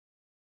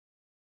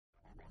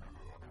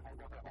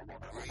Hello,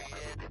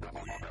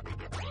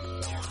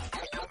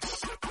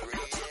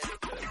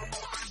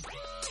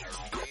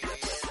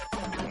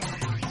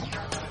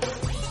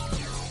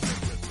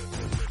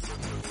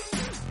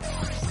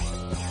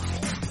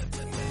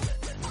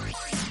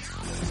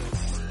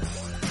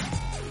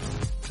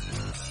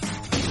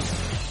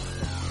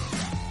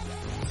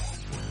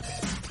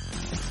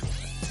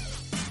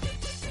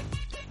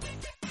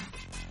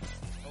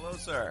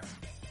 sir.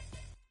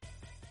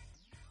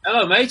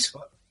 Hello, mate.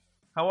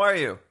 How are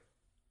you?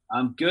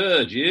 I'm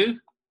good.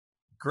 You?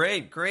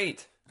 Great,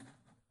 great.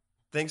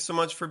 Thanks so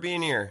much for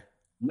being here.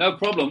 No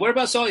problem.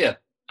 Whereabouts are you?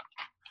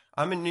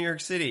 I'm in New York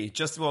City,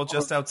 just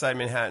outside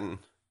Manhattan.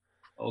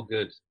 Oh,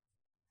 good.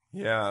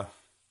 Yeah.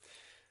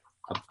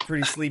 I'm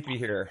pretty sleepy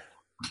here.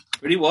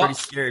 Pretty what? Pretty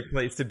scary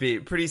place to be.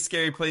 Pretty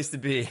scary place to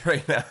be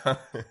right now.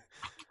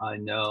 I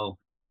know.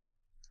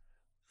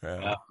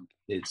 Yeah.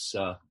 It's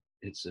a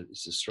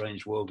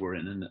strange world we're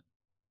in, isn't it?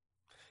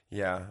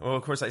 Yeah. Well,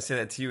 of course, I say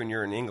that to you, and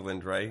you're in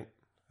England, right?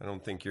 I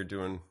don't think you're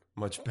doing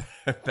much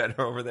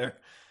better over there.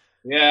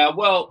 Yeah.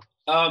 Well,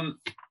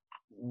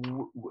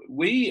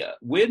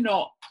 we're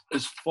not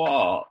as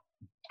far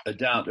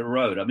down the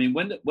road. I mean,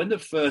 when the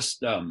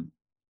first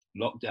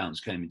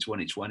lockdowns came in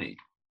 2020,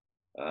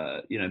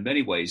 in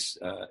many ways,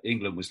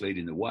 England was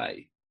leading the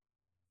way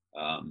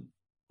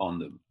on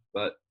them,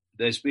 but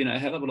there's been a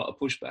hell of a lot of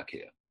pushback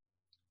here,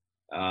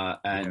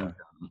 and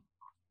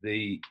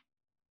they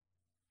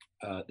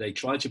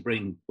tried to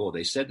bring, or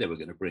they said they were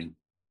going to bring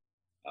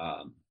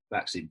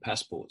vaccine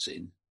passports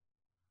in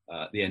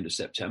the end of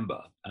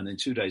September, and then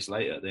 2 days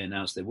later they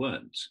announced they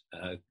weren't,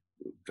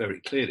 very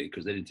clearly,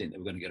 because they didn't think they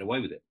were going to get away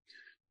with it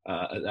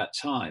at that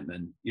time.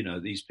 And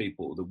these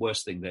people, the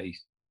worst thing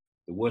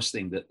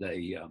that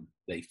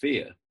they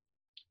fear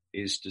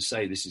is to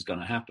say this is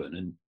going to happen,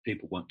 and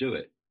people won't do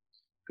it,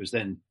 because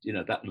then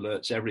that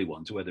alerts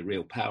everyone to where the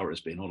real power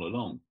has been all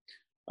along.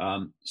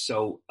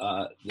 So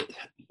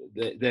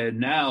they're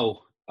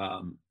now,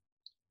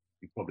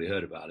 you've probably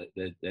heard about it,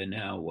 they're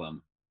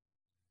now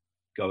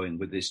going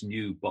with this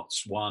new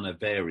Botswana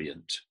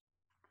variant.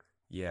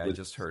 Yeah, I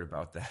just heard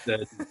about that.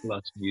 30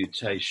 plus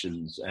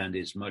mutations, and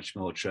it's much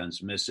more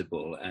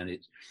transmissible, and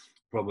it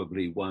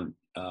probably won't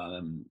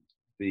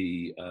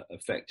be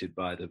affected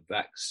by the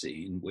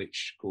vaccine,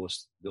 which of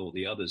course all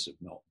the others have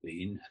not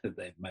been,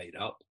 they've made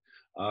up.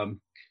 And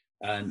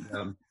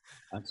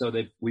so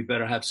we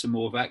better have some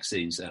more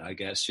vaccines then, I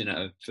guess,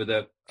 for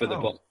the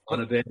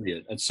Botswana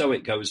variant. And so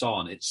it goes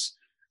on. It's,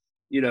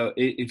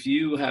 if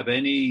you have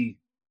any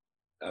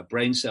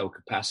brain cell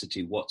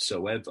capacity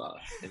whatsoever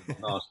in the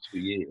last 2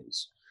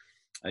 years,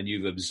 and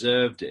you've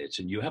observed it,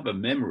 and you have a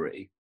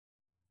memory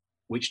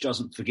which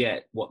doesn't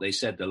forget what they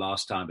said the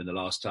last time and the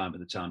last time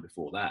and the time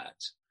before that,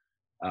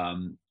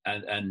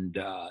 and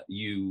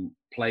you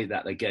play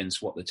that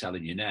against what they're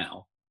telling you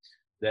now,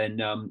 then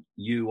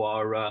you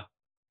are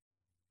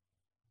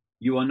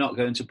not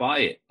going to buy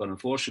it. But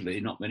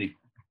unfortunately, not many.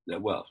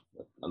 Well,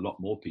 a lot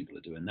more people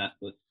are doing that,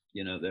 but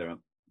there are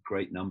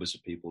great numbers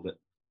of people that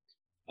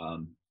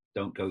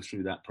don't go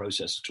through that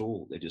process at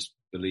all. They just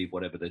believe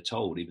whatever they're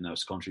told, even though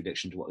it's a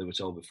contradiction to what they were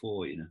told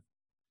before.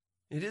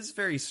 It is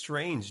very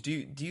strange. Do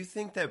you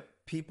think that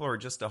people are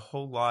just a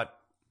whole lot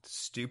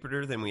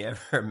stupider than we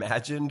ever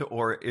imagined,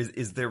 or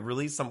is there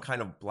really some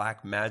kind of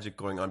black magic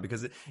going on?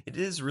 Because it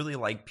is really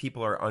like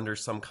people are under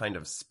some kind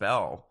of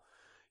spell,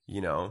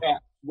 Yeah.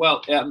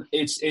 Well,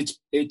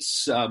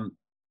 it's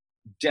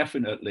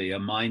definitely a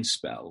mind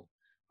spell.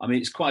 I mean,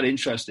 it's quite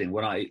interesting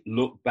when I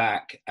look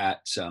back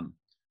at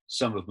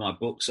some of my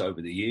books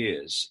over the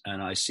years,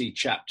 and I see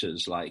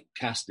chapters like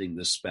casting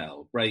the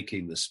spell,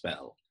 breaking the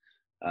spell.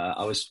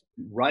 I was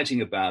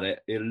writing about it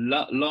a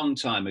long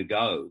time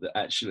ago, that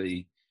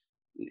actually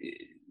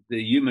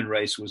the human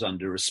race was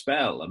under a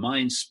spell, a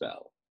mind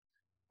spell.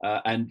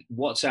 And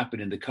what's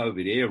happened in the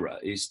COVID era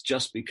is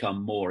just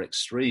become more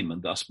extreme,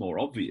 and thus more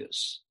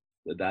obvious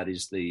that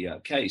is the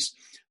case.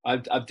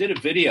 I've did a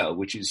video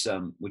which is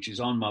on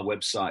my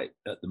website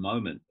at the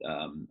moment.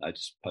 I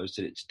just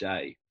posted it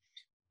today,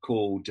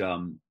 called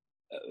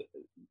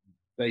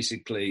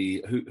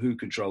basically who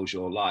controls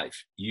your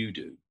life? You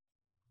do,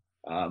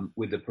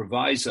 with the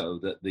proviso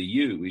that the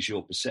you is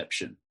your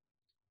perception.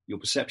 Your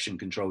perception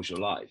controls your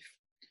life.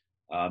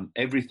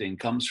 Everything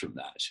comes from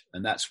that,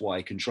 and that's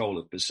why control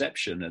of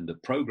perception and the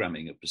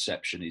programming of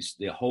perception is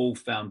the whole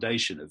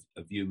foundation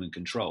of human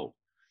control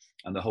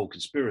and the whole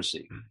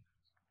conspiracy.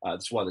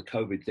 That's why the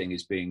COVID thing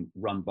is being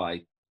run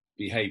by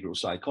behavioral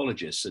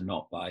psychologists and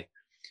not by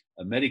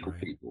medical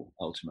people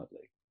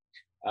ultimately.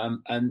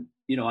 And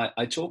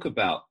I talk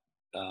about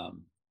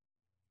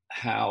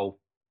how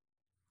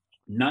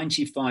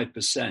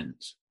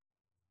 95%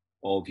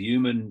 of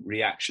human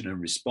reaction and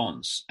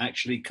response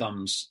actually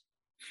comes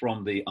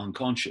from the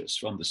unconscious,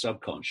 from the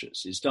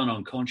subconscious. It's done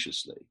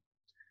unconsciously.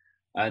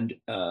 And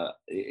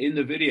in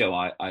the video,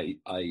 I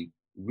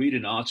read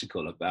an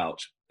article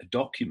about a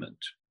document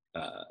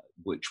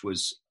which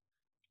was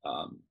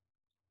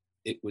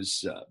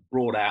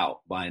brought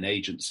out by an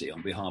agency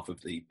on behalf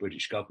of the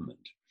British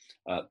government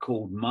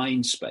called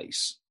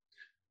Mindspace.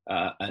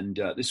 and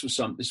this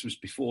was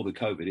before the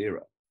COVID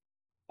era,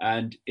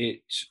 and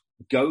it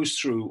goes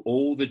through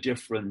all the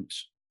different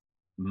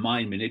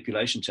mind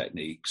manipulation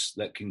techniques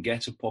that can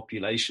get a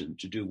population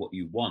to do what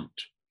you want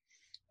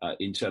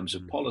in terms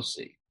of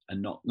policy,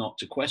 and not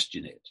to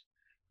question it.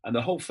 And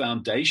the whole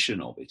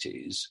foundation of it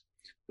is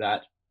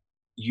that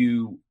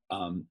you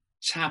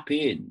tap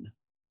in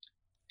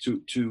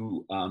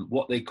to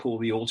what they call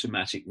the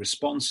automatic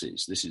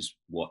responses. This is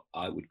what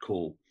I would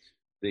call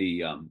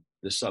the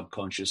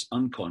subconscious,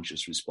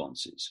 unconscious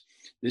responses.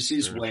 This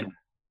is when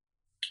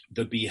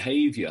the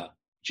behavior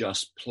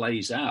just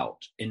plays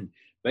out. In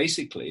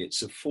basically,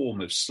 it's a form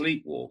of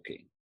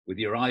sleepwalking with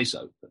your eyes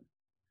open.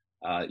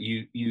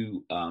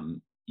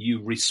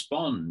 You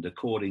respond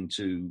according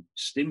to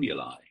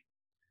stimuli,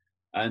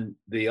 and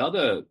the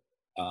other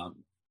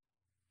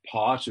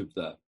part of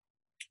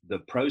the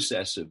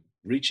process of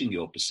reaching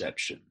your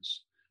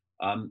perceptions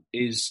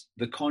is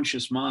the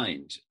conscious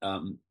mind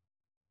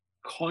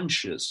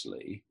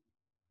consciously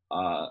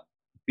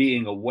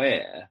being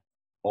aware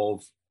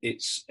of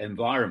its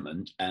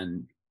environment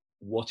and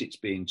what it's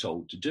being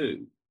told to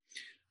do.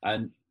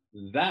 And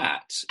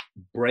that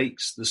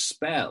breaks the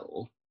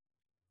spell,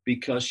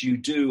 because you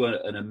do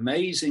an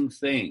amazing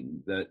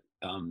thing that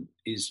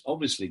is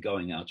obviously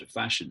going out of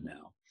fashion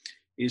now,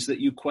 is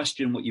that you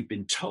question what you've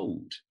been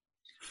told.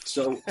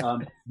 So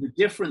the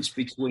difference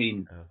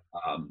between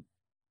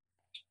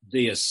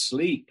the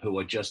asleep who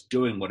are just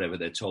doing whatever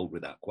they're told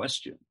without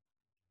question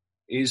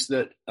is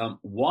that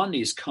one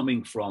is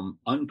coming from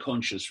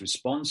unconscious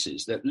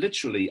responses that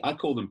literally, I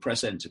call them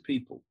press enter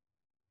people.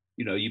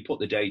 You know, you put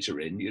the data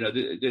in, you know,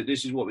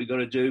 this is what we've got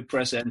to do,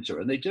 press enter,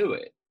 and they do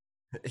it.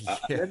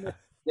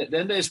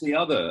 Then there's the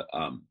other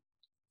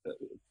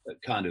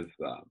kind of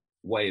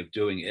way of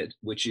doing it,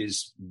 which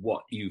is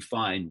what you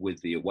find with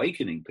the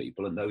awakening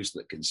people and those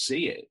that can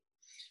see it.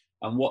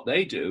 And what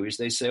they do is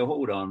they say,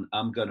 hold on,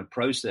 I'm going to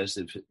process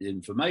the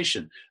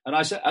information. And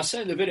I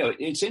say in the video,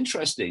 it's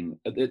interesting.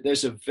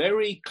 There's a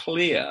very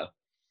clear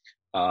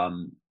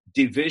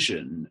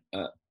division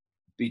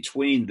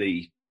between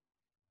the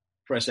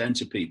press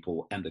enter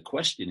people and the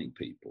questioning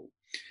people.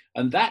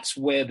 And that's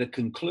where the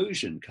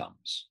conclusion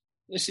comes.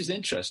 This is an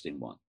interesting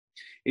one.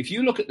 If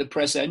you look at the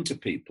press enter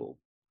people,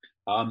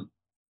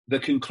 the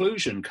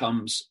conclusion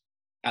comes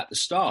at the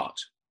start.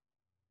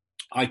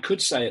 I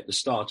could say at the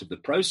start of the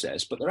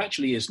process, but there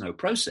actually is no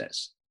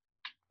process.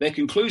 Their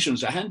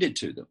conclusions are handed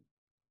to them.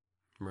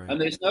 Right. And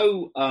there's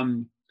no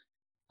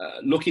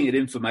looking at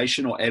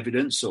information or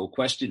evidence or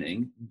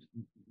questioning.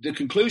 The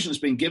conclusion's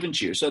been given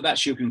to you, so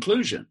that's your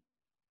conclusion.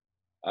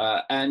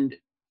 And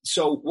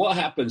so what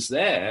happens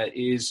there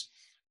is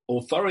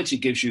authority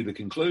gives you the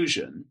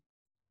conclusion,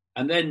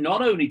 and then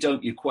not only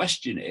don't you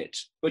question it,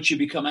 but you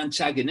become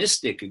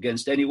antagonistic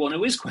against anyone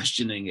who is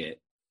questioning it.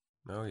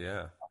 Oh,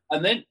 yeah.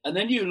 And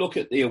then you look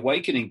at the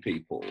awakening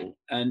people,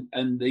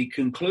 and the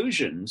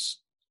conclusions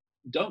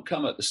don't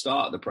come at the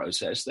start of the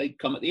process, they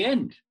come at the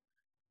end,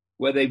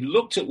 where they've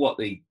looked at what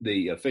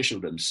the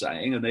officialdom's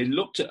saying, and they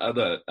looked at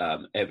other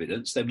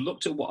evidence, they've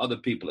looked at what other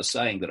people are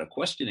saying that are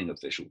questioning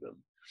officialdom,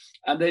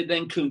 and they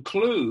then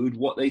conclude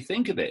what they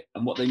think of it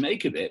and what they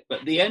make of it, but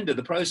at the end of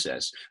the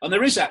process. And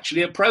there is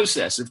actually a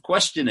process of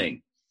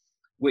questioning,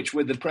 which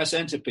with the press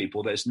enter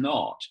people, there's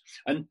not.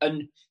 And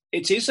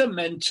it is a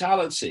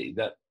mentality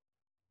that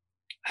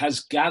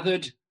has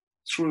gathered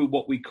through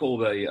what we call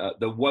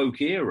the woke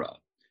era.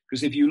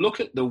 Because if you look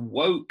at the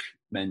woke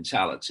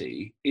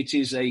mentality, it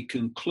is a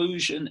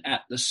conclusion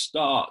at the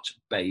start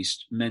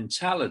based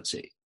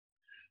mentality.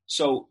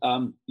 So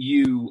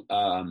you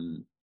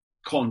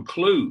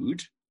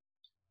conclude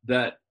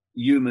that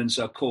humans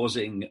are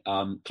causing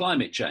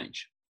climate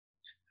change.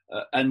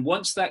 And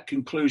once that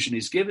conclusion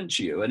is given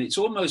to you, and it's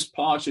almost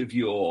part of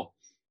your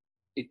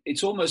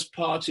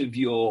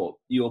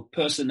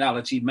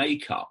personality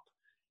makeup.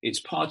 It's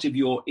part of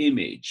your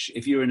image.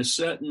 If you're in a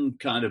certain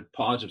kind of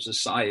part of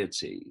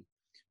society,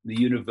 the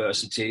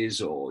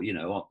universities, or you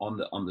know,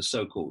 on the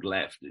so-called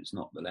left, it's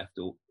not the left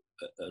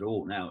at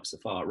all now; it's the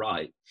far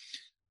right.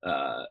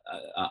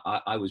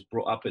 I was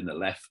brought up in the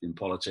left in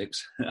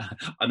politics.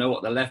 I know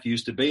what the left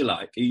used to be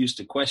like. It used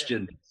to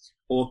question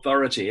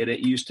authority, and it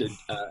used to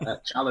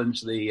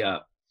challenge the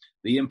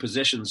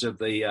impositions of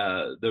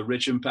the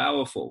rich and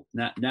powerful.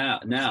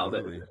 Now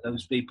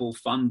those people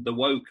fund the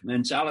woke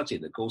mentality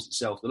that calls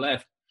itself the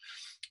left.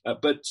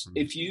 But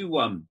if you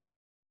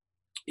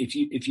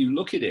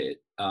look at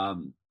it,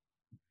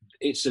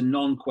 it's a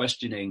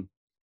non-questioning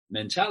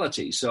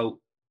mentality. So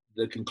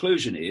the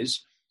conclusion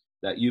is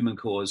that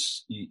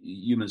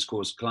humans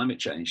cause climate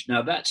change.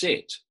 Now that's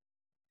it.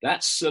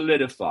 That's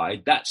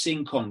solidified. That's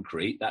in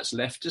concrete. That's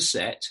left to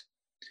set.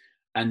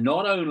 And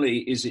not only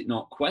is it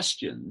not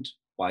questioned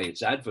by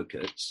its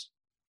advocates,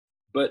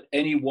 but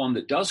anyone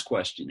that does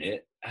question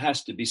it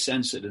has to be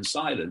censored and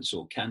silenced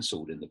or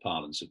cancelled in the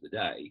parlance of the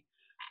day,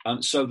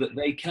 so that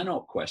they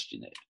cannot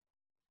question it.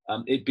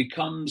 It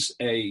becomes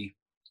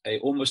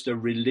almost a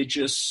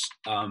religious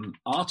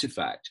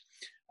artifact,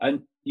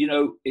 and you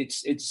know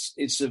it's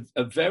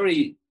a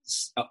very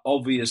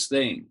obvious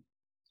thing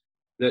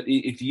that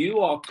if you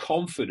are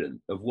confident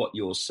of what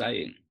you're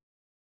saying,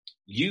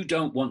 you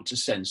don't want to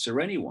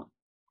censor anyone.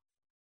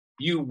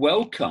 You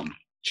welcome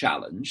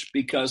challenge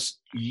because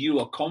you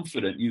are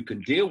confident you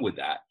can deal with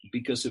that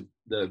because of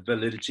the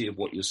validity of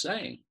what you're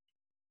saying.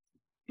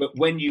 But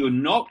when you're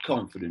not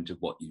confident of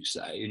what you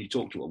say and you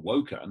talk to a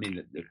woker, I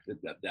mean,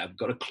 they've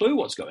got a clue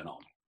what's going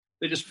on.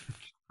 They're just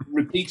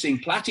repeating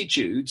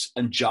platitudes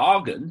and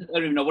jargon. They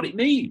don't even know what it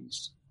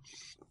means.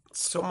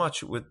 So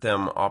much with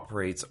them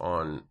operates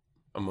on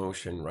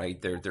emotion,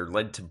 right? They're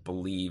led to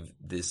believe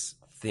this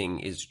thing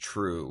is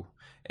true,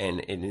 and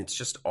it's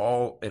just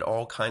it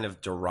all kind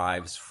of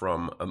derives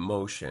from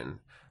emotion,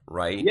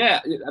 right?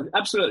 Yeah,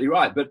 absolutely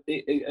right. But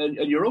and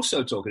you're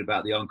also talking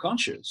about the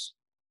unconscious.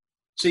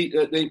 See,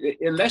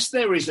 unless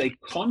there is a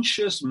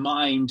conscious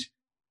mind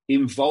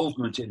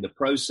involvement in the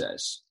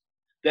process,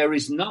 there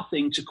is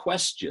nothing to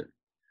question.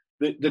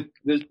 The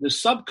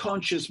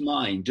subconscious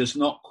mind does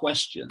not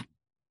question.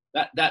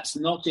 That's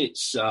not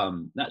its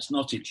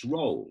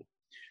role.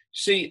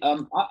 See,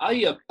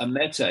 I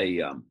met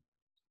a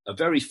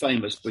very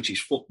famous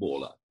British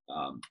footballer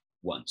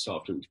once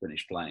after he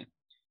finished playing,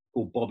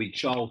 called Bobby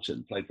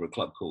Charlton, played for a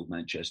club called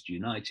Manchester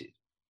United,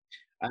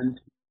 and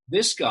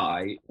this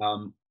guy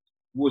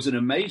was an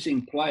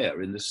amazing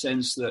player in the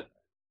sense that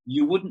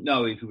you wouldn't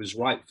know if he was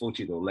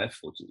right-footed or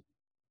left-footed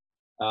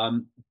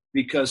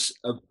because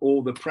of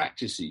all the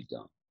practice he'd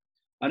done.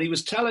 And he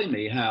was telling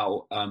me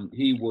how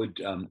he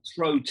would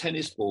throw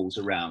tennis balls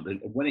around,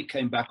 and when it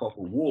came back off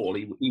a wall,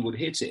 he would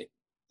hit it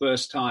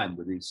first time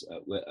with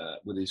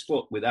his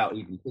foot without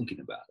even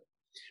thinking about it.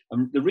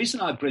 And the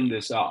reason I bring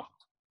this up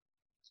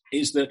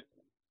is that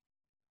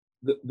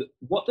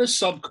what the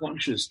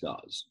subconscious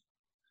does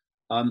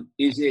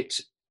is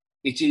it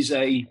is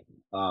in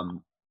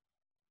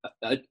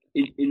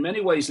many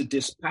ways a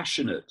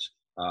dispassionate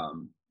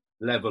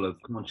level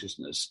of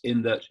consciousness,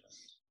 in that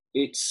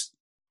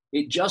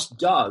it just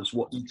does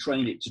what you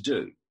train it to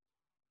do.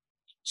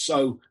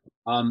 So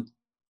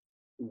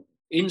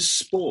in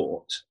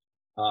sport,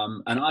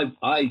 and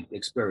I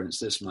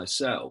experienced this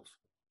myself,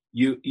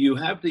 you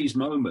have these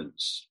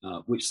moments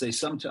which they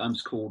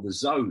sometimes call the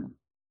zone.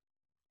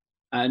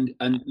 And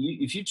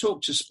if you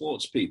talk to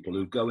sports people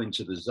who go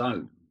into the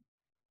zone,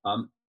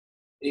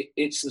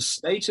 it's a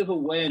state of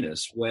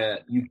awareness where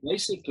you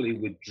basically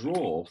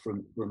withdraw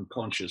from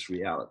conscious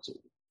reality.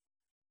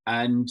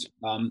 And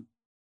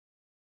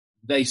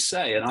they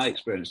say, and I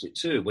experienced it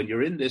too, when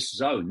you're in this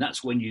zone,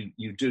 that's when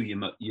you do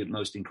your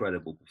most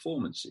incredible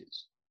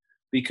performances.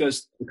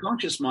 Because the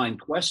conscious mind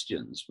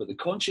questions, but the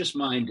conscious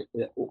mind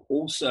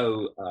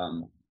also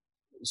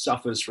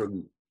suffers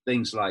from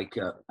things like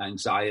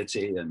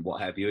anxiety and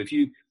what have you.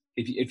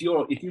 If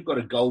you've got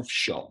a golf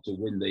shot to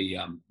win the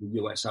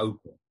US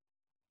Open,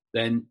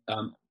 then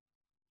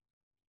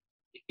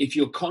if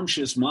your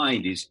conscious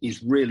mind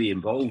is really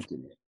involved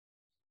in it,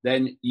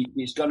 then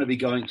it's going to be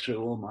going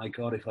through, oh my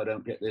God, if I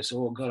don't get this,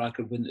 oh God, I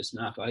could win this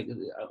now,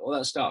 all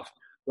that stuff.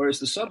 Whereas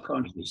the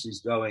subconscious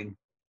is going,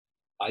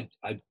 I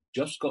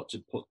just got to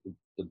put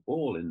the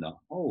ball in the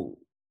hole.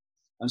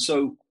 And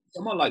so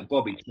someone like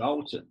Bobby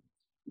Charlton,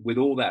 with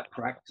all that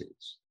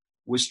practice,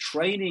 was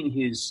training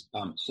his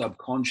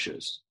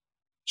subconscious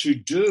to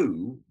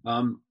do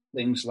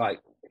things like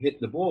hit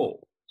the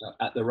ball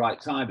at the right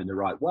time in the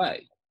right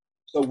way.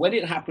 So when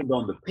it happened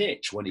on the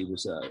pitch, when he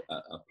was a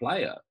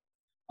player,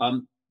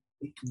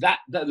 that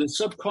the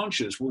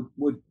subconscious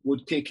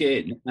would kick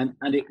in,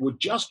 and it would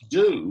just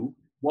do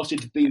what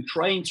it had been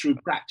trained through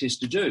practice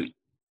to do.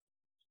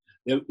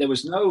 There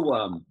was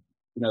no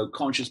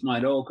conscious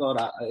mind. Oh God,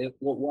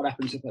 what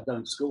happens if I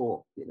don't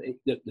score?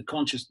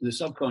 The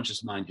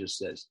subconscious mind just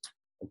says,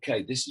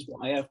 okay, this is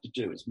what I have to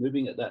do. It's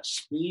moving at that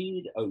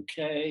speed.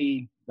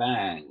 Okay,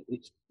 bang.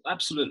 It's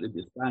absolutely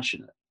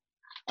dispassionate.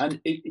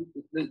 And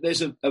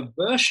there's a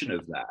version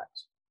of that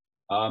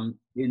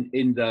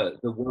in the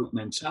woke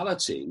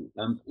mentality,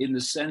 in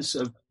the sense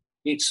of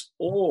it's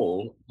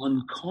all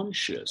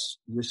unconscious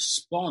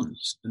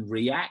response and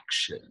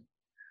reaction,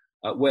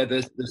 where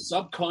the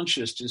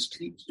subconscious just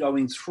keeps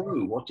going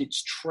through what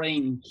it's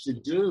trained to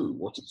do,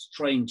 what it's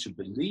trained to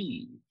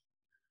believe.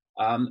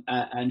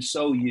 And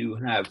so you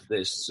have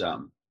this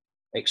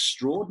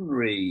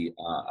extraordinary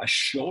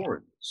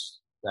assurance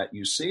that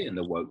you see in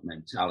the woke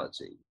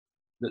mentality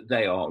that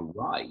they are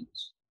right.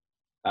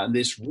 And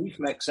this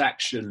reflex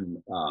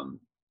action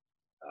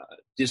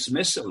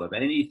dismissal of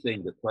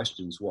anything that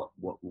questions what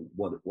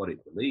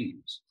it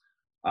believes.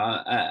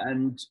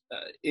 And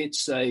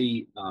it's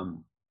a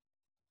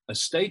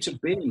state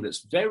of being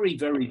that's very,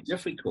 very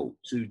difficult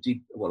to,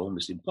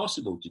 almost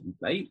impossible to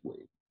debate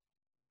with,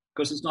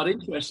 because it's not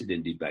interested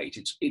in debate.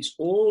 It's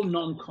all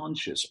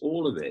non-conscious,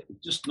 all of it,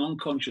 just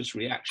non-conscious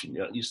reaction.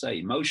 You say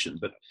emotion,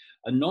 but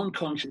a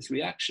non-conscious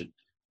reaction.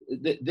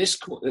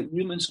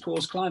 Humans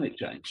cause climate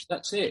change.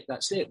 That's it.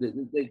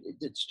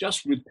 It's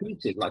just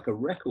repeated like a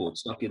record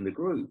stuck in the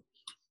groove.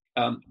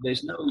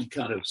 There's no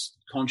kind of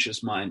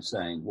conscious mind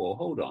saying, well,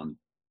 hold on,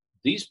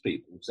 these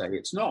people say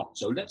it's not,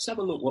 so let's have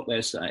a look what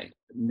they're saying.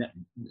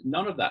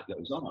 None of that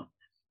goes on.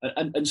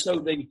 And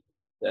so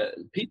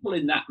people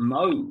in that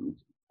mode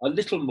are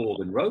little more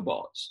than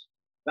robots.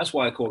 That's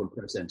why I call them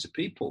presenter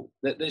people.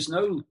 There's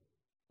no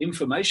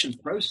information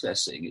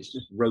processing. It's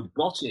just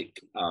robotic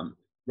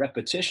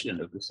repetition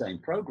of the same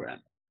program.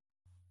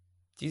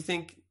 Do you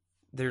think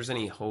there's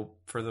any hope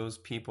for those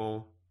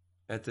people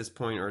at this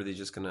point, or are they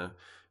just going to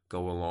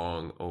go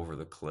along over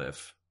the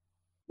cliff?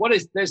 What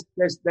is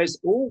there's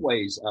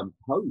always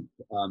hope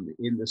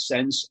in the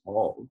sense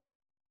of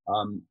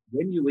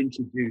when you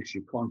introduce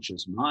your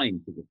conscious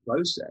mind to the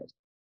process,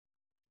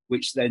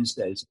 which then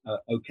says,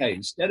 okay,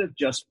 instead of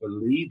just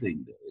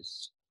believing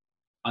this,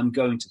 I'm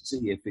going to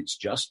see if it's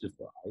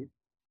justified.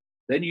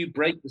 Then you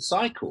break the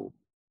cycle,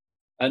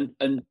 and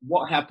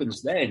what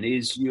happens then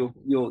is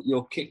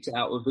you're kicked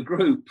out of the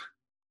group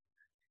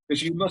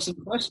because you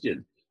mustn't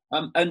question.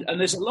 And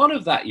there's a lot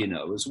of that,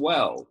 as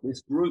well.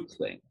 This group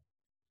thing,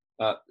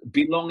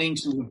 belonging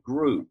to a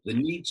group, the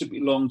need to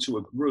belong to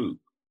a group,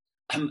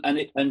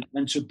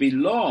 and to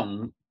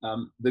belong,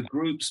 the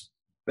group's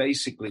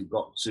basically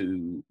got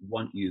to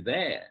want you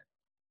there,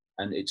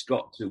 and it's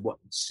got to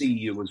see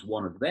you as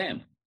one of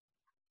them.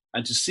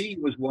 And to see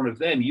you as one of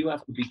them, you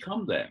have to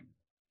become them.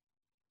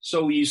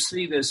 So you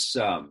see this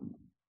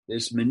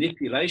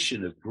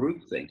manipulation of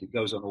groupthink. It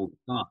goes on all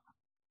the time,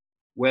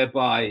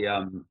 whereby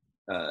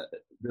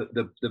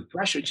the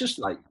pressure, just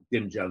like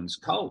Jim Jones'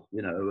 cult,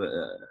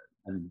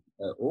 and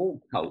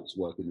all cults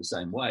work in the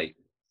same way,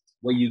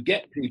 where you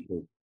get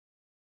people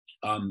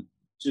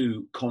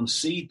to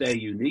concede their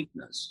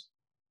uniqueness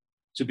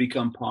to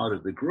become part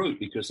of the group,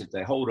 because if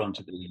they hold on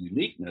to the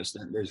uniqueness,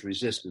 then there's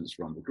resistance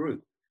from the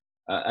group.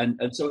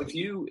 And so if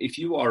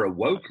you are a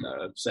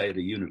woker, say at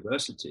a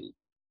university,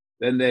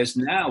 then there's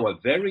now a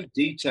very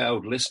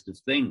detailed list of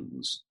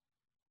things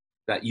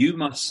that you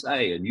must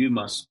say and you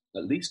must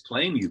at least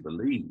claim you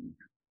believe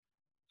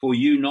for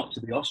you not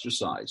to be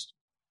ostracized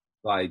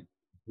by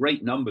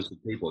great numbers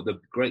of people, the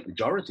great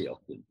majority of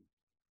them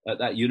at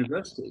that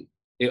university.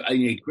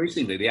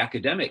 Increasingly, the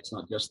academics,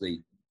 not just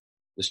the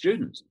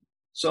students.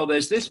 So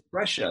there's this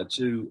pressure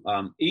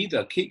to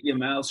either keep your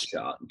mouth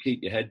shut and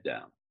keep your head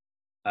down,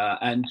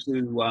 and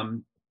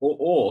to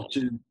or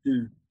to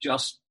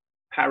just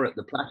parrot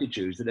the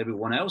platitudes that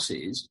everyone else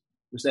is,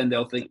 because then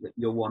they'll think that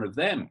you're one of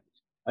them.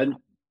 And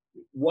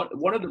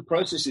one of the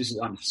processes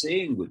that I'm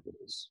seeing with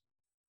this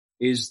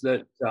is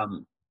that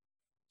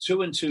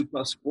 2 and 2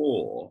 plus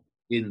 4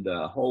 in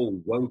the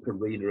whole woke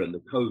arena and the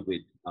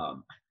COVID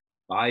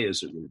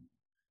buyers arena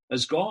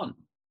has gone.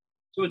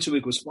 2 and 2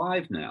 equals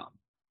 5 now.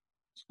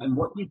 And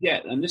what you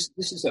get, and this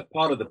is a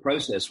part of the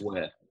process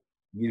where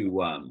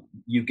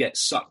you get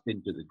sucked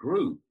into the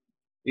group,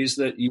 is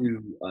that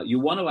you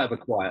want to have a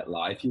quiet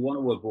life, you want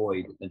to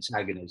avoid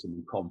antagonism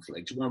and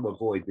conflict, you want to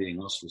avoid being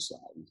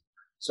ostracized.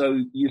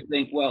 So you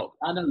think, well,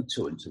 I know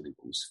 2 and 2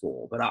 equals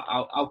 4, but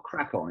I'll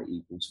crack on it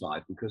equals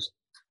 5 because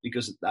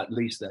at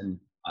least then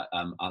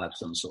I'll have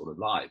some sort of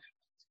life.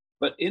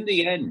 But in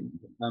the end,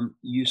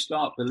 you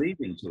start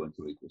believing 2 and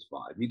 2 equals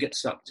 5. You get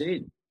sucked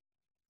in,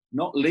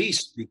 not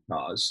least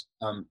because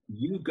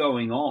you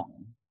going on,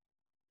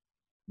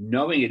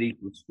 knowing it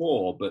equals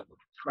 4, but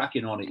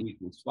cracking on it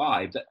equals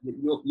 5, that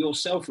your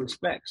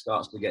self-respect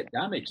starts to get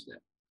damaged then.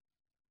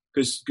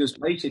 Because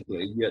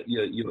basically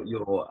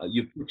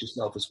you put your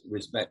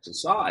self-respect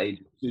aside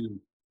to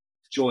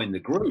join the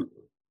group.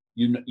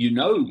 You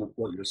know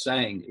what you're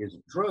saying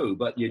isn't true,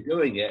 but you're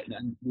doing it,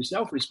 and your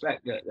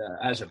self-respect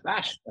has a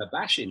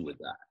bashing with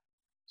that.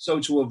 So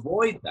to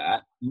avoid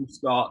that, you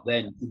start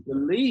then to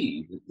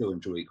believe that 2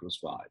 and 2 equals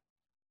 5,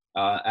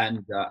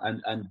 and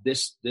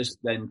this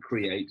then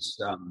creates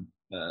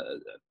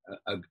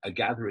a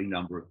gathering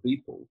number of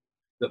people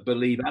that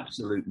believe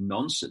absolute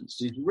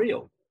nonsense is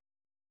real.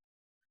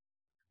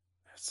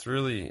 It's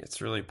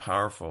really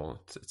powerful.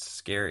 It's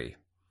scary.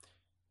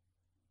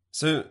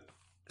 So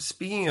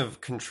speaking of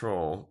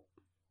control,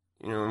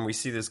 and we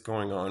see this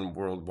going on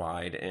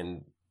worldwide,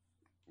 and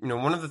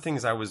one of the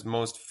things I was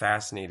most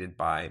fascinated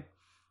by,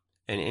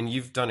 and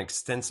you've done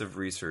extensive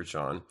research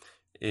on,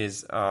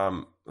 is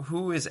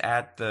who is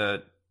at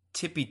the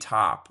tippy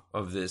top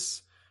of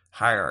this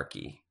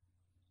hierarchy.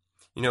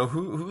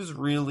 Who's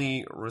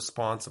really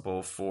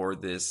responsible for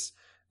this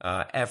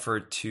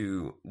effort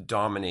to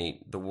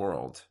dominate the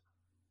world?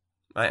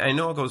 I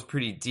know it goes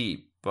pretty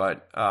deep,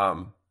 but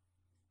I've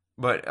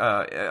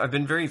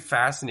been very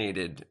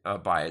fascinated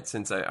by it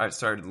since I've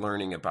started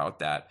learning about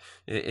that.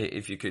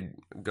 If you could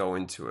go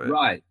into it.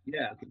 Right,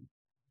 yeah.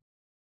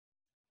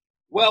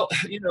 Well,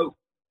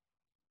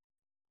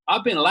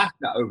 I've been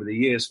laughed at over the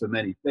years for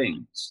many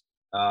things.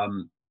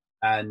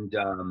 And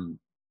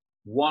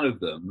one of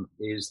them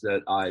is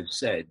that I've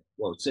said,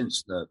 well,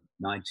 since the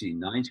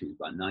 1990s,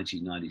 by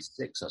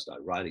 1996, I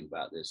started writing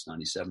about this,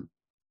 97,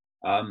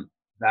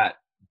 that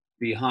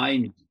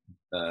behind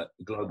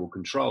global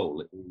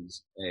control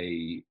is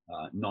a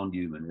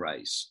non-human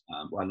race.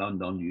 Well,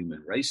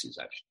 non-human races,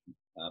 actually,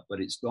 but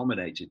it's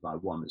dominated by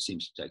one that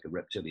seems to take a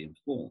reptilian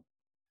form.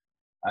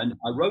 And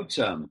I wrote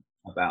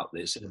about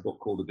this in a book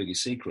called The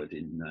Biggest Secret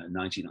in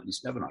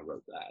 1997. I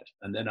wrote that.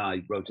 And then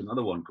I wrote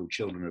another one called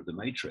Children of the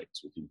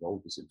Matrix, which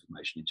involved this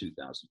information in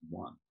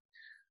 2001.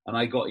 And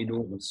I got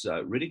enormous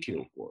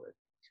ridicule for it.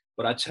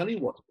 But I tell you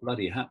what's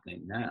bloody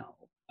happening now,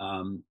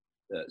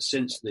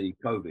 since the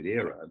COVID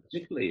era,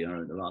 particularly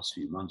in the last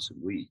few months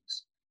and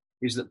weeks,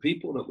 is that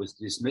people that was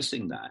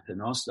dismissing that are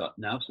now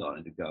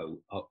starting to go,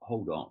 oh,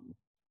 hold on,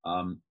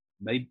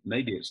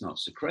 maybe it's not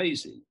so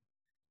crazy.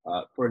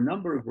 For a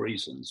number of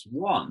reasons.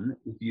 One,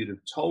 if you'd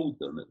have told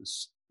them,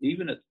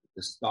 even at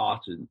the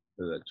start of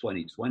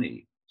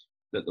 2020,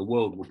 that the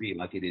world would be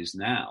like it is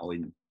now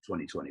in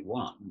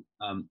 2021,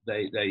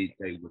 they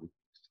would have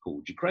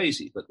called you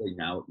crazy, but they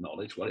now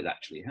acknowledge what it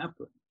actually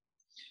happened.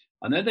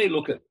 And then they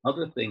look at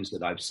other things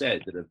that I've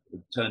said that have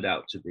turned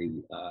out to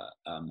be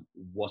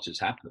what has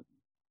happened.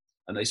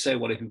 And they say,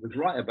 well, if it was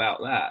right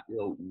about that,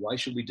 why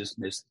should we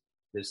dismiss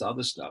this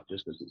other stuff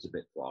just because it's a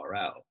bit far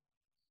out?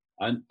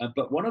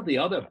 But one of the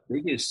other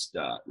biggest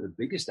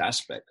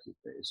aspects of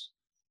this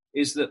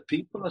is that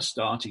people are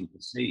starting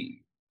to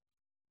see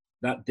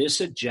that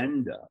this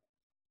agenda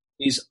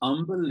is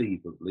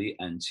unbelievably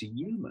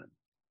anti-human.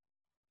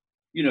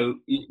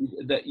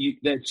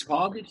 They're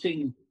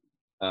targeting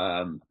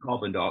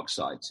carbon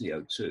dioxide,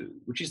 CO2,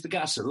 which is the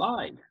gas of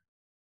life.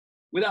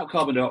 Without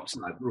carbon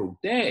dioxide, we're all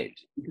dead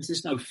because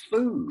there's no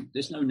food,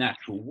 there's no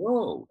natural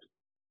world.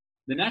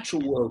 The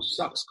natural world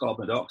sucks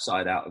carbon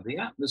dioxide out of the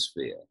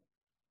atmosphere.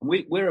 And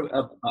we're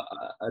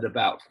at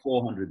about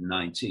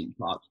 419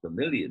 parts per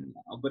million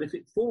now, but if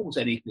it falls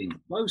anything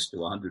close to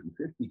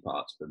 150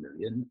 parts per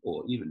million,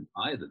 or even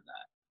higher than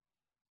that,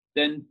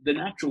 then the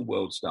natural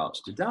world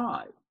starts to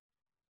die,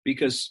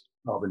 because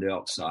carbon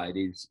dioxide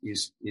is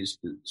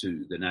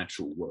to the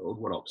natural world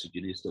what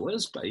oxygen is to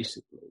us,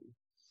 basically.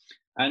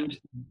 And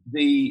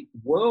the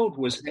world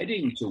was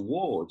heading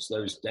towards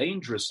those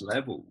dangerous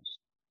levels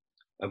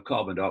of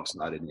carbon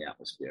dioxide in the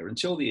atmosphere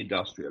until the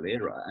industrial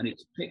era, and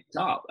it's picked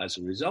up as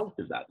a result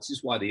of that. This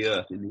is why the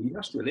Earth in the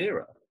industrial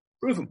era,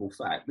 provable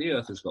fact, the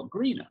Earth has got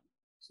greener.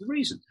 It's the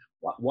reason.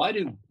 Why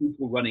do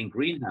people running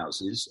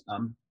greenhouses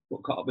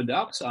put carbon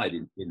dioxide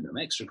in them,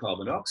 extra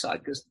carbon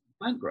dioxide? Because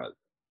plant growth.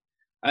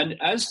 And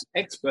as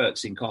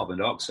experts in carbon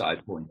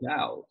dioxide point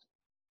out,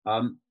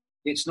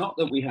 it's not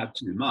that we have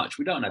too much.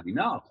 We don't have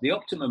enough. The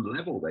optimum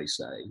level, they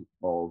say,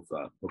 of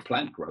for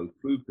plant growth,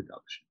 food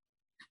production,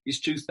 is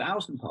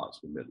 2,000 parts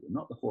per million,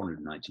 not the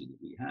 419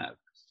 that we have.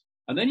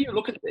 And then you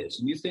look at this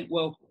and you think,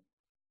 well,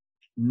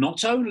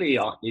 not only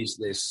is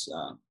this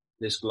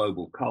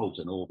global cult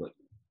and all that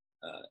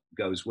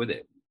goes with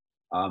it,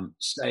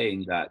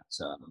 saying that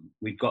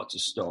we've got to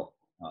stop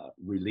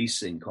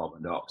releasing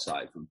carbon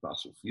dioxide from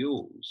fossil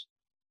fuels,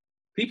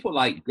 people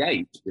like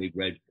Gates, big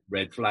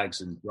red flags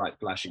and bright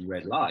flashing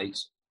red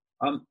lights,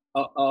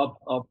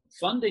 are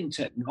funding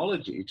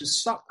technology to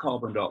suck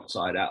carbon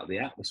dioxide out of the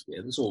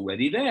atmosphere that's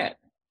already there.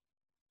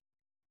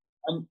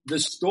 And the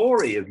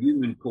story of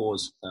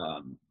human-caused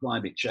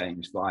climate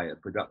change via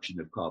production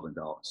of carbon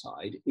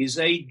dioxide is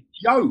a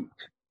joke.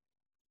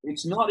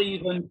 It's not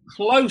even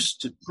close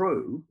to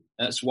true.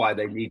 That's why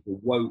they need the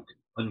woke,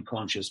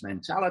 unconscious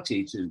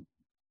mentality to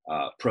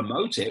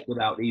promote it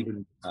without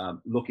even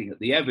looking at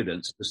the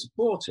evidence to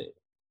support it.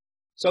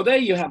 So there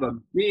you have a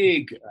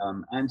big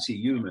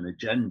anti-human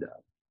agenda.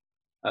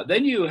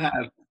 Then you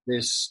have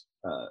this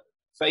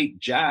fake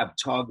jab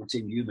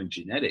targeting human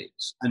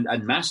genetics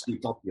and mass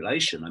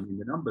depopulation. I mean,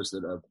 the numbers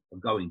that are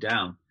going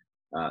down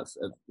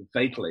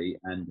fatally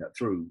and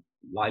through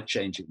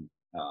life-changing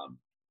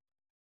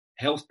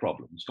health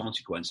problems,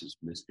 consequences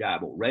from this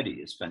jab already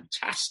is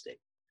fantastic.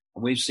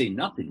 And we've seen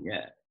nothing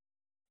yet.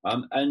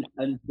 And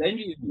then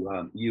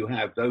you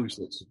have those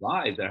that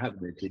survive. They're having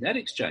their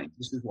genetics changed.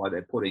 This is why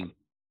they're putting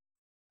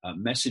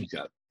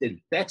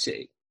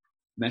synthetic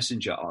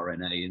messenger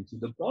RNA into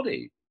the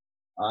body.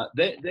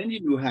 Then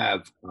you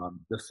have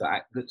the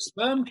fact that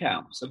sperm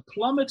counts are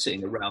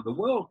plummeting around the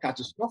world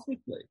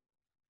catastrophically.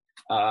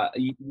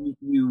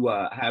 You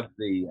have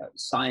the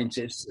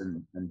scientists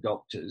and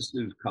doctors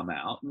who've come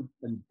out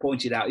and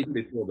pointed out, even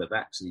before the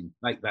vaccine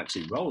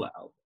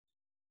rollout,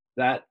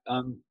 that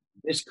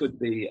this could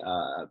be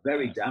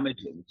very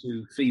damaging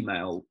to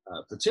female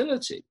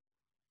fertility.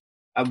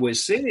 And we're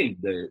seeing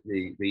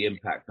the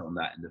impact on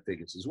that in the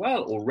figures as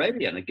well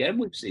already. And again,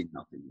 we've seen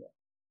nothing yet.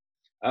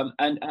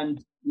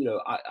 And you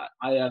know,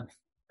 I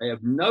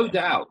have no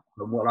doubt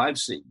from what I've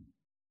seen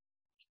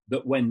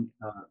that when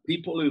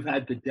people who've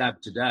had the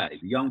jab today,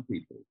 the young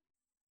people,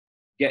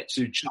 get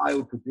to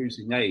child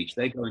producing age,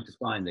 they're going to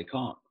find they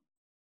can't.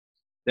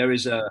 There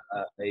is a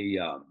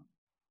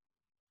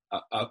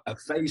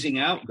phasing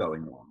out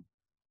going on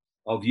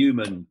of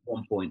human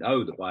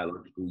 1.0, the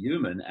biological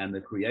human, and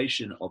the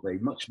creation of a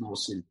much more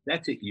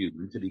synthetic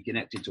human to be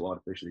connected to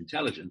artificial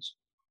intelligence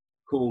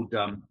called,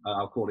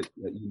 I'll call it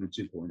human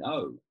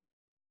 2.0.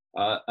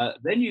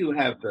 Then you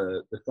have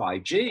the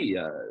 5G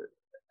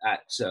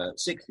at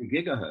 60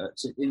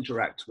 gigahertz. It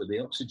interacts with the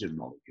oxygen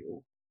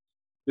molecule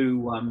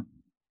to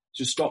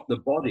stop the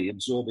body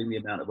absorbing the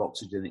amount of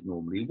oxygen it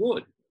normally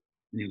would.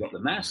 And you've got the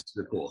masks,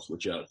 of course,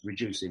 which are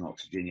reducing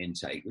oxygen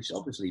intake, which is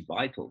obviously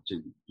vital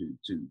to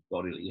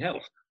bodily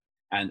health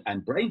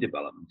and brain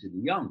development in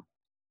the young.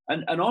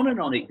 And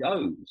on it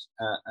goes.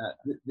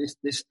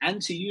 This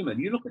anti-human.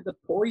 You look at the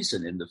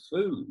poison in the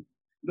food.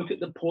 Look at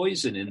the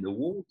poison in the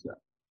water.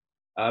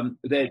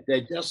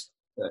 They're just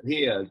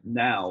here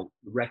now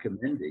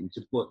recommending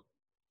to put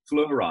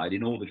fluoride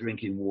in all the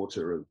drinking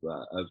water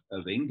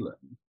of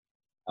England,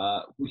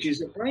 which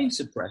is a brain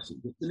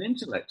suppressant. It's an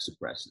intellect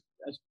suppressant.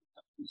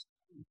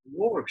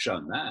 War have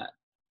shown that.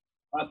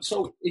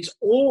 So it's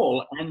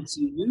all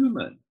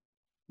anti-human.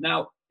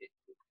 Now,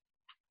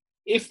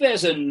 if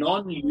there's a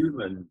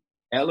non-human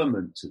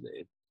element to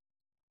this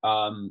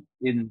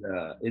in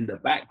the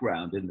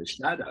background, in the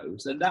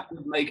shadows, then that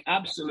would make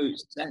absolute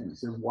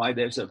sense of why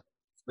there's a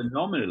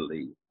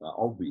phenomenally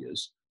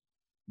obvious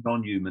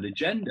non-human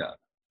agenda.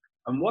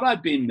 And what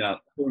I've been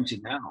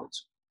pointing out,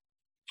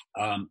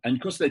 and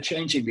because they're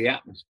changing the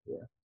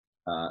atmosphere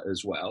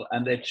as well,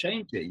 and they're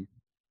changing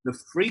the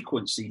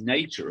frequency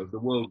nature of the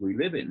world we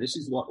live in. This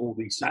is what all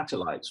these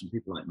satellites from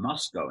people like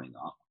Musk going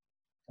up,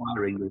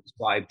 firing with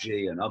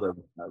 5G and other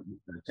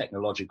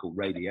technological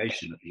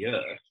radiation at the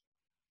Earth.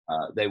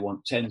 They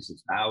want tens of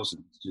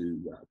thousands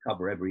to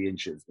cover every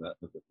inch of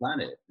the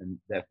planet, and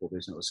therefore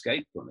there's no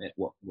escape from it.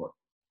 What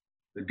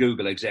the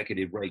Google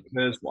executive Ray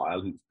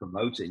Kurzweil, who's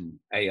promoting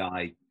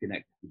AI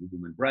connected to the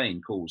human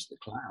brain, calls the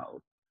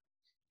cloud.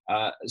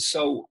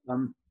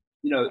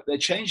 They're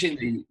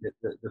changing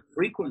the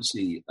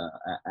frequency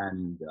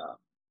and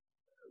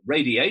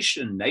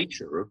radiation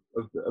nature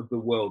of the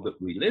world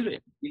that we live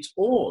in. It's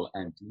all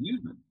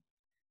anti-human.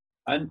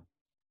 And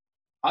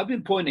I've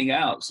been pointing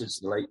out since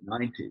the late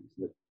 90s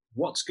that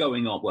what's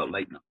going on, well,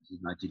 late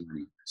 90s,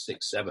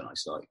 1996, 7, I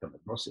started coming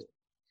across it,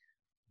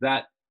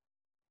 that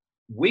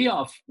we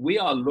are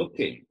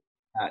looking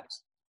at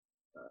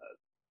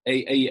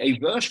a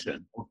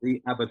version of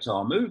the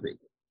Avatar movie.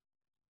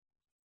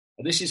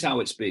 And this is how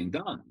it's being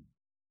done.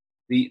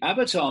 The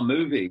Avatar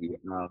movie,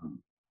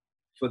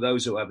 for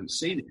those who haven't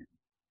seen it,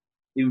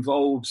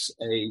 involves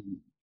a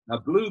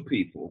blue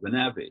people, the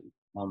Na'vi,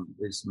 on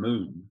this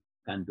moon,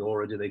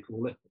 Pandora, do they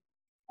call it?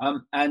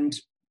 And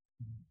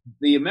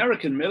the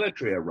American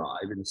military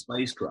arrive in a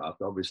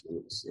spacecraft. Obviously,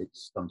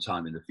 it's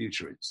sometime in the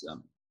future.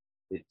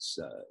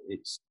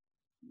 It's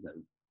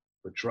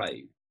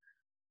portrayed.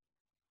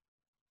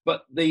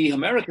 But the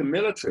American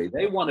military,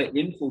 they want to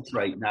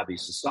infiltrate Na'vi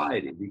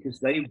society because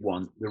they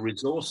want the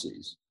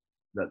resources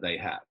that they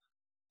have.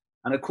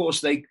 And of course,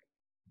 they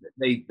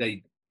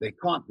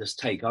can't just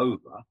take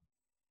over.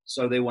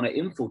 So they want to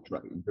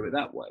infiltrate and do it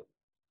that way.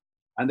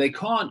 And they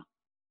can't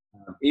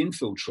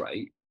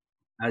infiltrate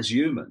as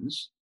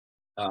humans,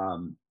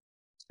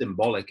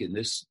 symbolic in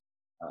this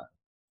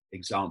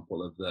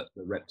example of the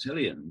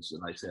reptilians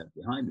that I said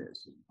behind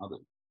this and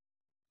others.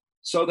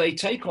 So they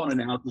take on an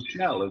outer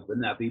shell of the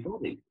Na'vi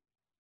body.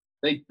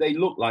 They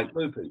look like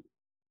blue people,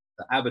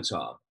 the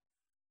avatar.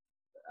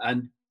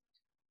 And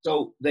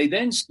so they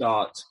then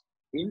start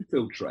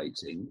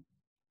infiltrating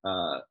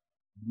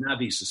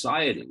Na'vi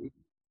society.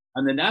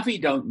 And the Na'vi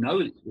don't know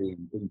it's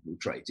being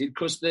infiltrated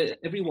because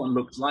everyone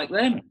looks like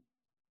them.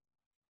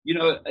 You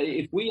know,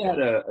 if we had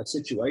a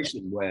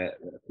situation where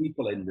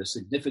people in the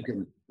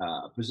significant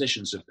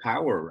positions of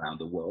power around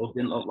the world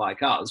didn't look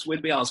like us,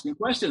 we'd be asking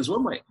questions,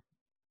 wouldn't we?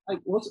 Like,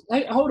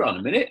 hey, hold on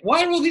a minute.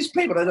 Why are all these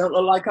people that don't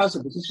look like us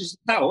in positions of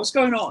power? What's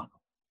going on?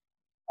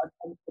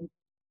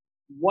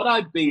 What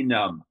I've been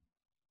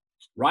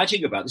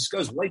writing about, this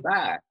goes way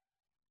back,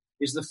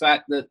 is the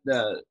fact that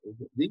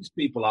these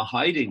people are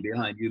hiding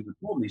behind human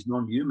form. This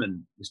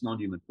non-human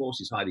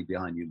force is hiding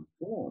behind human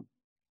form.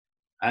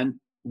 And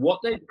what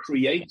they've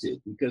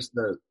created, because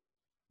the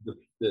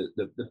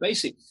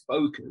basic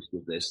focus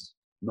of this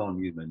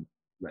non-human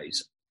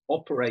race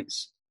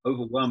operates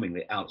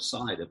overwhelmingly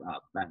outside of our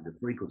band of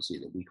frequency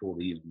that we call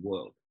the human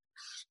world.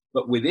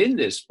 But within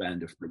this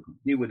band of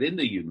frequency, within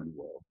the human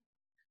world,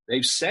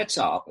 they've set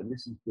up, and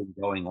this has been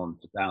going on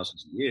for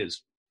thousands of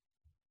years,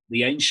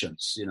 the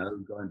ancients, you know,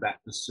 going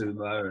back to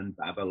Sumer and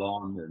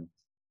Babylon and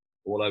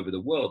all over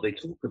the world, they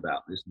talk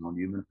about this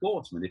non-human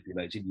force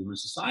manipulating human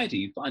society.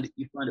 You find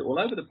it all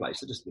over the place.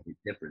 They're just giving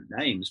different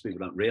names. People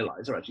don't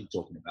realize they're actually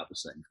talking about the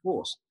same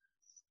force.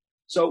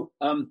 So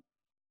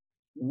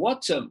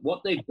what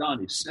they've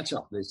done is set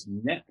up this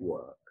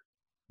network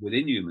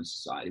within human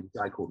society, which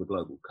I call the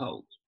global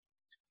cult,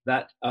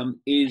 that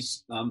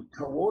is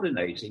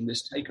coordinating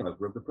this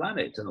takeover of the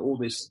planet and all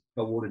this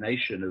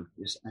coordination of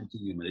this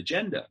anti-human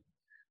agenda.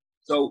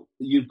 So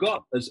you've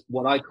got as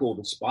what I call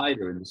the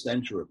spider in the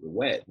center of the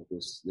web,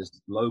 this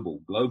global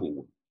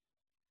web.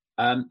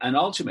 And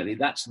ultimately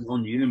that's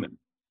non-human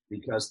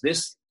because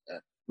this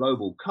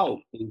global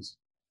cult is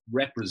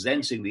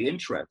representing the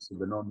interests of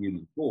the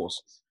non-human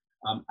force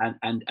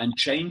and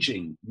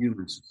changing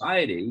human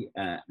society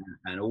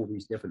and all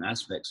these different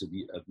aspects of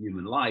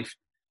human life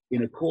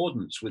in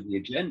accordance with the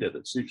agenda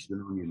that suits the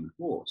non-human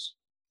force.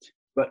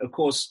 But of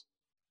course,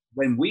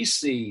 when we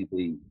see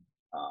the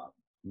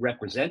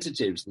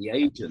representatives, the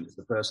agents,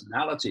 the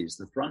personalities,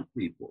 the front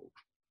people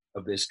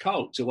of this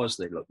cult. To us,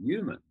 they look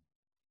human.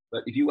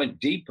 But if you went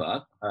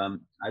deeper,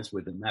 as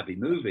with the Navi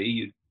movie,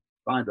 you'd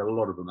find that a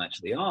lot of them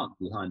actually aren't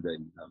behind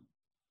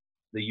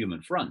the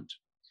human front.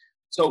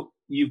 So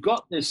you've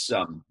got this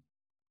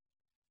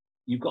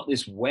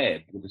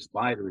web with a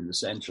spider in the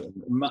center.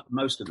 And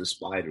most of the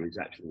spider is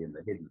actually in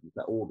the hidden.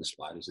 All the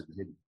spiders are in the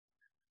hidden.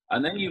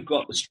 And then you've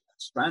got the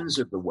strands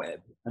of the web,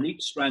 and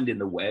each strand in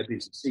the web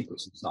is a secret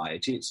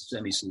society. It's a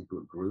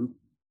semi-secret group,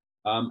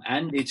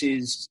 and it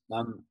is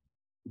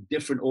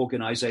different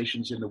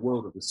organizations in the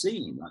world of the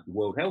scene, like the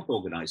World Health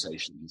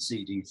Organization, the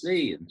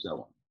CDC, and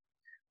so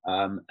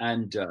on,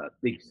 and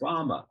Big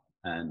Pharma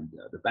and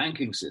the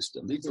banking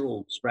system. These are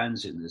all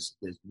strands in this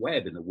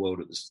web in the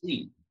world of the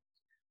scene.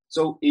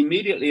 So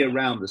immediately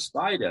around the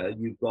spider,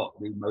 you've got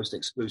the most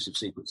exclusive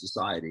secret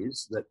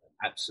societies that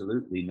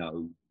absolutely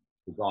know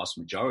the vast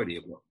majority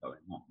of what's going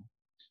on,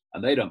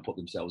 and they don't put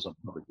themselves on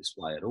public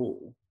display at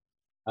all.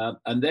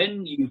 And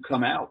then you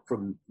come out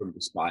from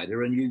the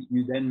spider, and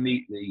you then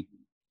meet the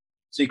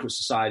secret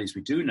societies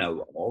we do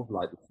know of,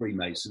 like the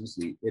Freemasons,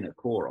 the inner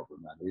core of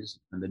them, that is,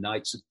 and the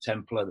Knights of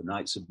Templar, the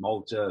Knights of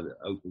Malta, the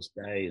Opus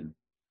Dei, and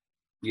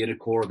the inner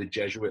core of the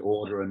Jesuit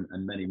order,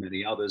 and many,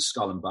 many others,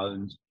 Skull and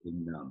Bones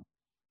in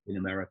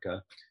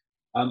America.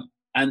 And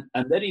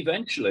then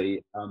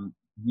eventually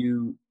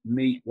you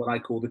meet what I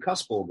call the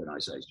cusp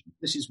organization.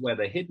 This is where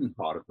the hidden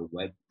part of the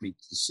web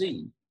meets the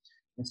scene.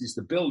 This is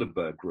the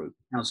Bilderberg Group,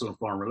 Council on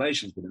Foreign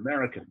Relations in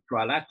America,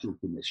 Trilateral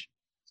Commission,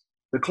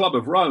 the Club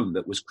of Rome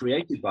that was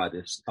created by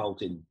this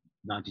cult in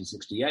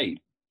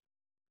 1968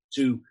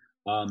 to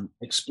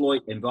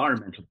exploit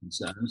environmental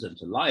concerns and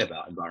to lie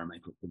about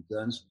environmental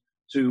concerns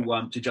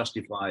to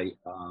justify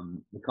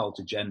the cult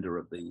agenda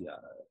of the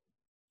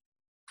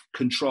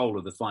control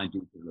of the fine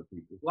detail of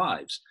people's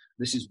lives.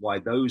 This is why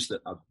those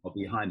that are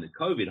behind the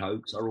COVID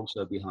hoax are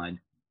also behind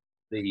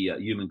the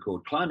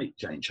human-caused climate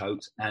change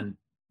hoax, and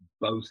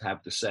both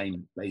have the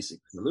same basic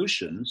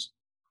solutions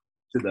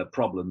to the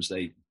problems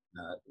they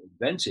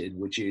invented,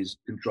 which is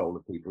control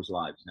of people's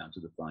lives down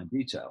to the fine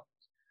detail.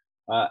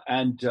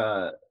 And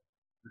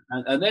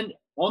then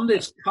on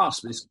this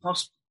cusp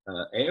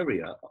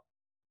area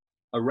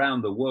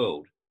around the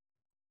world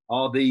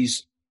are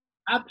these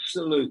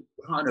absolute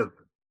kind of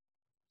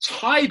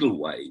tidal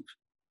wave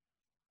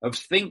of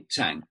think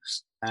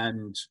tanks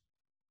and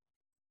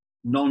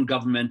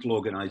non-governmental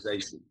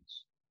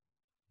organizations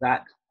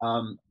that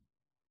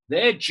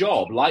their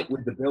job, like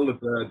with the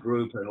Bilderberg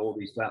Group and all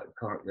these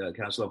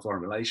Council on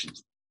Foreign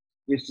Relations,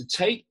 is to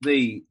take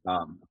the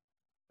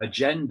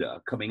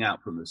agenda coming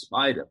out from the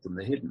spider, from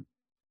the hidden,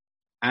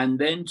 and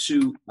then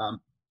to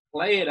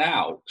play it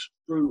out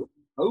through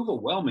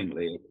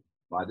overwhelmingly,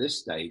 by this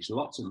stage,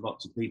 lots and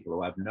lots of people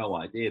who have no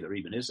idea there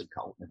even is a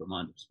cult, never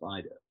mind a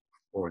spider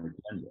or an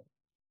agenda,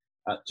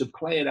 to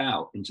play it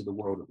out into the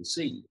world of the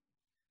scene.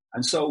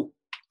 And so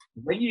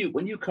when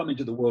you come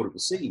into the world of the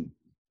scene,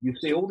 you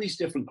see all these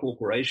different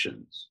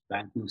corporations,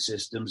 banking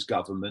systems,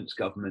 governments,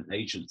 government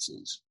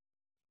agencies.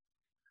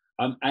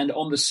 And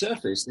on the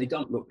surface, they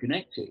don't look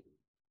connected.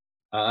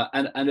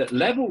 And at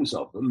levels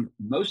of them,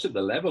 most of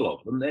the level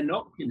of them, they're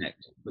not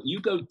connected. But you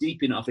go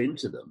deep enough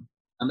into them,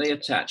 and they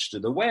attach to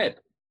the web.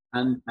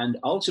 And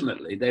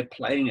ultimately, they're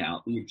playing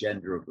out the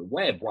agenda of the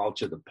web, while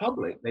to the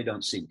public, they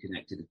don't seem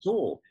connected at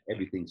all.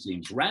 Everything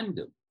seems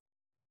random.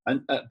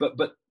 And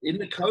but in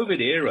the COVID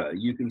era,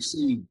 you can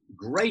see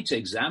great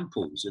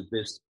examples of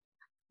this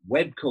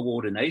web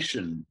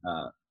coordination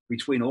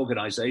between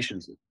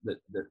organizations that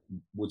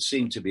would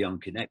seem to be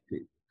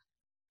unconnected.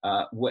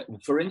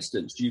 For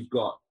instance, you've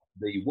got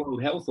the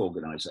World Health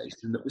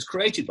Organization that was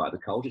created by the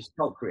cult. It's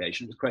a cult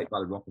creation. It was created by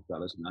the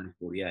Rockefellers in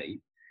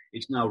 1948.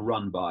 It's now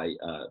run by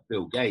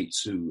Bill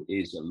Gates, who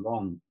is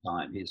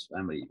a his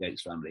family,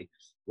 Gates family,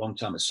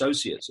 long-time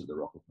associates of the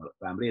Rockefeller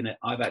family. And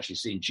I've actually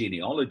seen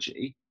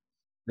genealogy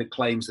that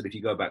claims that if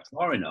you go back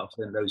far enough,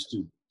 then those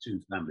two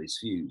families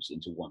fuse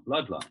into one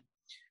bloodline.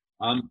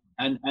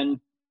 And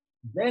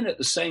then at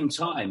the same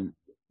time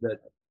that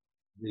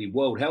the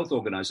World Health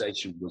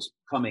Organization was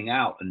coming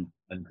out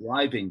and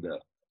driving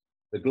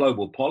the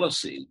global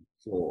policy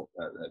for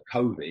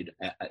COVID,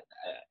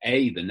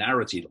 A, the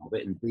narrative of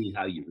it, and B,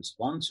 how you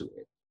respond to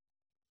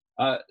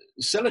it.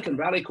 Silicon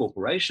Valley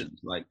corporations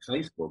like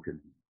Facebook and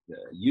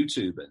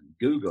YouTube and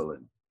Google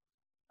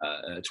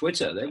and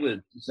Twitter, they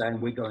were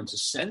saying we're going to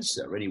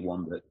censor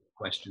anyone that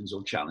questions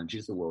or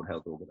challenges the World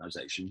Health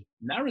Organization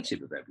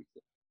narrative of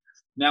everything.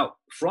 Now,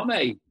 from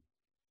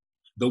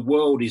the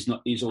world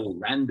is all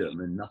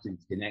random and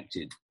nothing's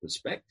connected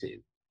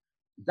perspective,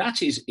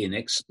 that is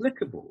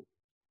inexplicable.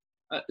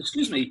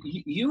 Excuse me,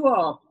 you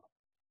are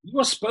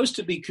supposed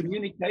to be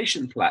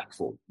communication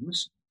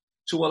platforms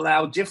to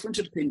allow different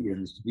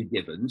opinions to be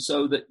given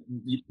so that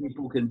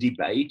people can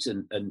debate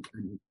and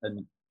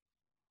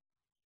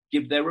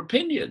give their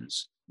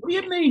opinions. What do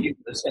you mean you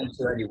can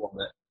censor anyone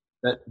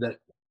that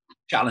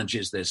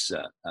challenges this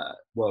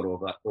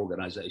World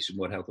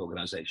Health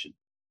Organization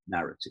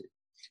narrative?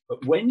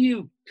 But when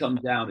you come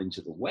down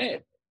into the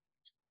web,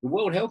 the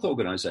World Health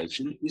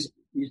Organization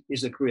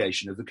is a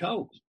creation of the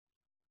cult.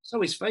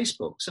 So is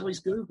Facebook. So is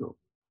Google.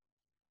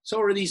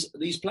 So are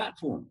these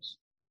platforms.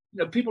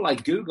 People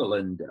like Google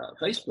and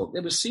Facebook, they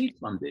were seed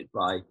funded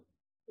by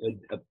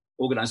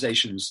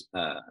organizations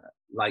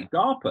like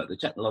DARPA, the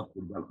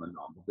Technological Development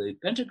Arm of the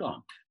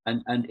Pentagon,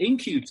 and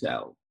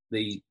In-Q-Tel,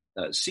 the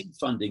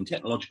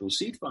technological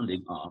seed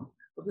funding arm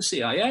of the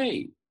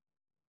CIA.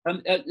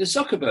 And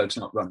Zuckerberg's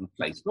not running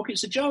Facebook;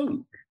 it's a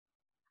joke.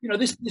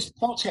 This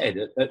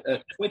pothead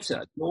at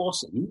Twitter,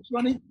 Dawson, he's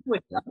running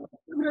Twitter.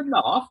 We're going to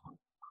laugh.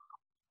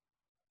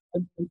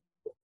 And what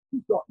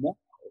we've got now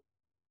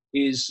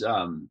is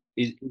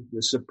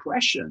the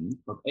suppression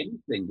of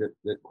anything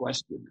that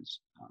questions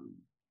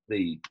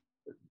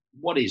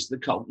what is the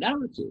cult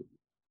narrative.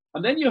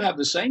 And then you have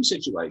the same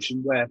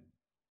situation where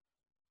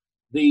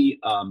the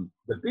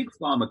big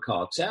pharma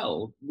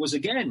cartel was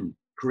again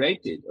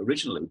created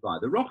originally by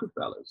the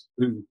Rockefellers,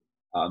 who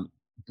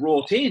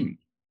brought in,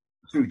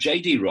 through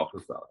J.D.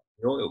 Rockefeller,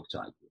 the oil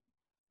tycoon,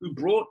 who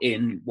brought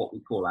in what we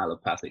call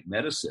allopathic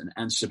medicine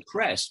and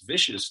suppressed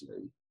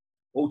viciously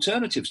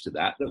alternatives to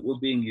that were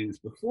being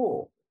used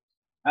before.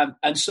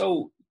 And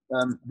so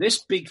this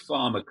big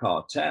pharma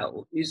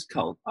cartel is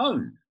cult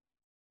owned.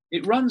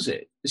 It runs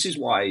it. This is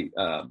why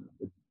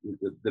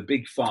the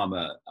big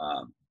pharma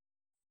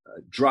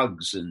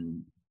drugs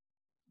and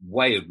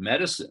way of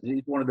medicine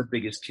is one of the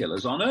biggest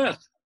killers on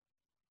earth.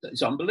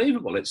 It's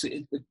unbelievable. It's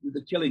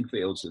the killing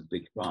fields of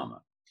big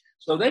pharma.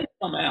 So they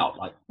come out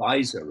like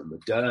Pfizer and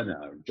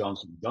Moderna and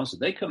Johnson & Johnson.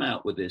 They come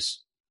out with this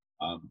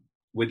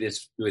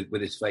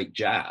fake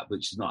jab,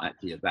 which is not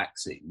actually a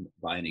vaccine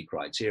by any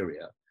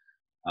criteria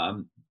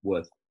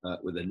with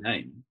a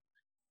name.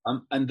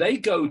 And they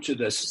go to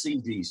the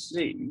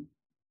CDC,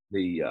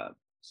 the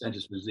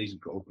Centers for Disease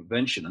Control and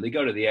Prevention, and they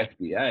go to the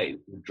FDA,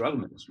 the Drug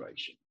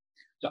Administration,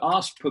 to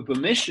ask for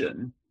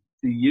permission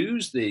to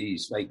use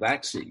these fake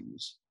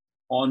vaccines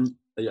on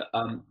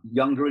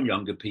younger and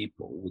younger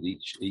people with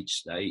each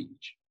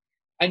stage.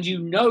 And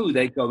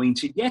they're going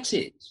to get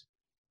it.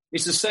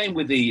 It's the same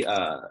with the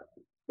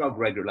drug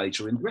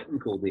regulator in Britain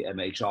called the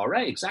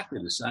MHRA,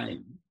 exactly the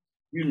same.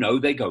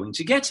 They're going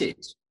to get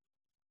it.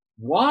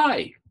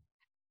 Why?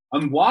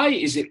 And why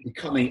is it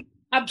becoming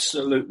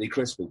absolutely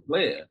crystal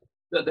clear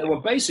that there were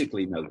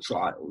basically no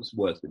trials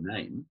worth the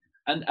name,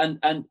 and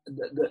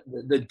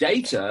the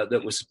data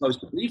that was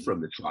supposed to be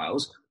from the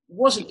trials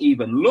wasn't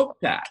even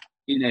looked at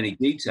in any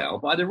detail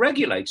by the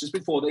regulators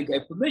before they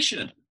gave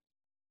permission?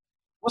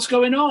 What's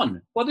going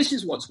on? Well, this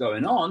is what's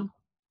going on.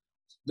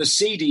 The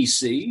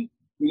CDC,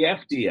 the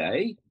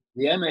FDA,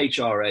 the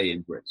MHRA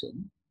in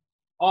Britain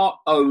are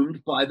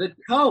owned by the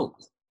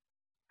cult.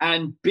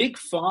 And Big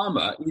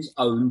Pharma is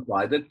owned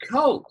by the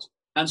cult.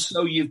 And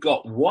so you've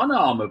got one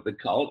arm of the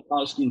cult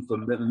asking for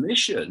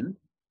permission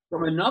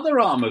from another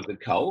arm of the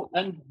cult.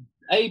 And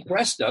hey,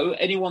 presto,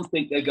 anyone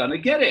think they're going to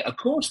get it? Of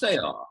course they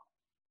are.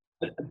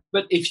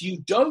 But if you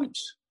don't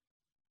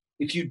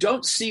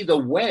see the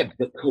web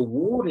that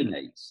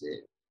coordinates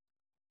it,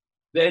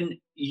 then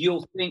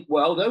you'll think,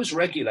 well, those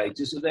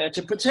regulators are there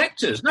to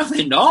protect us. No,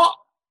 they're not.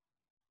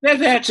 They're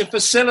there to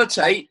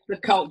facilitate the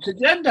cult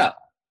agenda.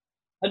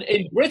 And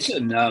in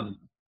Britain,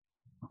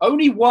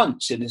 only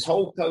once in this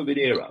whole COVID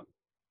era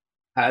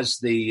has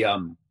the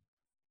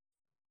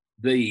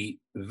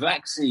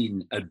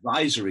Vaccine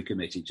Advisory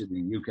Committee to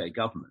the UK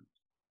government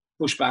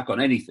pushed back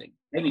on anything.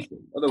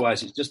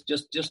 Otherwise, it's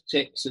just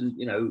ticks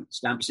and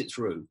stamps it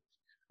through.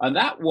 And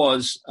that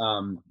was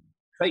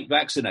fake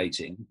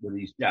vaccinating with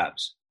these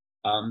jabs,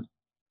 12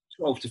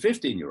 to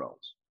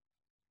 15-year-olds.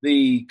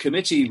 The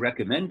committee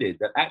recommended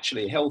that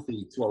actually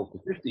healthy 12 to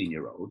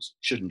 15-year-olds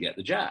shouldn't get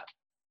the jab.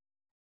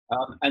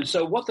 And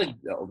so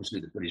obviously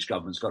the British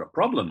government's got a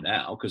problem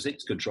now because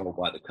it's controlled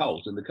by the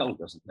cult and the cult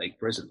doesn't take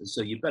prisoners.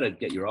 So you better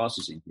get your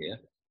asses in here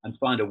and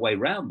find a way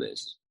around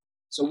this.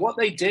 So what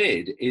they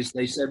did is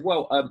they said,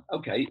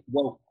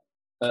 the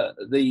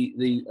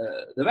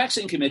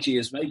vaccine committee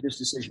has made this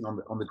decision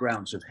on the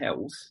grounds of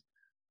health.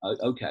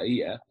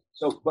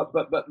 So,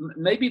 but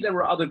maybe there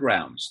are other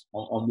grounds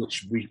on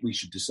which we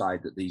should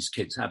decide that these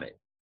kids have it.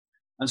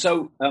 And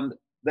so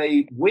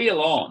they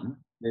wheel on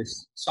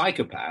this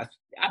psychopath,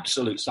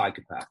 absolute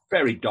psychopath,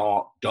 very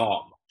dark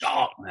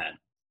man,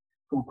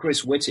 called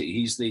Chris Whitty.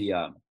 He's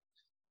the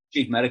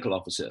chief medical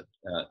officer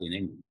in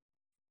England.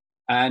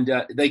 And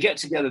they get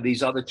together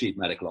these other chief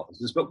medical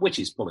officers, but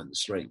Whitty's pulling the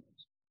strings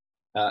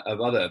of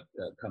other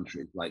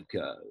countries like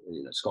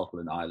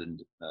Scotland,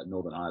 Ireland,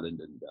 Northern Ireland,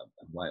 and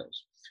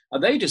Wales.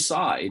 And they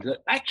decide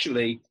that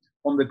actually,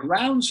 on the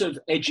grounds of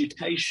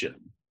education,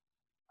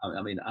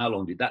 I mean, how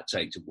long did that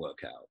take to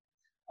work out?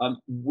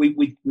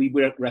 We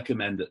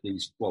recommend that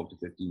these 12 to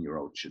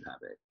 15-year-olds should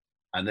have it.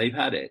 And they've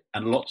had it.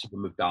 And lots of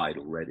them have died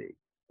already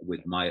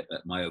with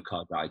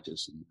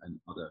myocarditis and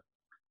other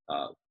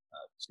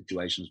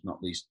situations,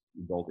 not least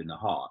involving the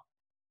heart,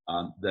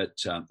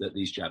 that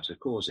these jabs are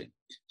causing.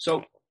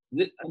 So,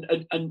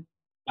 and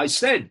I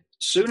said,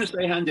 soon as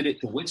they handed it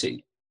to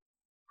Whitty,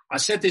 I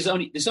said, there's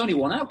only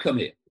one outcome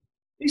here.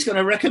 He's going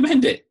to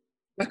recommend it.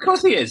 Of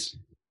course he is.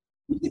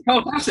 He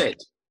can't pass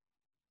it.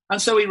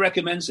 And so he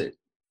recommends it.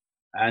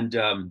 And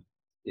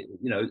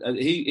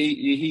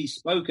he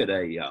spoke at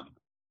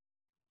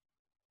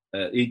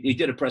he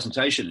did a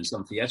presentation in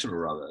some theatre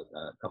or other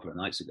a couple of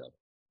nights ago,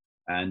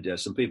 and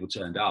some people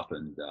turned up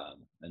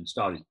and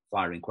started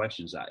firing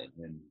questions at him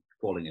and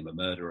calling him a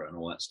murderer and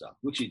all that stuff.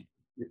 Which he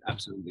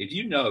absolutely,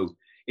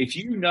 if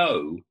you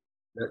know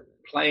that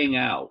playing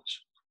out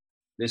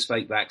this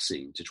fake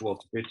vaccine to 12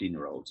 to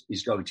 15-year-olds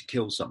is going to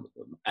kill some of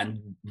them,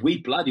 and we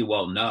bloody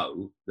well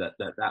know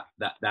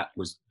that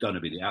was going to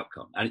be the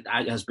outcome, and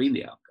it has been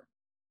the outcome,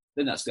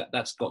 then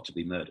that's got to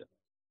be murder.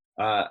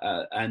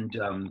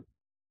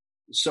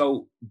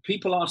 So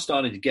people are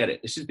starting to get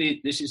it. This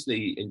is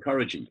the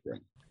encouraging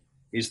thing,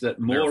 is that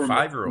more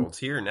 5-year-olds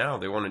here now.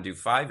 They want to do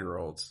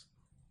 5-year-olds.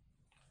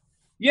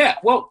 Yeah,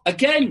 well,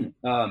 again,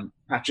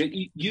 Patrick,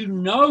 you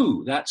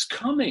know that's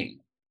coming,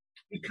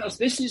 because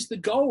this is the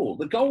goal.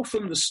 The goal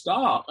from the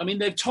start, I mean,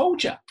 they've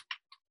told you,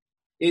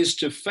 is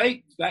to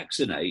fake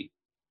vaccinate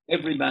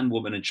every man,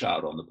 woman, and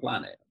child on the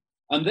planet.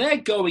 And they're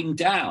going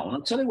down.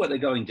 I'll tell you what they're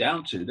going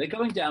down to. They're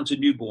going down to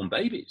newborn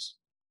babies,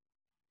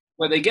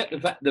 where they get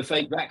the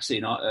fake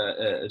vaccine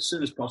as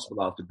soon as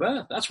possible after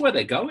birth. That's where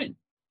they're going.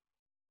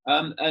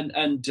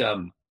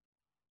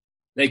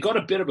 They've got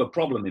a bit of a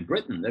problem in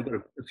Britain. They've got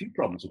a few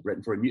problems in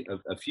Britain for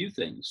a few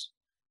things.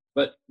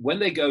 But when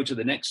they go to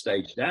the next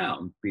stage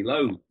down,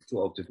 below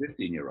 12 to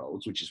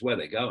 15-year-olds, which is where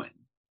they're going,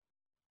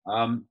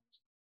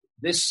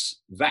 this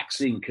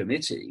vaccine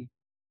committee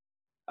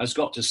has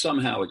got to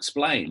somehow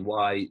explain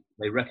why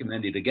they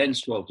recommended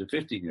against 12 to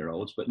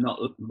 15-year-olds, but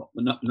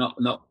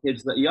not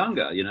kids that are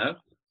younger, you know?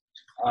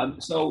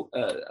 So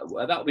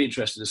that'll be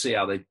interesting to see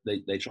how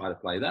they try to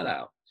play that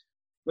out.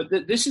 But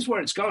this is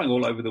where it's going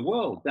all over the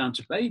world, down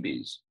to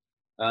babies,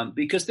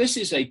 because this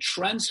is a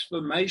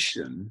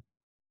transformation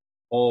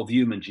of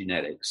human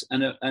genetics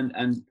and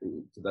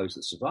for those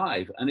that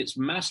survive, and it's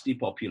mass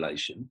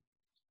depopulation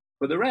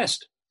for the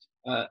rest.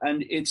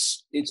 And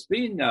it's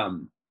been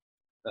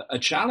a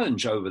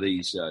challenge over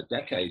these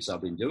decades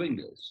I've been doing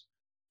this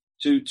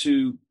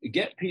to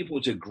get people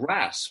to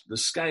grasp the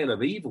scale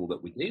of evil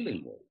that we're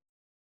dealing with.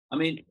 I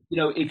mean,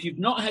 if you've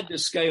not had the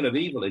scale of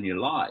evil in your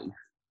life,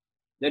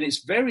 then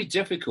it's very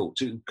difficult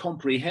to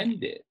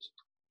comprehend it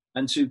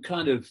and to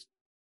kind of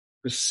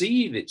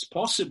perceive it's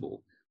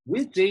possible.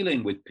 We're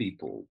dealing with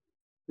people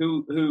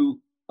who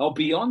are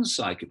beyond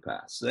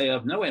psychopaths. They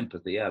have no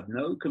empathy, they have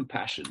no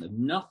compassion, they have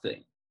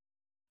nothing.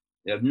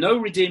 They have no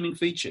redeeming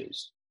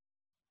features.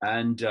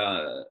 And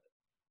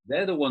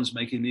they're the ones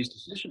making these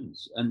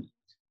decisions. And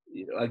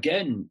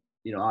again,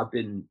 I've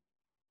been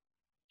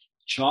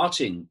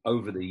charting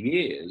over the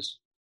years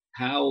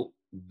how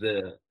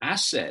the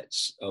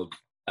assets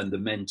and the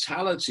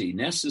mentality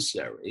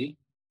necessary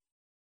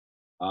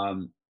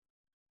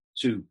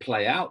to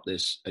play out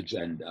this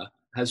agenda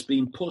has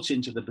been put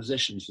into the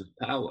positions of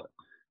power.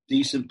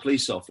 Decent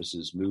police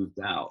officers moved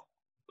out,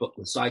 put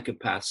the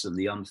psychopaths and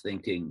the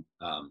unthinking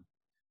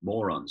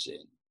morons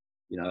in,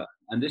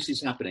 and this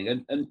is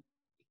happening. And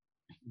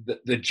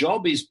the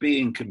job is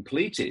being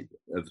completed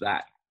of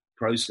that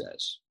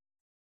process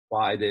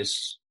by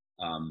this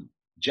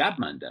jab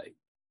mandate,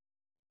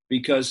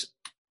 because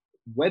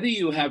whether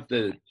you have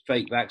the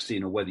fake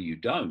vaccine or whether you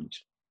don't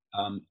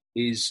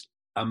is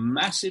a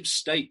massive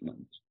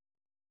statement,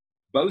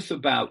 both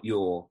about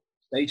your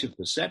state of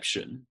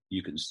perception,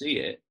 you can see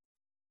it,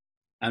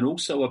 and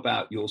also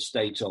about your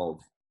state of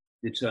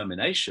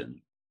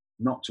determination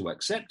not to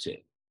accept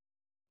it.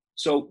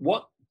 So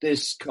what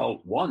this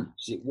cult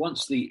wants, it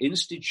wants the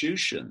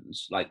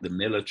institutions like the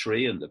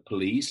military and the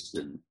police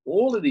and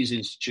all of these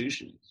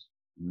institutions,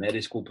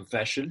 medical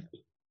profession,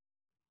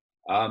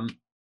 and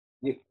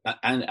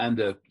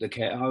the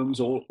care homes,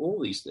 all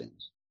these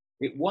things.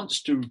 It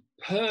wants to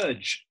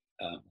purge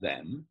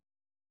them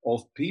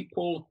of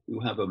people who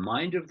have a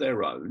mind of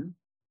their own.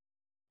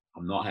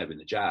 I'm not having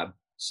the jab,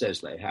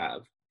 says they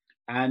have,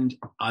 and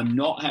I'm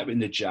not having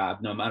the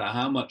jab no matter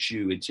how much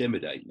you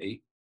intimidate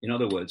me. In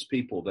other words,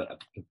 people that are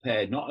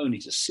prepared not only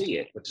to see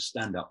it, but to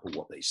stand up for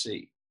what they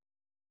see.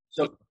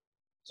 So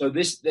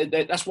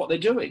that's what they're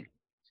doing.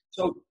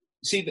 So,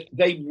 see,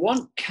 they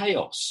want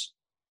chaos,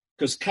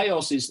 because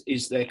chaos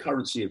is their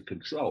currency of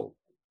control,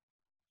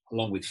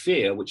 along with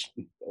fear, which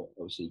is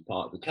obviously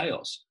part of the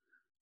chaos.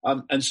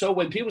 And so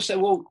when people say,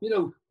 well,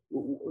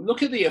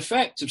 look at the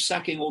effect of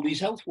sacking all these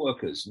health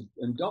workers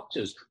and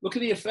doctors, look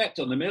at the effect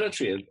on the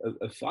military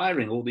of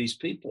firing all these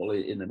people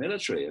in the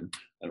military and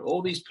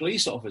all these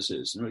police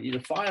officers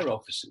and fire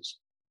officers,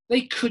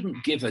 they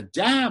couldn't give a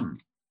damn.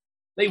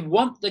 They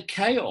want the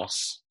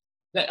chaos.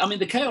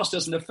 The chaos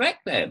doesn't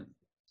affect them.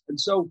 And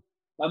so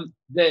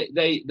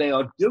they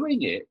are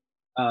doing it.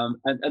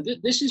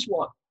 This is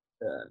what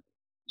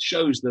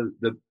shows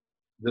the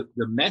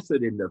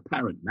method in the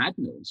apparent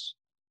madness,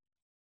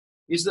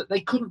 is that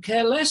they couldn't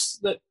care less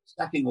that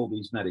stacking all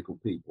these medical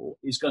people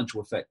is going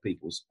to affect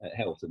people's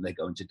health and they're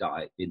going to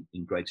die in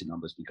greater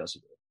numbers because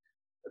of it.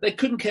 They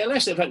couldn't care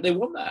less. In fact, they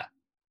want that.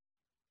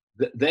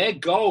 Their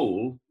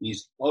goal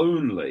is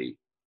only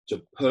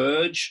to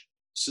purge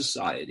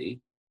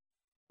society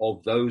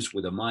of those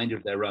with a mind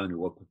of their own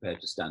who are prepared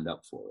to stand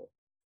up for it.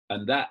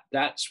 And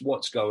that's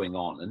what's going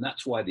on. And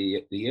that's why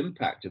the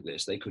impact of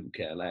this, they couldn't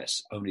care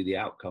less, only the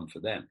outcome for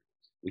them,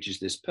 which is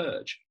this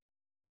purge.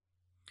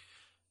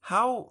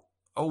 How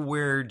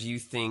aware do you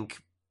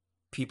think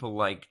people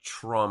like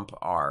Trump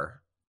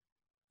are?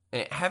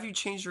 Have you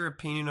changed your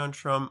opinion on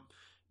Trump?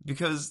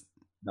 Because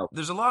No.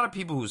 there's a lot of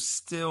people who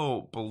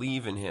still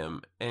believe in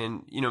him.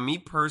 And, me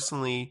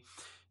personally,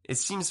 it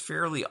seems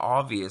fairly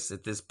obvious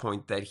at this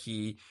point that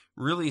he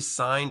really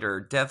signed our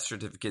death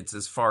certificates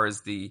as far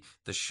as the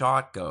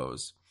shot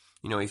goes.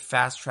 He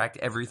fast-tracked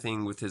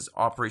everything with his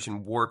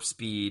Operation Warp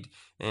Speed,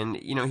 and,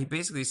 he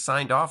basically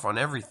signed off on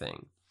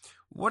everything.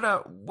 What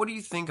do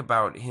you think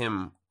about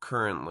him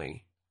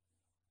currently?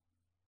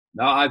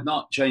 No, I've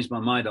not changed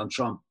my mind on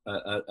Trump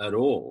at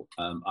all.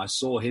 I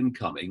saw him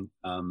coming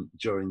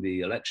during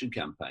the election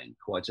campaign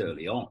quite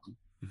early on.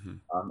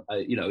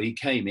 Mm-hmm. He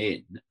came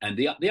in, and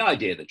the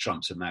idea that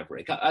Trump's a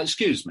maverick,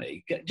 excuse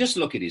me, just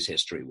look at his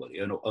history, will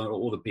you, and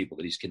all the people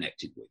that he's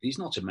connected with. He's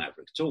not a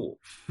maverick at all.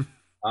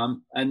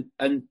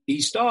 And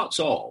he starts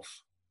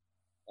off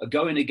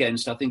going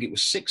against, I think it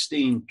was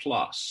 16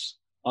 plus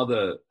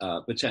other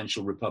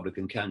potential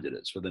Republican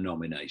candidates for the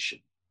nomination.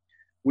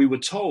 We were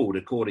told,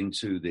 according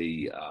to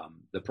the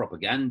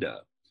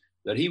propaganda,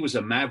 that he was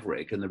a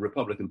maverick and the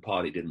Republican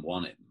Party didn't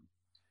want him.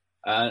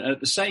 And at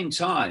the same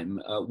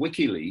time,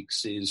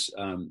 WikiLeaks is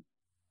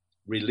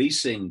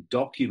releasing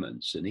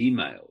documents and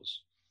emails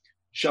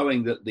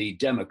showing that the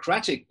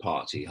Democratic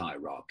Party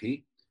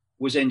hierarchy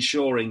was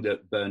ensuring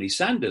that Bernie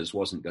Sanders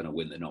wasn't going to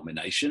win the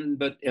nomination,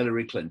 but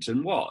Hillary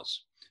Clinton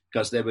was,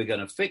 because they were going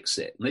to fix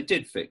it, and they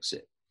did fix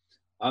it.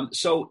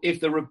 So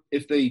if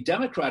the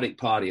Democratic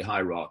Party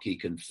hierarchy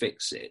can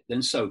fix it,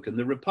 then so can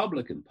the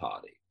Republican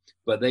Party.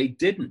 But they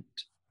didn't.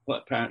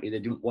 But apparently they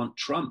didn't want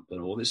Trump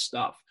and all this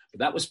stuff. But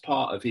that was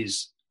part of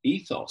his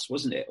ethos,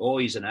 wasn't it?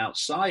 Or he's an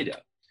outsider.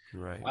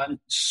 Right. And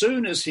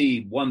soon as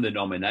he won the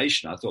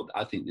nomination,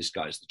 I think this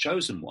guy's the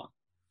chosen one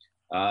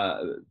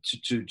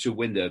to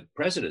win the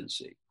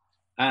presidency.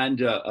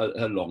 And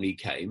along he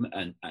came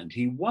and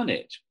he won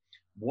it.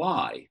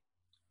 Why?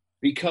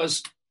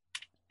 Because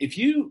if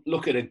you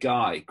look at a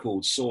guy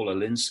called Saul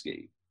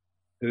Alinsky,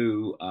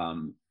 who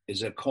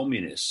is a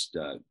communist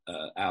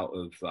out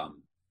of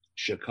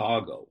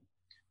Chicago,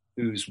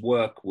 whose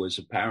work was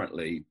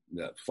apparently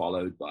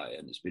followed by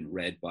and has been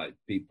read by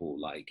people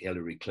like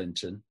Hillary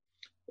Clinton,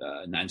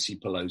 Nancy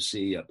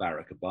Pelosi,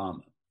 Barack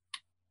Obama.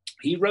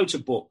 He wrote a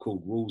book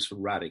called Rules for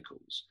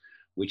Radicals,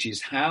 which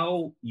is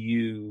how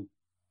you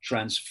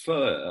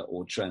transfer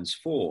or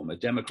transform a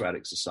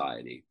democratic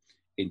society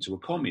into a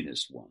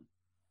communist one.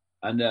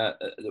 And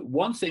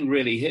one thing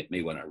really hit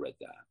me when I read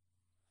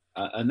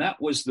that, and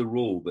that was the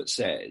rule that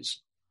says,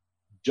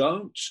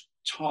 don't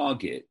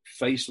target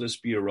faceless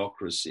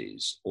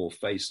bureaucracies or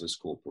faceless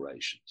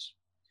corporations.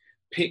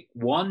 Pick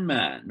one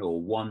man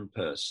or one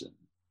person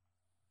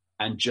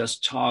and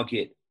just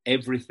target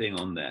everything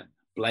on them.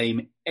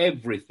 Blame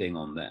everything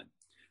on them.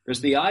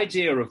 Because the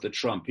idea of the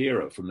Trump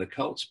era, from the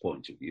cult's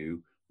point of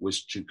view,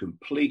 was to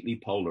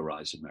completely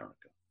polarize America,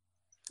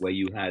 where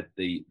you had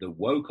the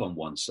woke on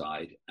one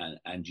side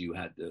and you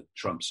had the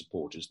Trump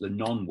supporters, the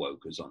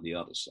non-wokers on the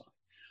other side.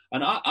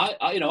 And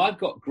I've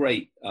got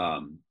great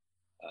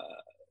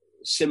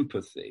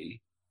sympathy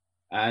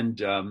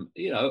and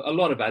a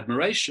lot of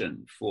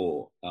admiration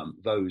for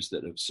those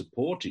that have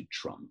supported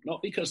Trump,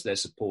 not because they're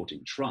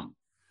supporting Trump,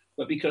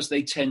 but because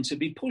they tend to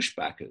be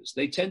pushbackers.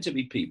 They tend to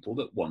be people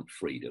that want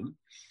freedom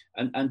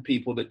and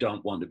people that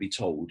don't want to be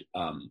told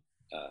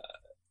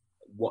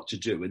what to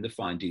do in the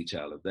fine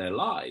detail of their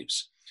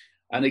lives.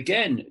 And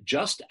again,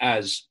 just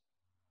as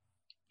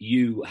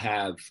you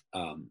have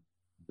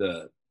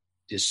the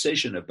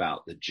decision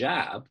about the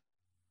jab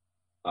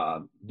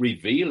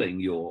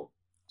revealing your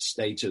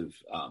state of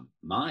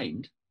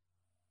mind,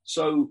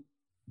 so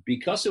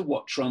because of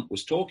what Trump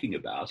was talking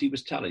about, he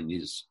was telling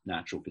his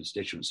natural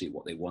constituency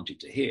what they wanted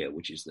to hear,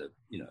 which is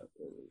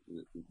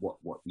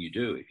what you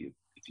do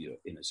if you're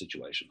in a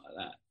situation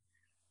like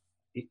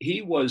that.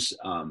 He was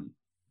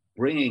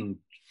bringing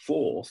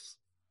forth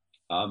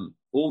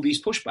all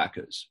these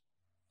pushbackers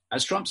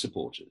as Trump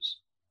supporters,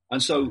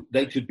 and so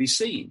they could be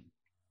seen.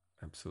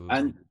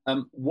 Absolutely.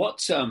 And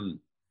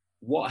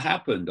what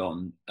happened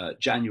on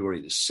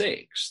January the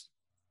 6th,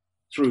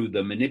 through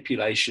the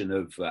manipulation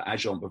of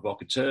agents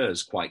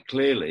provocateurs quite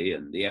clearly,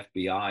 and the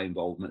FBI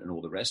involvement and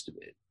all the rest of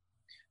it,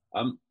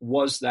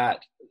 was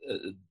that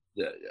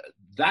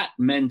that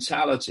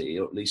mentality,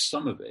 or at least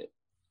some of it,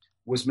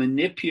 was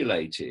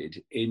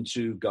manipulated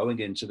into going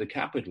into the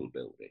Capitol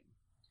building.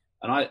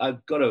 And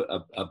I've got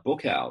a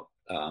book out,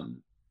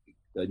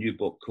 a new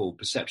book called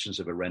Perceptions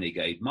of a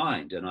Renegade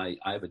Mind. And I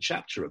have a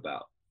chapter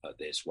about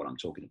this, what I'm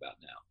talking about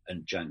now,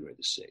 and January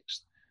the 6th.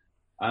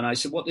 And I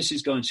said, what this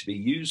is going to be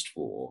used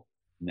for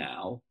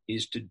now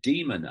is to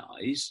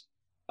demonize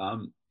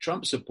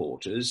Trump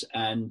supporters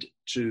and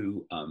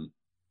to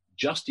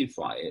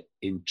justify it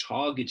in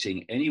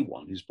targeting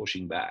anyone who's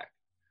pushing back.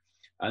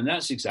 And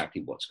that's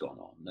exactly what's gone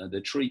on.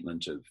 The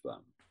treatment of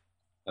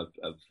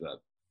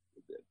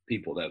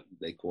people that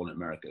they call in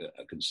America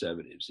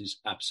conservatives is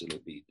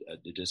absolutely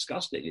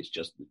disgusting. It's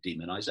just the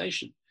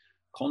demonization,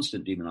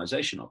 constant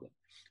demonization of them.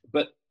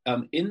 But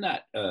in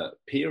that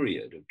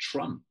period of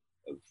Trump,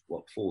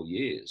 of 4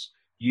 years,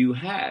 you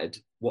had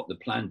what the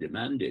plan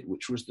demanded,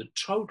 which was the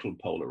total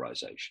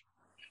polarization.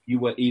 You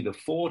were either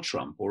for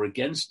Trump or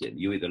against him.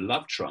 You either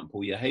loved Trump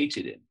or you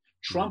hated him.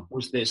 Trump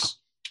was this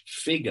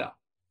figure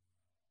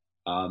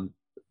on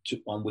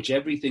which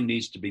everything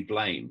needs to be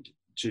blamed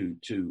to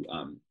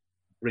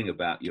bring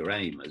about your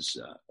aim, as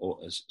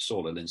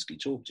Saul Alinsky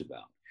talked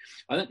about.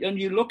 And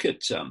you look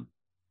at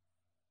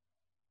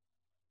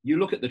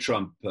the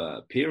Trump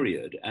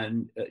period,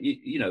 and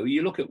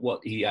you look at what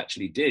he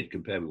actually did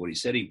compared with what he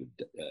said he would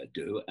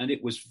do, and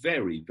it was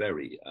very,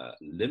 very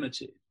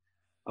limited.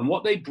 And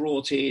what they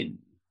brought in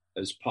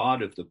as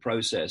part of the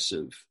process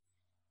of,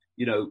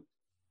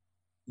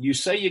 you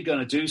say you're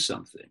going to do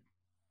something,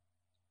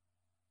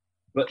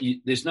 but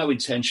there's no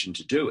intention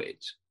to do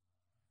it.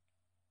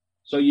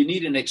 So you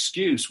need an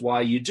excuse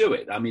why you do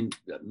it. I mean,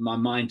 my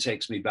mind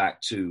takes me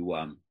back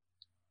to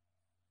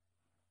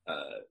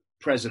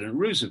President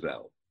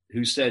Roosevelt,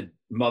 who said,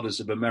 mothers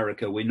of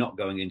America, we're not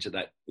going into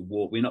that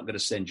war. We're not going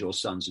to send your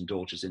sons and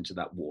daughters into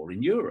that war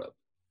in Europe.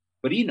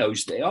 But he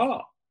knows they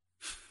are.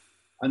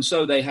 And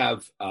so they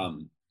have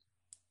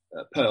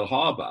Pearl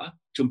Harbor,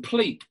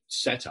 complete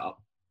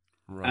setup.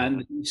 Right.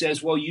 And he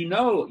says, well,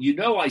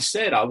 I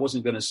said I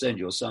wasn't going to send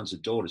your sons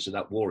and daughters to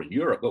that war in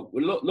Europe, but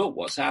look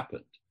what's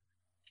happened.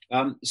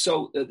 There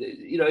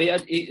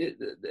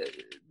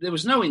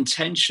was no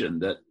intention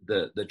that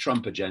the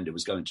Trump agenda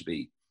was going to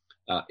be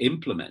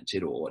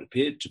implemented, or what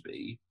appeared to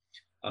be,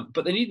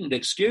 but they needed an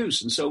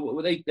excuse. And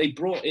so they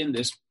brought in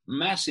this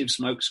massive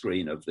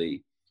smokescreen of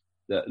the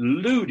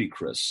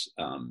ludicrous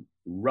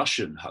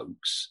Russian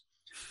hoax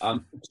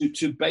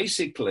to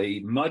basically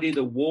muddy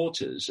the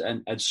waters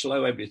and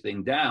slow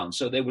everything down.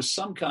 So there was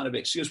some kind of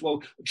excuse.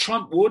 Well,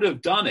 Trump would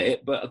have done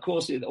it, but of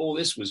course all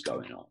this was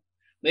going on.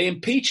 They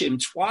impeach him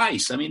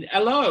twice. I mean,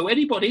 hello,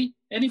 anybody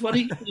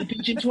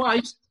impeach him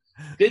twice?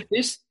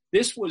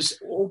 This was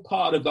all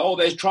part of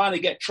they're trying to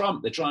get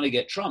Trump. They're trying to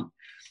get Trump.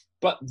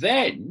 But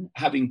then,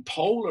 having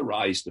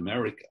polarized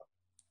America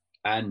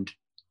and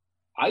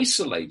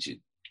isolated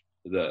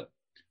the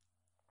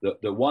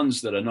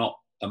ones that are not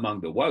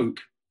among the woke,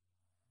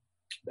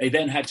 they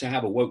then had to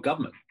have a woke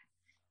government.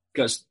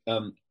 Because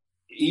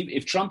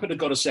if Trump had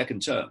got a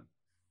second term,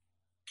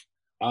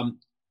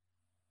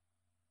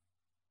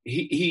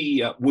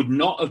 he would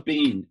not have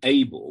been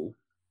able,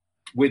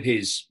 with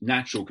his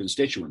natural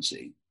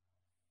constituency,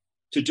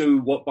 to do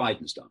what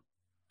Biden's done.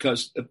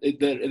 Because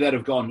they'd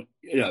have gone,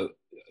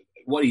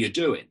 what are you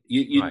doing?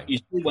 You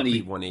see when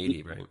he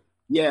 180, right?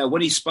 Yeah,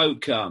 when he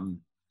spoke a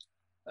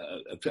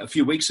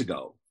few weeks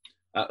ago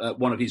at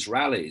one of his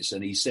rallies,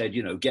 and he said,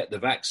 get the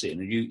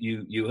vaccine, and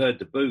you heard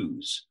the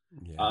boos.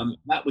 Yeah.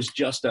 That was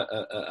just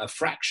a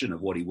fraction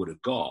of what he would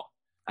have got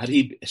had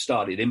he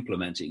started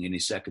implementing in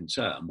his second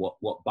term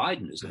what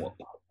Biden has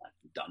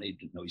done. He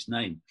didn't know his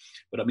name,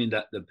 but I mean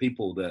that the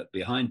people that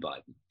behind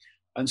Biden,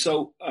 and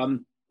so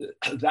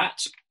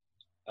that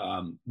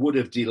would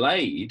have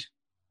delayed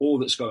all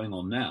that's going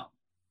on now.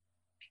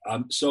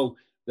 So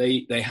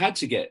they had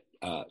to get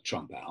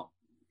Trump out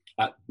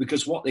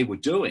because what they were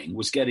doing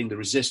was getting the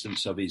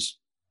resistance of his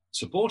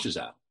supporters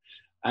out,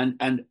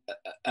 and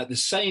at the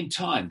same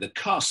time, the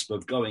cusp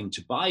of going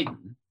to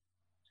Biden.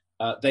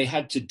 They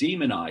had to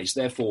demonize,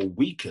 therefore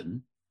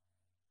weaken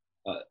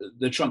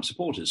the Trump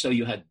supporters. So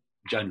you had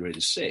January the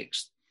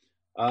 6th,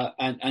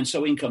 and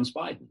so in comes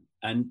Biden.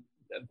 And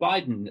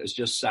Biden has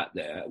just sat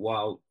there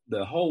while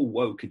the whole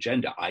woke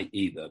agenda,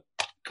 i.e. the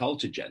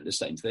cult agenda,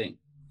 same thing,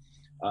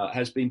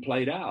 has been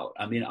played out.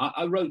 I mean,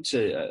 I wrote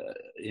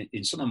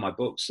in some of my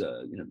books,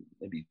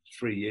 maybe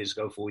 4 years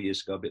ago,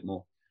 a bit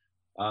more,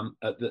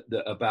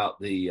 about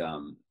the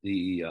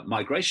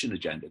migration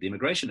agenda, the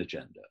immigration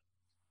agenda,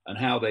 and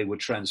how they were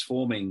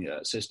transforming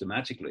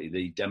systematically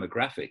the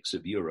demographics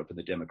of Europe and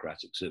the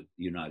demographics of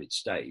the United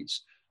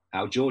States,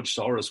 how George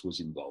Soros was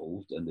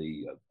involved, and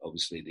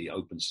obviously the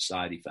Open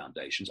Society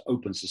Foundations,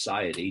 Open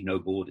Society, No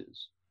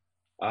Borders,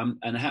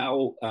 and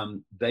how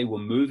they were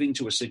moving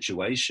to a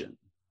situation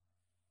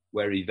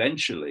where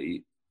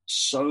eventually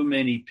so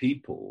many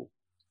people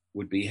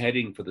would be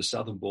heading for the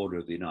southern border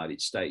of the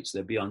United States,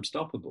 they'd be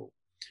unstoppable.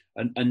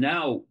 And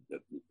now,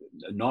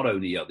 not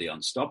only are they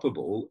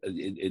unstoppable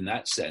in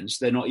that sense,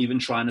 they're not even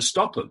trying to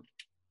stop them.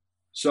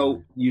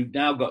 So you've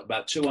now got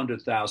about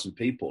 200,000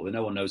 people that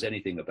no one knows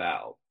anything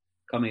about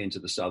coming into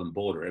the southern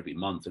border every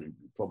month, and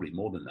probably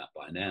more than that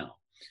by now.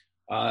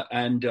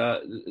 And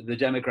the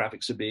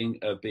demographics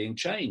are being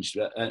changed,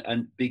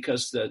 and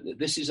because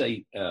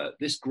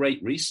this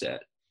great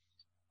reset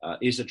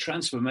is a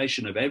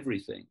transformation of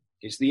everything.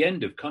 It's the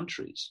end of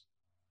countries,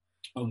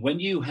 and when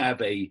you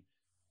have a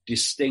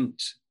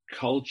distinct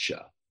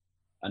culture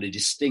and a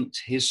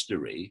distinct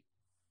history,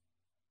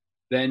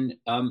 then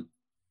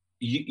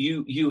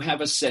you have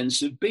a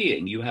sense of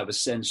being, you have a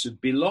sense of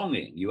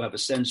belonging, you have a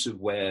sense of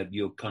where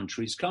your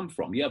countries come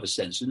from, you have a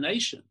sense of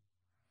nation.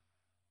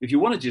 If you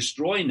want to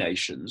destroy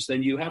nations,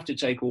 then you have to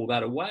take all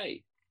that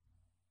away.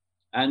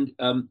 And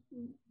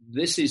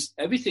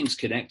everything's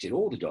connected.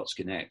 All the dots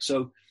connect.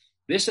 So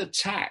this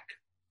attack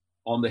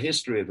on the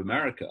history of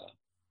America,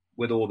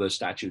 with all the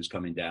statues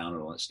coming down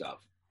and all that stuff,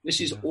 this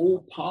is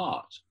all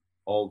part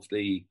of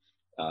the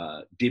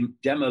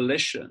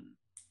demolition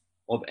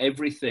of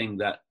everything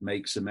that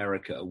makes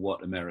America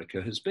what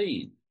America has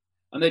been.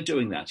 And they're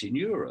doing that in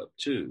Europe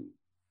too.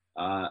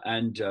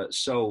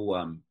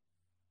 So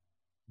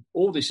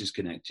all this is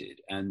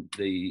connected, and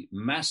the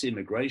mass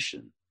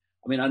immigration.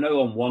 I mean, I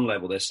know on one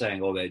level they're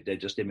saying, oh, they're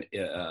just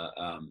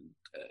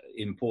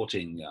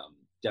importing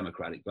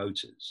Democratic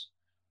voters,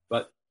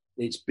 but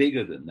it's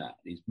bigger than that.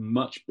 It's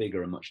much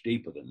bigger and much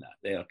deeper than that.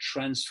 They are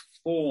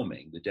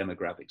transforming the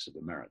demographics of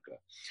America.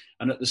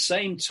 And at the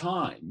same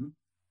time,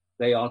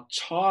 they are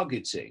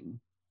targeting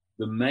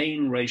the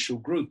main racial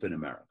group in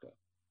America,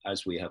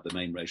 as we have the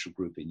main racial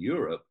group in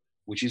Europe,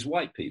 which is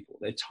white people.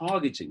 They're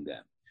targeting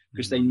them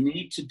because they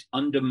need to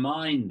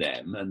undermine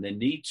them, and they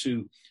need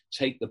to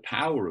take the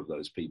power of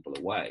those people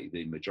away,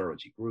 the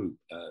majority group,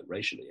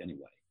 racially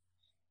anyway.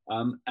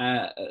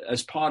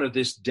 As part of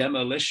this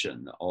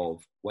demolition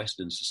of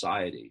Western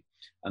society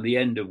and the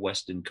end of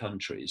Western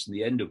countries and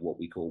the end of what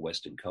we call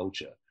Western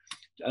culture.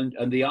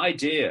 And the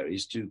idea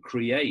is to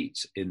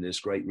create, in this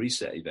Great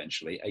Reset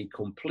eventually, a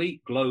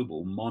complete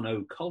global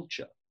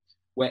monoculture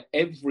where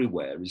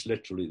everywhere is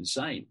literally the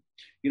same.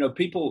 You know,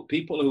 people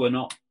who are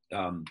not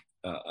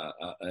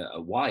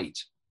white,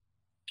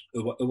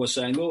 who are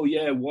saying, oh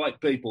yeah, white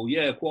people,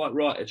 yeah, quite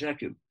right, attack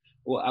them.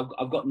 Well,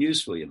 I've got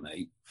news for you,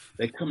 mate.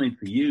 They're coming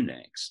for you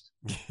next.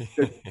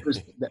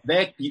 Because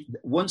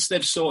once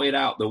they've sorted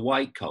out the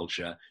white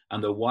culture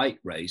and the white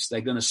race,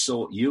 they're going to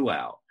sort you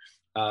out.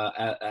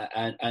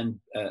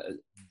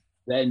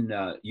 Then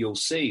you'll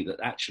see that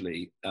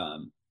actually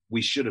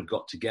we should have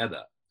got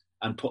together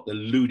and put the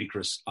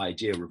ludicrous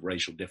idea of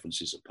racial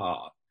differences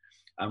apart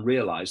and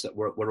realize that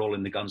we're all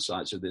in the gun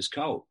sights of this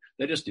cult.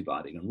 They're just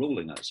dividing and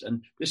ruling us.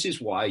 And this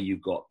is why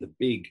you've got the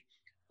big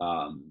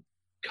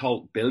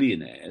cult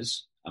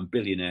billionaires and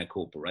billionaire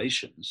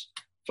corporations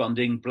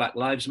funding Black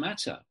Lives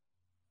Matter.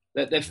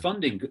 They're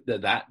funding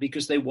that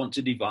because they want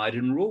to divide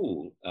and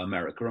rule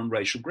America on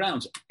racial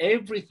grounds.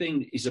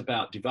 Everything is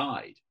about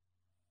divide.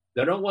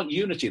 They don't want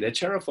unity. They're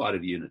terrified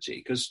of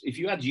unity, because if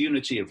you had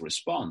unity of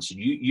response,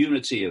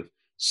 unity of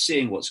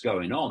seeing what's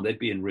going on, they'd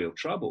be in real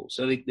trouble.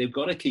 So they've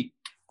got to keep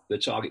the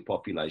target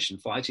population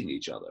fighting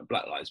each other. And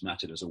Black Lives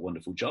Matter does a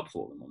wonderful job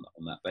for them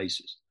on that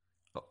basis.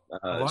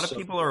 A lot of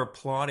people are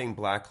applauding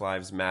Black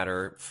Lives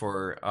Matter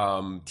for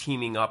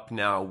teaming up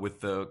now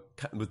with the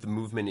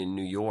movement in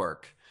New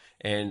York.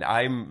 And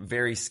I'm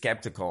very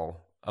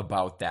skeptical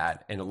about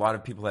that. And a lot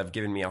of people have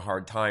given me a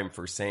hard time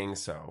for saying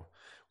so.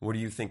 What do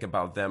you think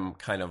about them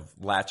kind of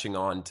latching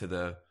on to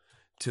the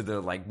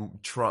like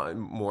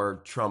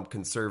more Trump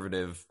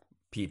conservative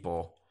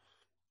people?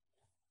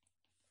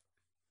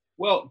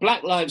 Well,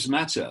 Black Lives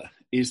Matter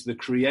is the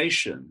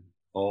creation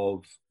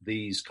of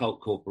these cult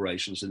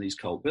corporations and these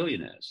cult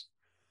billionaires.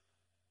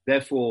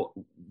 Therefore,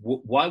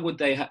 why would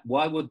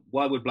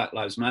Black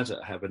Lives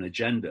Matter have an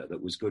agenda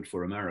that was good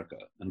for America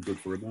and good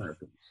for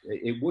Americans?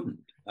 It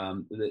wouldn't.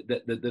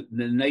 The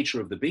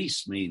nature of the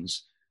beast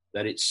means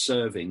that it's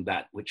serving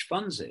that which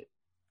funds it,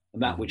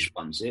 and that which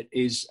funds it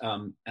is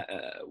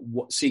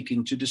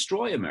seeking to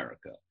destroy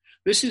America.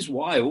 This is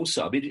why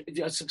also, I mean,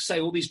 as I say,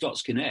 all these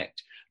dots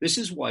connect. This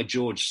is why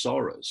George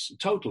Soros,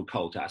 total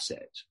cult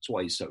asset, that's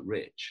why he's so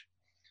rich.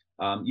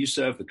 You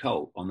serve the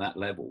cult on that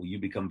level, you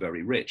become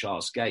very rich.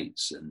 Ask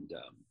Gates and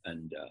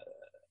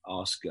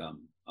ask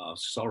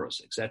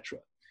Soros, etc.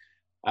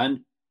 And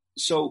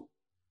so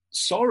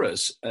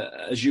Soros,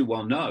 as you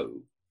well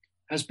know,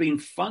 has been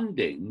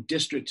funding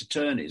district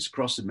attorneys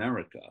across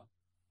America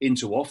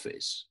into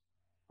office.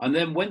 And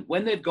then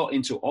when they've got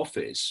into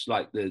office,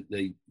 like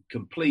the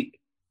complete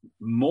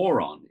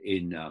moron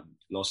in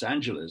Los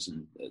Angeles,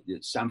 and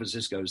San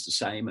Francisco is the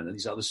same, and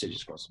these other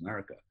cities across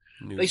America,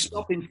 they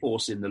stop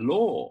enforcing the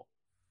law.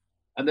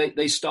 And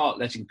they start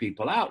letting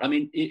people out. I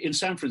mean, in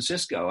San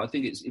Francisco, I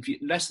think it's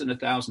less than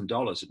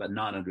 $1,000, about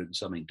 $900 and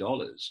something.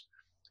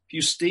 If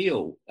you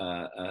steal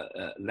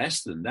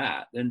less than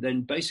that,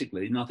 then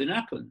basically nothing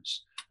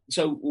happens.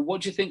 So,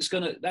 what do you think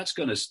that's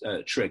going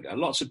to trigger?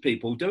 Lots of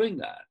people doing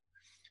that,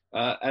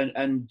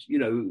 and you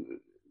know,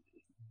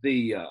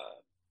 the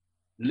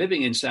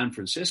living in San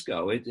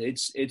Francisco,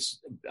 it's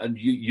and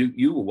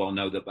you will well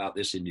know about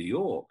this in New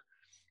York.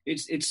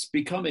 It's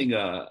becoming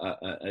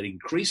an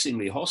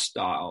increasingly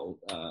hostile,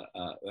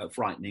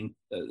 frightening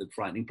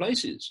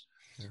places.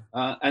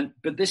 Yeah.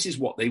 But this is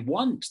what they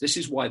want. This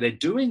is why they're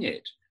doing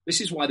it.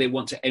 This is why they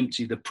want to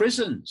empty the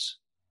prisons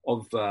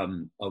of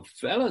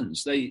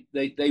felons. They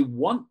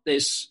want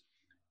this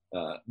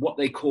what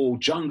they call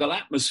jungle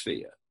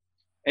atmosphere.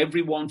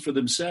 Everyone for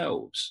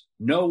themselves.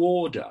 No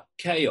order,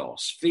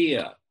 chaos,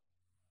 fear.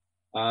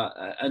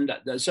 And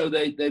so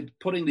they're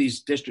putting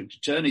these district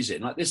attorneys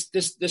in, like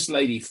this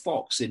lady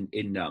Fox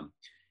in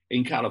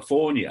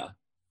California,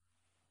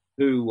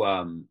 who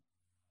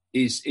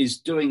is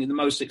doing the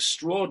most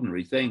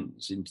extraordinary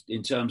things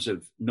in terms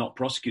of not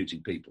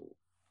prosecuting people.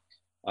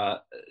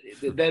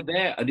 They're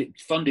there and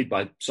it's funded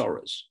by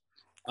Soros.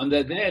 And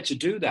they're there to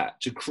do that,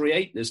 to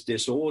create this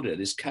disorder,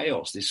 this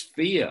chaos, this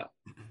fear,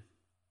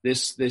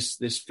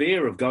 this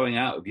fear of going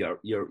out of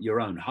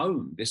your own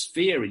home, this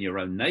fear in your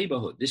own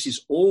neighborhood. This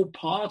is all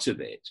part of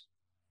it,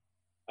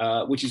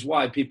 which is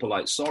why people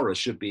like Soros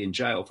should be in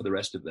jail for the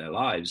rest of their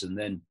lives and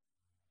then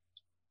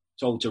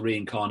told to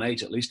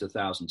reincarnate at least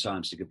 1,000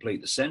 times to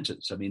complete the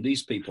sentence. I mean,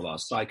 these people are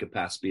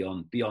psychopaths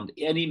beyond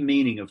any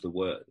meaning of the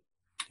word.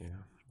 Yeah,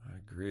 I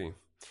agree.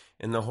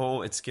 And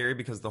it's scary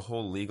because the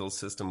whole legal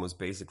system was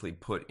basically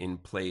put in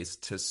place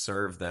to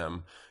serve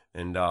them.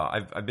 And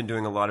I've been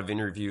doing a lot of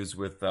interviews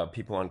with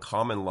people on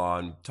common law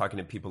and talking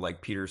to people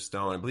like Peter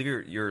Stone. I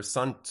believe your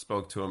son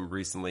spoke to him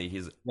recently.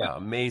 He's an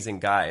amazing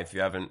guy if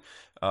you haven't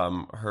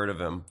heard of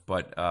him.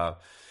 But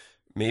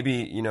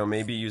maybe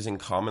using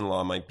common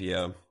law might be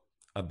a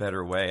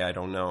better way. I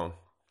don't know.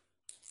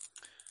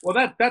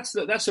 Well,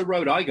 that's a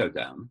road I go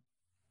down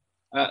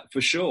for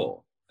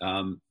sure,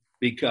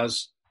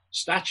 because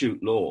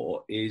statute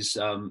law is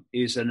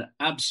an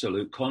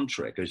absolute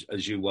contract,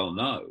 as you well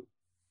know,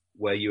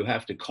 where you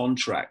have to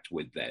contract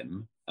with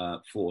them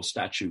for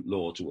statute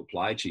law to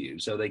apply to you.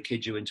 So they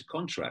kid you into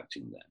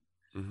contracting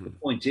them. Mm-hmm. The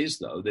point is,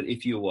 though, that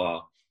if you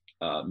are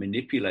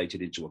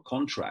manipulated into a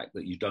contract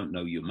that you don't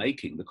know you're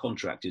making, the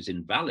contract is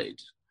invalid.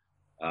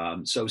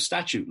 So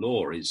statute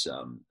law is,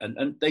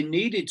 and they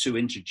needed to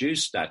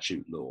introduce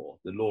statute law,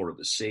 the law of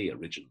the sea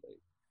originally,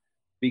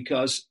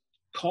 because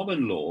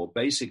common law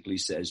basically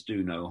says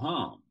do no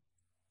harm.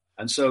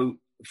 And so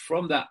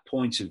from that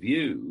point of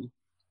view,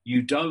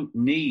 you don't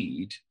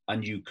need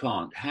and you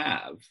can't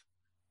have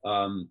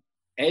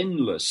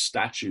endless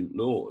statute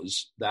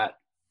laws that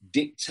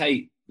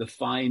dictate the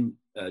fine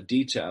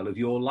detail of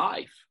your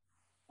life.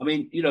 I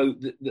mean,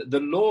 the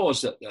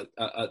laws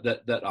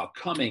that are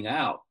coming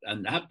out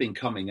and have been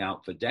coming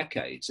out for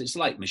decades, it's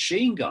like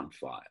machine gun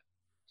fire.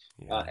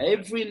 Yeah.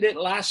 Every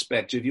little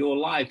aspect of your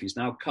life is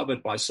now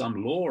covered by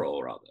some law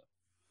or other.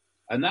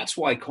 And that's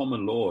why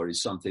common law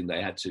is something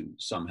they had to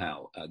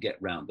somehow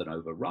get round and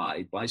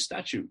override by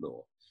statute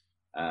law.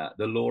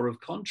 The law of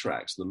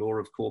contracts, the law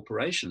of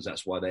corporations.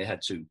 That's why they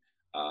had to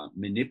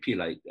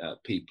manipulate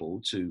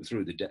people through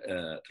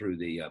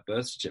the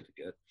birth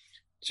certificate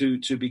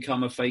to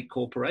become a fake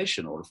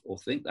corporation or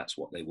think that's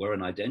what they were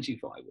and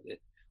identify with it,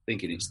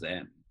 thinking it's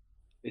them.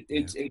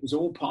 It was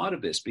all part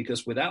of this,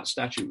 because without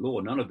statute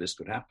law, none of this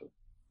could happen.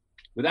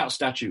 Without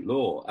statute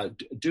law,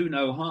 do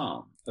no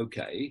harm.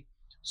 Okay,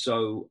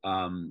 so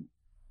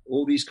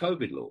all these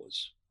COVID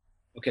laws.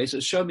 Okay, so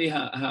show me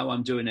how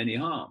I'm doing any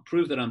harm.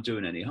 Prove that I'm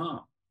doing any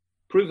harm.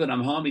 Prove that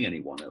I'm harming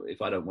anyone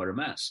if I don't wear a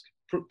mask.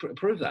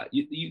 Prove that.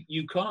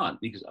 You can't,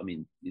 because, I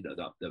mean,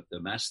 the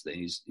mask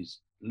thing is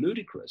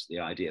ludicrous, the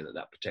idea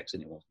that protects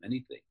anyone from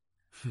anything.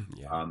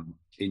 Yeah.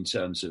 In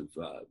terms of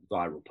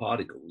viral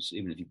particles,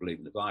 even if you believe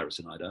in the virus,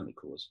 and I don't, of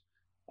course.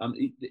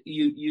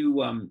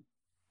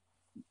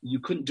 You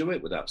couldn't do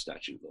it without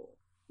statute law,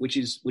 which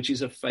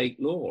is a fake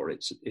law.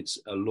 It's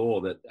a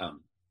law that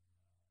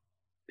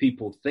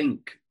people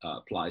think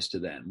applies to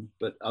them,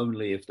 but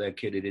only if they're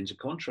kidded into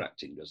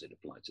contracting does it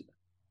apply to them.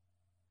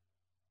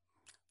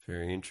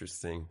 Very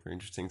interesting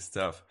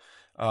stuff.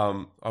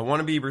 I want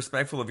to be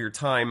respectful of your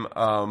time,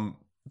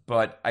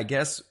 but I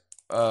guess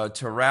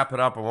to wrap it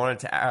up, I wanted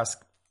to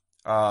ask,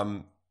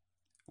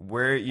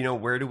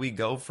 where do we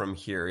go from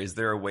here? Is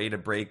there a way to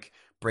break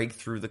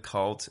through the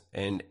cult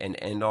and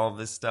end all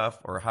this stuff,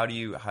 or how do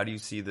you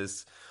see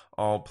this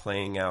all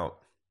playing out?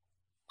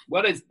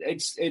 Well,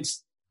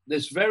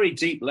 there's very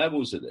deep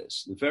levels of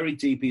this, the very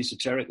deep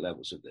esoteric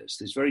levels of this.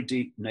 There's very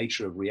deep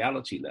nature of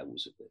reality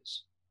levels of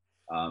this,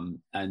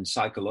 and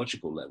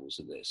psychological levels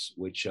of this,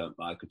 which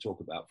I could talk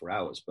about for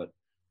hours. But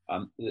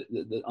on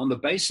the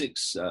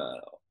basics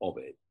of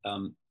it,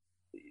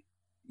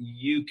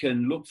 you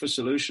can look for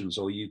solutions,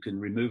 or you can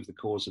remove the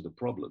cause of the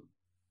problem.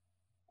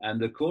 And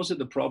the cause of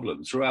the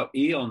problem throughout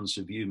eons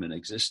of human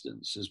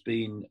existence has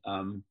been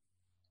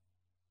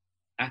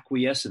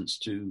acquiescence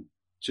to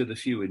the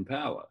few in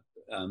power.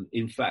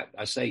 In fact,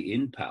 I say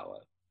in power,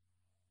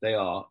 they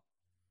are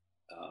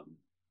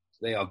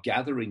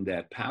gathering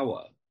their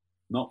power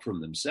not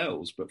from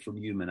themselves, but from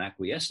human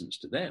acquiescence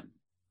to them.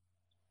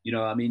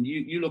 I mean,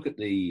 you look at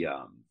the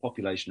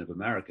population of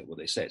America. Well,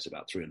 they say it's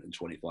about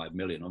 325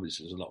 million.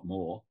 Obviously, there's a lot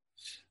more.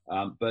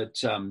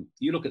 But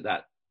you look at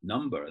that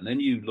number, and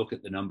then you look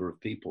at the number of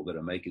people that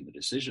are making the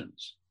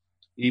decisions,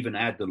 even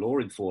add the law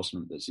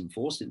enforcement that's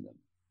enforcing them.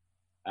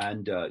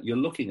 And you're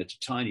looking at a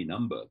tiny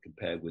number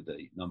compared with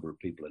the number of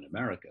people in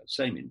America.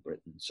 Same in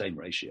Britain, same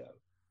ratio.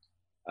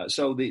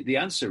 So the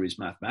answer is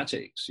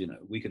mathematics.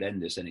 We could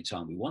end this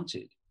anytime we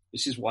wanted.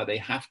 This is why they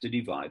have to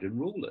divide and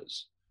rule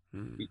us,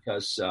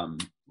 because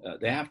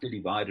they have to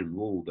divide and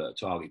rule the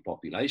target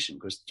population,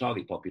 because the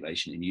target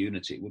population in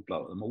unity would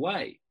blow them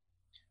away.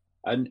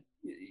 And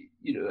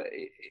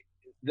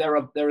there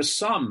are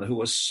some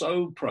who are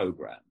so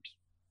programmed,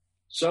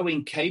 so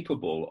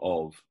incapable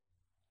of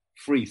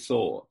free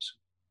thought,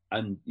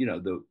 and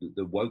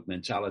the woke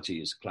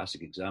mentality is a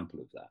classic example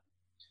of that.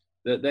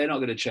 That they're not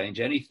going to change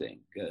anything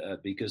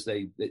because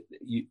to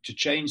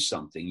change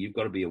something, you've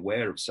got to be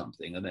aware of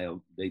something, and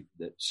they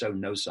show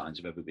no signs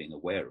of ever being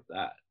aware of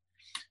that.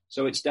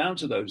 So it's down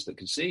to those that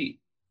can see.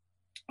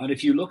 And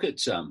if you look at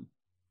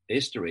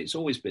history, it's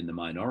always been the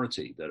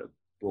minority that have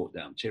brought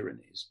down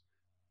tyrannies.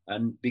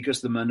 And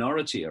because the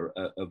minority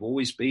have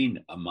always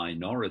been a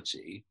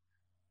minority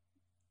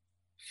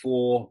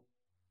for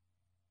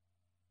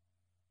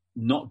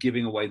not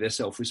giving away their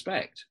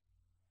self-respect.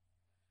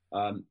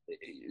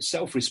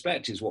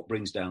 Self-respect is what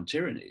brings down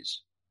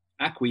tyrannies.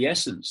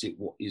 Acquiescence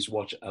is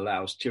what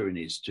allows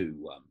tyrannies to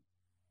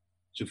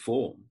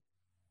form.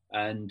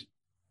 And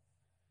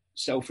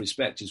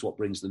self-respect is what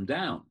brings them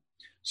down.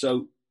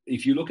 So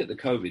if you look at the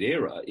COVID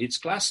era, it's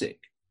classic.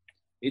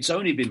 It's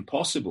only been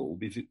possible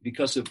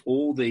because of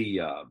all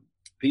the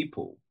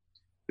people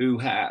who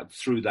have,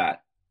 through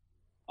that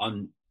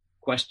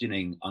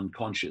unquestioning,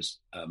 unconscious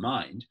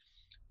mind,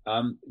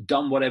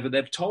 done whatever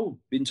they've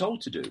been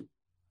told to do.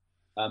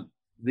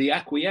 The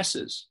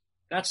acquiescers,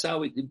 that's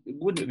how it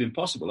wouldn't have been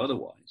possible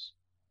otherwise.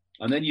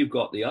 And then you've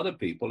got the other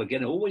people,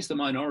 again, always the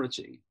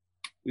minority,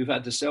 who've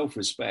had the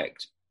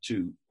self-respect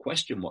to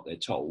question what they're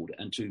told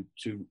and to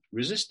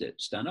resist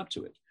it, stand up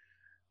to it.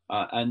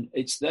 And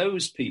it's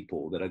those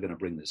people that are going to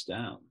bring this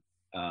down,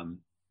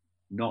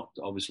 not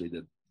obviously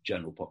the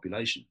general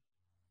population.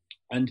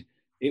 And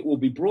it will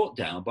be brought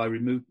down by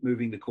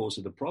removing the cause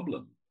of the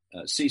problem,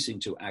 ceasing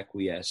to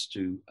acquiesce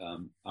to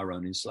our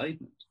own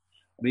enslavement.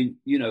 I mean,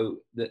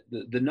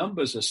 the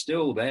numbers are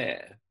still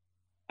there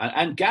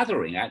and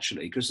gathering,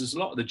 actually, because there's a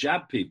lot of the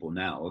jab people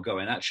now are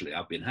going, actually,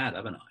 I've been had,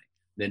 haven't I?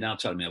 They're now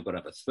telling me I've got to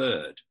have a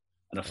third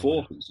and a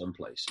fourth in some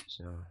places.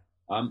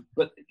 Yeah.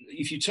 But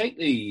if you take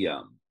the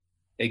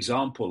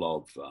example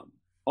of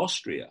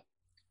Austria,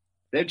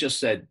 they've just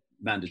said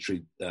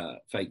mandatory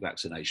fake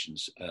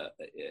vaccinations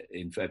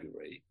in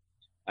February.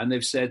 And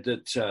they've said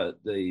that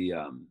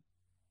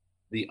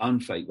the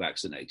unfake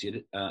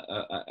vaccinated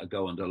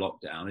go under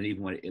lockdown, and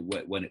even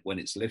when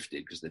it's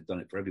lifted, because they've done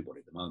it for everybody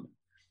at the moment,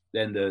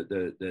 then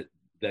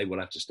they will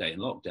have to stay in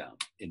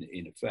lockdown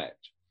in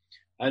effect.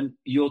 And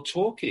you're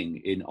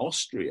talking in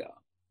Austria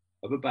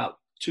of about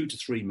 2 to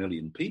 3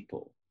 million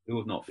people who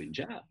have not been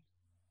jabbed.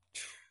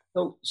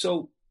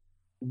 So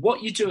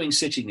what you're doing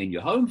sitting in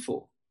your home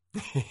for?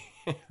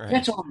 Right.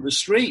 Get on the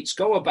streets,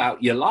 go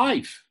about your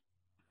life.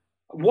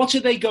 What are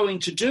they going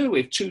to do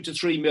if 2 to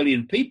 3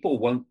 million people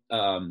won't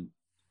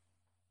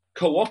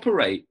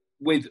cooperate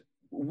with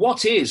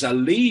what is a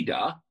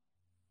leader,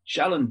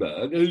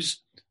 Schellenberg,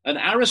 who's an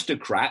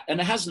aristocrat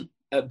and hasn't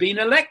been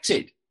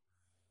elected,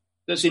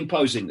 that's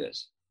imposing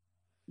this?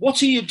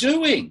 What are you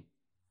doing?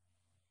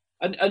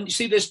 And you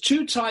see, there's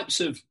two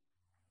types of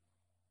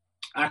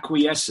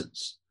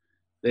acquiescence.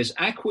 There's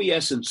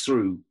acquiescence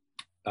through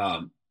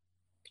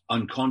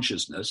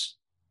unconsciousness,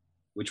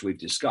 which we've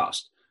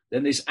discussed.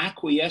 Then there's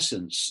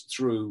acquiescence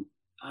through,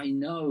 I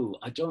know,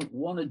 I don't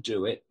want to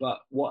do it, but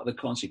what are the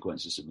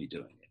consequences of me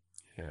doing it?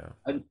 Yeah.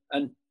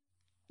 And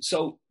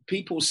so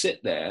people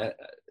sit there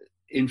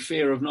in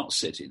fear of not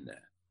sitting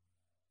there.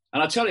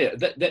 And I tell you,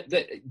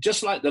 that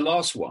just like the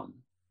last one,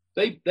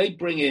 they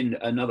bring in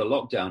another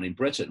lockdown in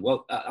Britain.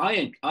 Well, I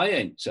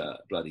ain't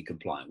bloody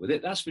compliant with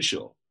it, that's for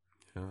sure.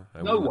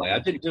 Yeah, no way. I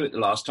didn't do it the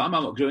last time.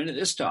 I'm not doing it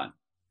this time.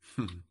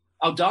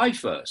 I'll die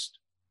first.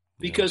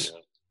 Because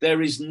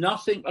there is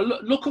nothing.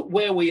 Look at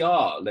where we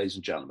are, ladies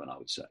and gentlemen, I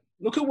would say.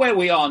 Look at where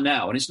we are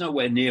now, and it's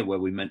nowhere near where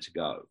we're meant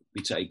to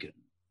be taken.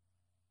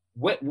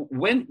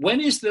 When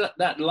is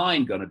that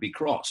line going to be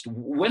crossed?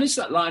 When is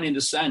that line in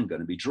the sand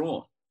going to be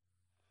drawn?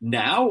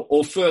 Now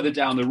or further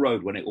down the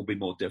road when it will be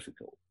more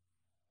difficult?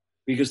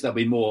 Because there'll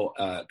be more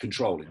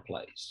control in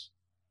place.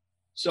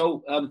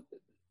 So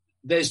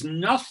there's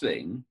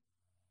nothing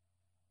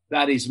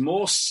that is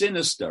more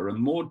sinister and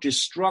more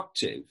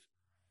destructive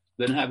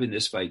than having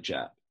this fake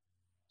jab.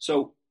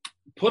 So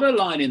put a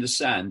line in the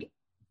sand.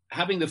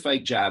 Having the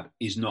fake jab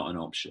is not an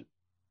option.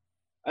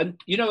 And,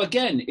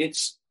 again,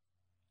 it's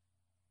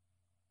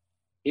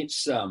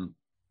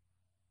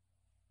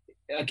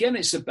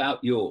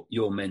about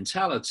your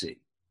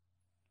mentality.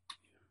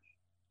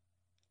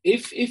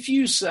 If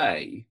you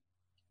say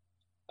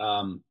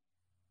that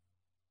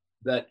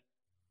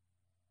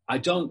I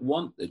don't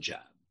want the jab,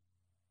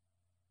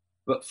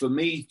 but for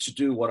me to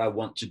do what I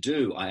want to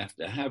do, I have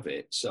to have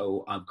it.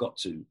 So I've got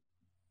to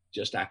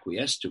just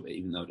acquiesce to it,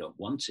 even though I don't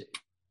want it.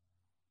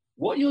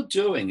 What you're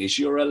doing is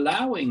you're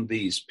allowing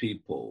these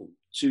people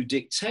to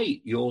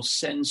dictate your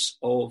sense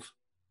of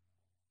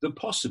the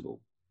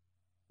possible,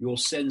 your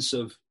sense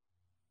of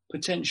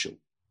potential.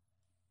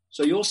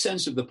 So your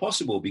sense of the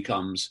possible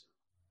becomes,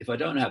 if I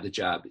don't have the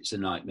jab, it's a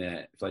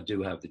nightmare. If I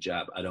do have the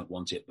jab, I don't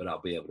want it, but I'll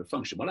be able to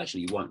function. Well,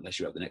 actually, you won't unless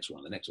you have the next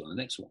one, the next one, the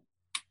next one.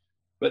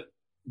 But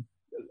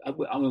I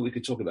mean, we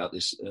could talk about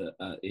this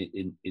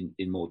in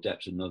more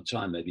depth another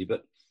time, maybe.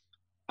 But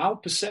our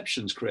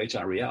perceptions create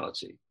our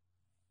reality.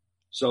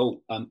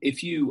 So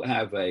if you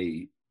have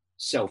a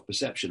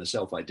self-perception, a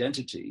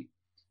self-identity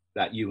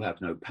that you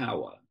have no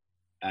power,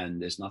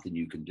 and there's nothing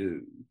you can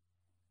do,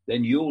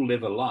 then you'll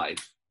live a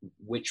life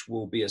which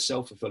will be a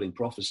self-fulfilling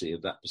prophecy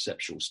of that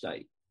perceptual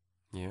state.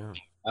 Yeah,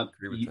 I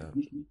agree with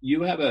that.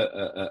 You have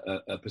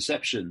a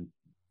perception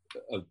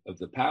of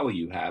the power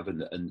you have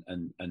and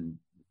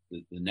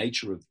the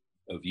nature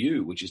of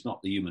you, which is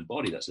not the human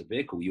body. That's a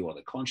vehicle. You are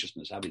the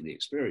consciousness having the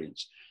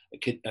experience,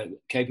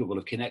 capable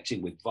of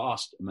connecting with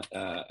vast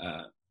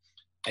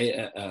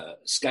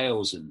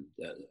scales and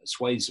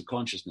swathes of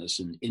consciousness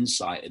and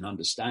insight and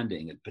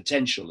understanding and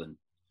potential and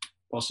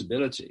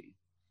possibility.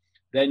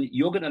 Then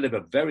you're going to live a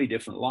very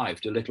different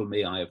life to little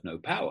me, I have no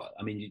power.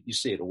 I mean, you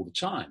see it all the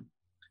time.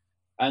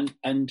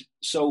 And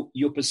so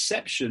your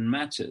perception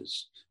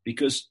matters,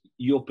 because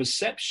your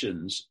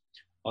perceptions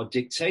are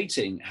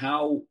dictating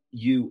how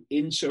you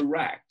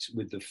interact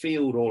with the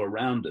field all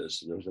around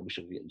us. I wish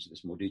I could get into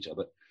this in more detail,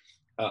 but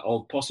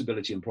of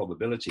possibility and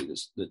probability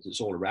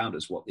that's all around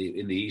us, what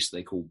in the East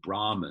they call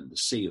Brahman, the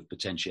sea of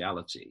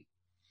potentiality.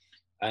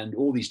 And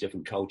all these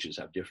different cultures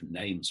have different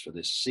names for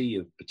this sea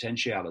of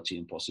potentiality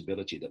and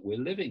possibility that we're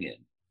living in.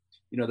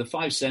 You know, the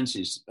five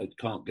senses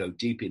can't go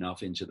deep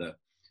enough into the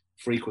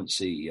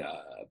frequency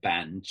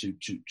band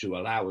to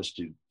allow us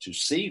to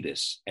see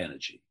this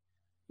energy.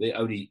 It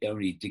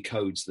only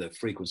decodes the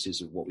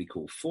frequencies of what we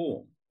call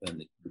form,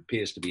 and it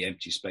appears to be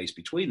empty space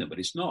between them, but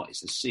it's not.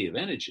 It's a sea of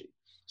energy.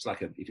 It's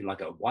like if you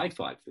like, a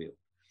Wi-Fi field.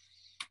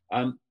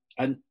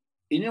 And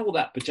in all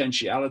that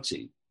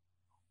potentiality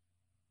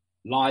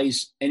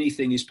lies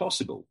anything is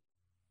possible.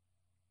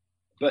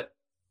 But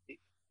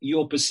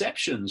your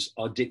perceptions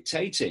are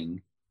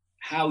dictating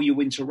how you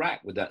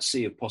interact with that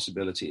sea of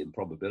possibility and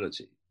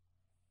probability.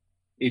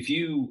 If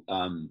you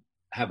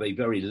have a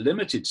very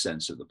limited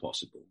sense of the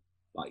possible,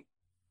 like,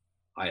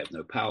 I have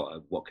no power,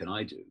 what can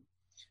I do?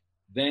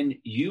 Then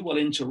you will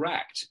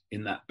interact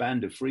in that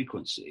band of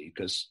frequency,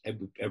 because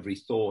every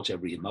thought,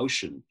 every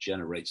emotion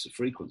generates a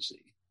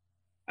frequency.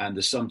 And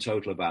the sum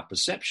total of our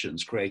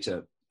perceptions create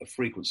a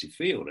frequency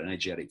field, an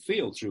energetic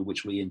field through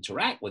which we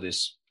interact with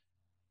this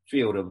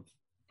field of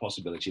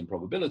possibility and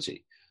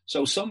probability.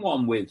 So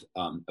someone with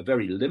a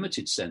very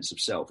limited sense of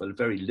self and a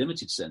very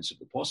limited sense of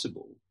the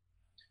possible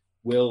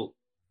will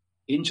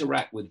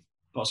interact with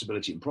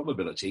possibility and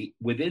probability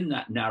within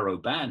that narrow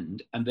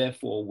band, and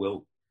therefore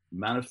will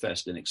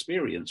manifest an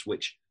experience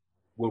which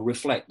will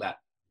reflect that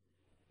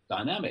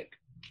dynamic.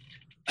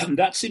 And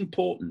that's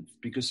important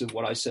because of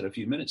what I said a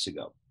few minutes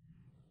ago.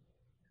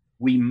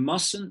 We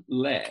mustn't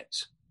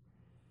let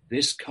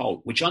this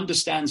cult, which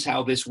understands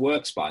how this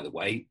works, by the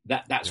way,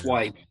 that's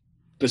why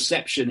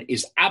perception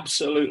is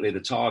absolutely the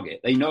target.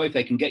 They know if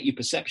they can get your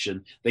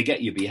perception, they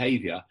get your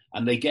behavior,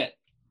 and they get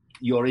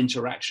your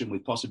interaction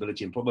with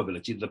possibility and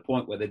probability to the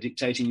point where they're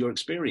dictating your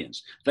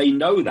experience. They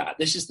know that.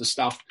 This is the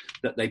stuff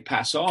that they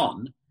pass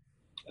on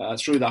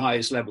through the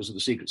highest levels of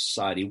the secret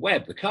society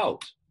web, the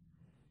cult.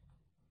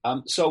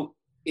 So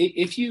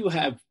if you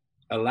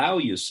allow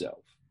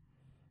yourself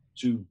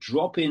to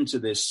drop into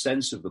this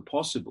sense of the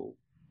possible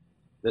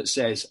that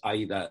says, I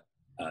either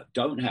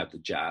don't have the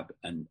jab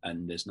and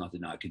there's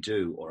nothing I can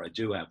do, or I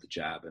do have the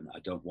jab and I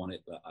don't want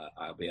it, but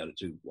I'll be able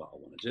to do what I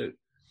want to do.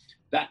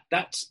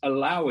 That's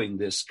allowing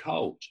this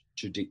cult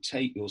to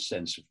dictate your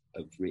sense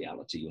of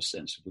reality, your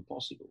sense of the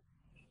possible.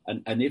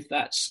 And if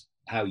that's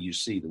how you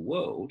see the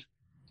world,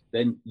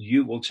 then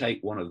you will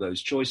take one of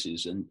those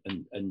choices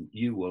and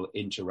you will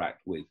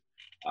interact with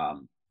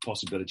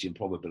possibility and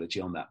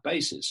probability on that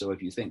basis. So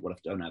if you think, well, if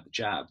I don't have the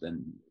jab,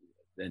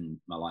 then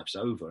my life's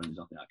over and there's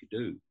nothing I could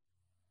do,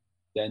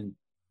 then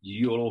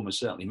you'll almost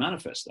certainly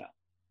manifest that.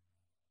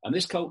 And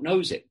this cult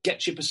knows it.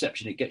 Gets your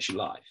perception, it gets your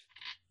life.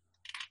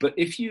 But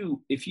if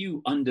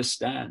you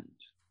understand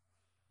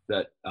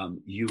that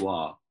you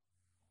are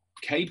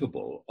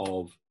capable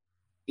of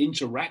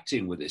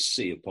interacting with this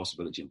sea of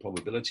possibility and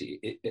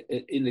probability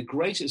in the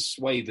greatest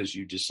swathe as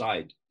you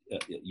decide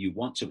you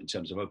want to, in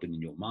terms of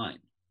opening your mind,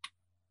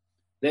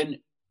 then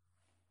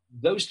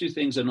those two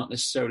things are not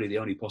necessarily the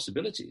only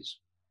possibilities.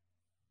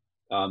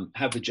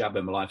 Have the jab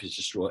and my life is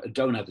destroyed.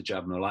 Don't have the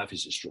jab and my life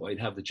is destroyed.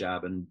 Have the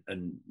jab and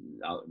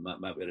I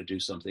might be able to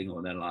do something,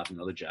 or then I'll have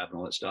another jab and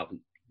all that stuff.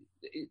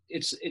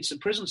 It's a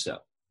prison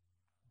cell.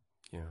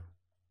 Yeah.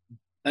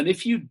 And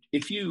if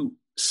you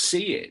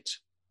see it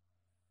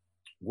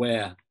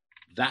where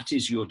that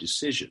is your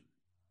decision,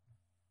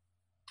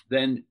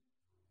 then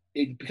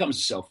it becomes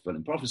a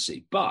self-fulfilling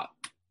prophecy. But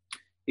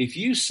if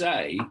you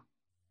say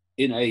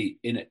in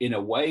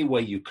a way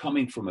where you're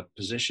coming from a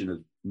position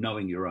of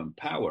knowing your own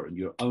power and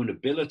your own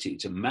ability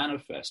to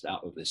manifest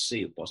out of this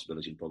sea of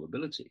possibility and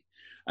probability,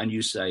 and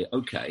you say,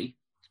 okay,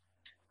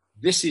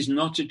 this is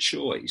not a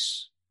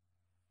choice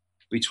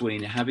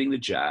between having the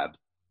jab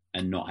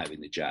and not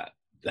having the jab.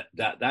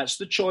 That's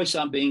the choice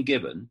I'm being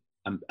given.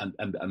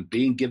 I'm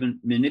being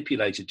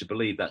manipulated to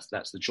believe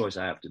that's the choice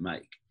I have to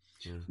make.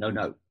 Mm-hmm.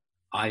 No,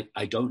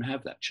 I don't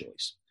have that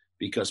choice,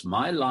 because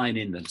my line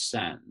in the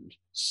sand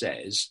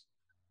says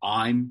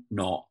I'm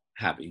not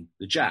having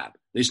the jab.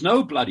 There's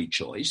no bloody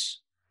choice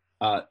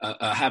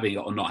having it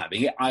or not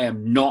having it. I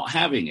am not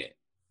having it.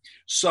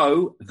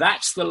 So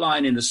that's the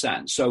line in the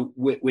sand. So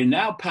we're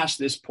now past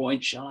this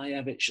point. Shall I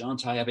have it?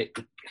 Shan't I have it?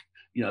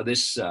 You know,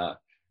 this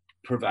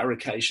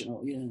prevarication.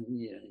 Oh,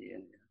 yeah.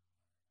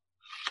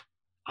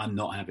 I'm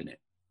not having it.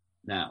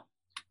 Now,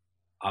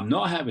 I'm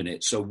not having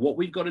it. So what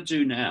we've got to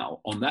do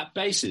now on that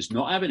basis,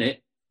 not having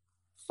it,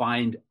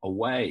 find a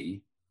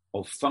way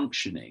of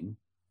functioning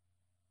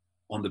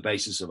on the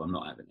basis of I'm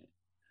not having it.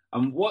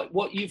 And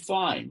what you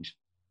find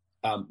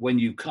when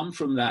you come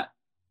from that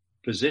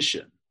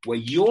position where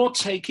you're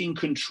taking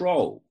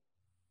control,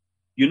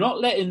 you're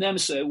not letting them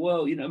say,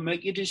 well, you know,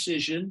 make your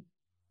decision.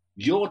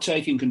 You're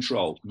taking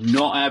control,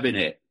 not having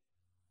it.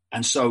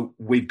 And so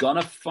we've got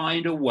to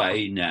find a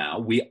way now.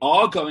 We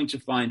are going to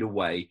find a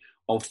way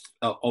of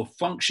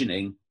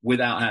functioning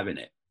without having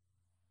it.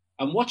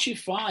 And what you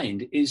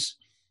find is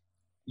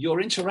your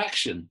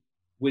interaction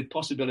with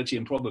possibility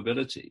and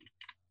probability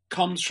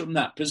comes from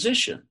that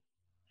position.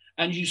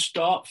 And you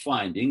start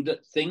finding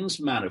that things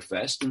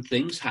manifest and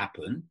things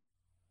happen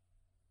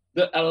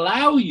that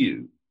allow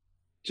you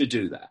to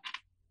do that,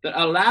 that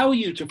allow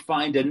you to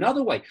find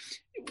another way.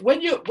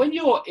 When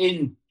you're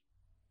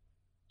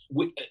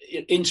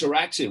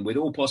interacting with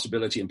all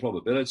possibility and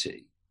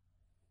probability,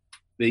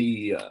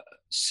 the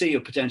sea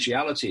of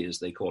potentiality, as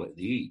they call it in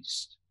the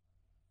East,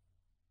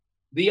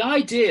 the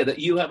idea that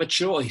you have a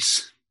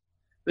choice,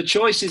 the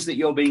choices that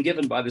you're being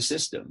given by the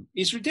system,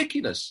 is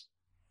ridiculous.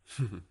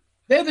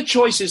 They're the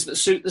choices that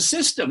suit the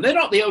system. They're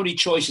not the only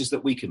choices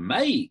that we can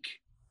make.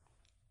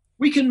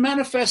 We can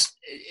manifest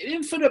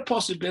infinite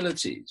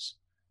possibilities,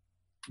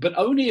 but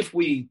only if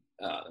we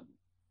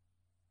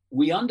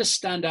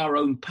understand our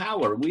own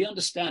power and we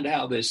understand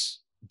how this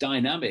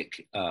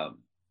dynamic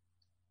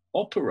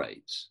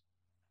operates.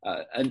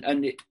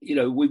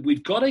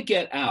 We've got to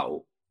get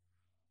out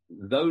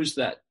those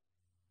that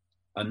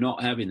are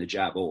not having the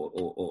jab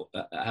or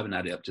haven't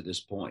had it up to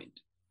this point.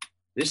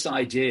 This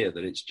idea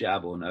that it's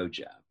jab or no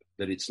jab,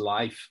 that it's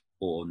life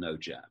or no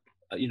jab,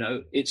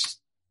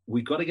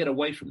 we've got to get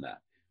away from that.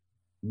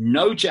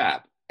 No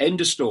jab, end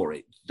of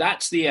story.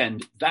 That's the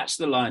end. That's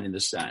the line in the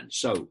sand.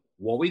 So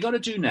what we got to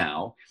do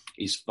now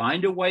is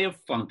find a way of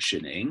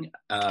functioning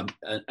and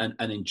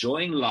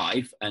enjoying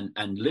life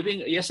and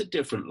living, yes, a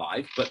different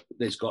life, but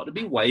there's got to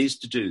be ways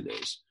to do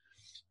this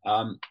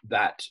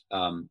that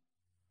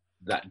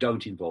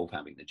don't involve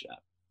having the jab.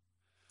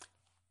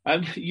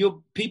 And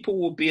people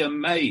will be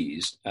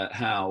amazed at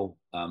how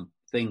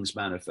things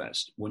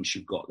manifest once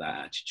you've got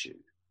that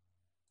attitude,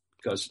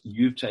 because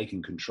you've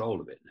taken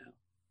control of it now.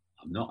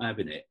 I'm not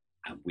having it,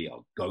 and we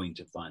are going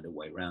to find a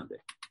way around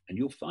it. And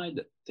you'll find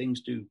that things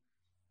do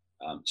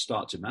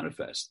start to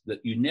manifest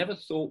that you never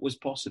thought was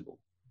possible,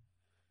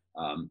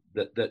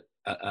 that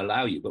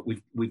allow you. But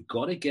we've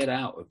got to get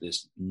out of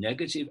this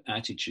negative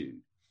attitude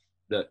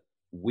that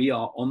we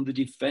are on the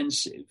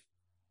defensive,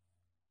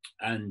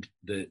 and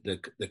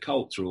the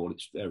cult, through all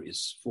its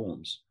various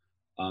forms,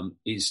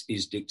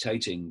 is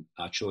dictating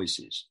our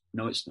choices.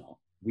 No, it's not.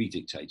 We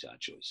dictate our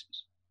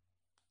choices.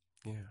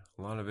 Yeah,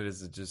 a lot of it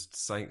is just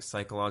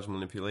psychological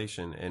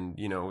manipulation, and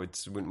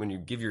it's when you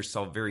give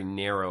yourself very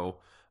narrow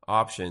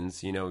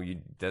options,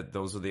 that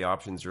those are the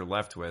options you're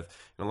left with.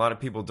 And a lot of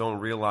people don't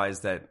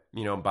realize that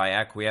by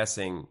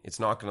acquiescing, it's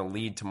not going to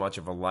lead to much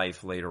of a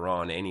life later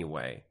on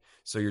anyway.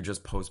 So you're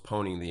just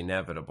postponing the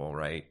inevitable,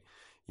 right?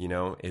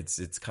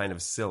 It's kind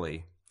of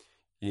silly.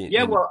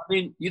 Yeah, well, I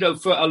mean,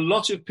 for a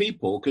lot of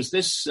people, because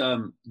this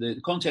the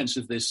contents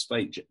of this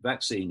fake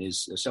vaccine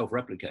is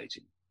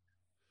self-replicating.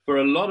 For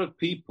a lot of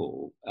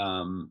people,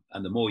 and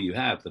the more you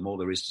have, the more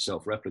there is to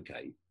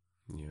self-replicate.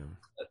 Yeah,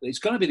 it's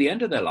going to be the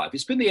end of their life.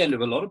 It's been the end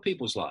of a lot of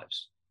people's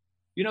lives.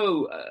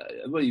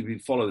 Well, you've been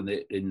following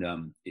it in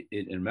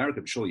America.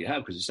 I'm sure you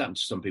have, because it's happened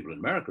to some people in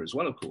America as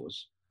well, of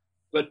course.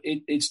 But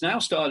it's now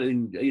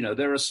starting.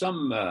 There are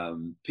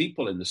some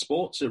people in the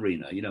sports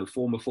arena,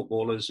 former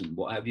footballers and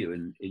what have you,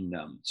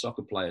 in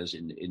soccer players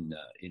in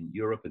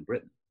Europe and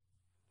Britain,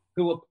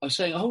 who are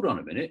saying, "Hold on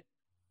a minute.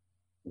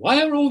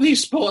 Why are all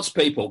these sports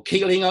people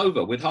keeling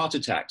over with heart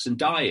attacks and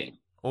dying?"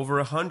 Over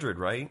 100,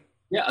 right?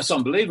 Yeah, it's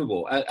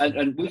unbelievable.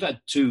 And we've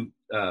had two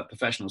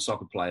professional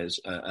soccer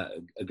players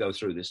go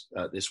through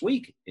this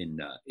week in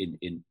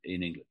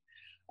England.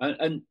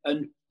 And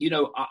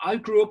I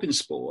grew up in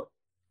sport.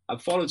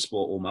 I've followed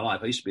sport all my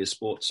life. I used to be a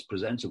sports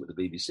presenter with the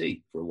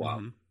BBC for a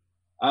while.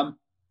 Mm-hmm.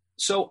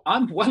 So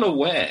I'm well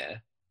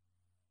aware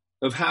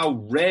of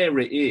how rare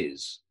it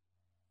is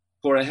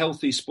for a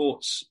healthy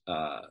sports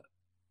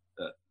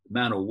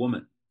man or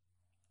woman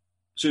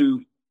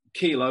to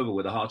keel over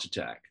with a heart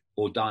attack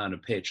or die on a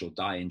pitch or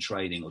die in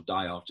training or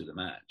die after the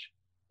match.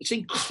 It's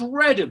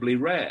incredibly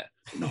rare.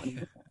 Not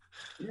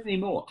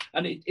anymore.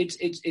 And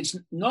it's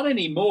not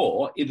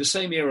anymore in the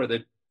same era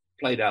that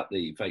played out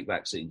the fake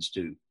vaccines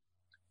to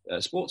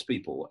sports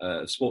people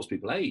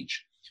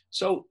age.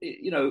 So,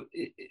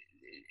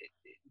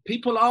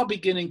 people are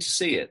beginning to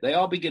see it. They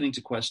are beginning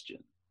to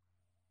question.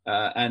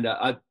 And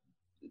on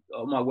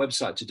my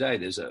website today,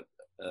 there's a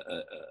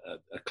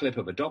clip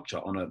of a doctor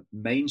on a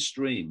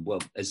mainstream,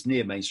 well, as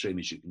near mainstream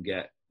as you can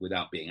get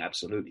without being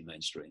absolutely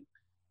mainstream,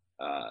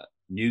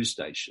 news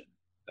station,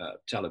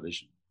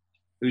 television,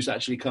 who's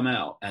actually come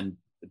out and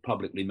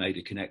publicly made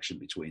a connection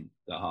between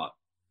the heart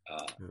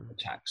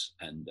attacks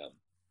and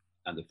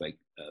the fake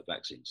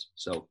vaccines.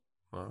 So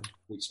Wow.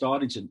 we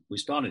started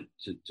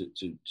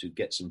to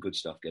get some good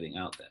stuff getting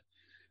out there.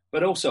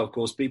 But also, of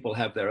course, people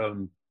have their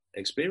own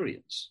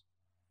experience.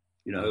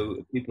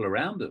 People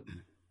around them.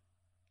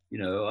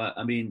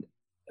 I mean,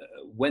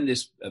 when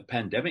this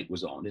pandemic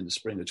was on in the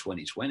spring of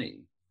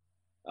 2020,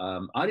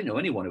 I didn't know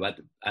anyone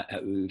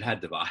who'd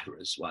had the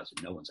virus. Well,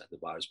 no one's had the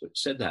virus, but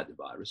said they had the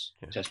virus,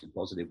 tested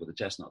positive with a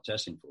test, not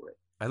testing for it.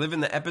 I live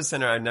in the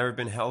epicenter. I've never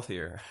been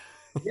healthier.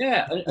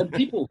 Yeah, and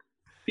people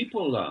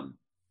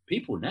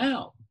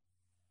now,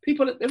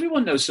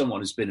 everyone knows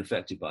someone who's been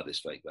affected by this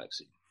fake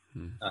vaccine.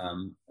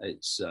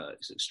 It's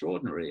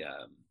extraordinary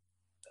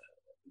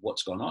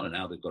what's gone on and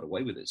how they've got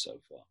away with it so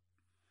far.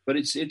 But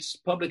it's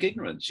public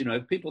ignorance.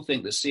 If people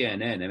think that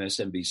CNN,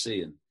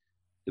 MSNBC, and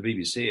the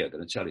BBC are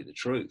going to tell you the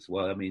truth,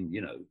 well, I mean,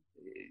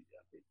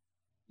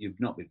 you've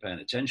not been paying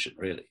attention,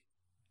 really.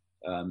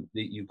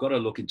 You've got to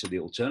look into the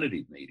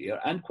alternative media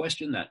and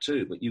question that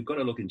too, but you've got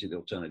to look into the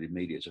alternative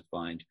media to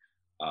find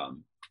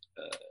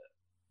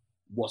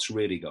what's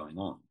really going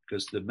on,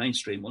 because the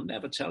mainstream will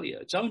never tell you.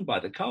 It's owned by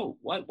the cult.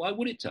 Why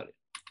would it tell you?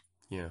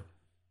 Yeah.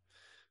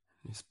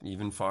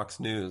 Even Fox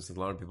News, a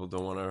lot of people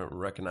don't want to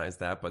recognize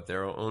that, but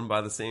they're owned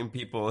by the same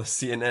people as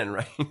CNN,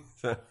 right?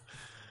 So.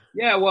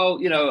 Yeah, well,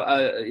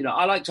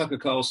 I like Tucker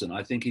Carlson.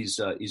 I think he's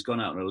gone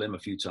out on a limb a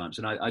few times,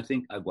 and I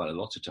think, well, a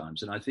lot of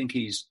times, and I think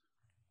he's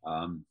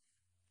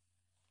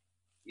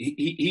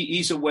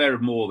aware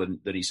of more than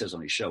he says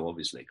on his show,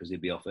 obviously, because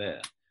he'd be off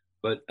air.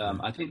 But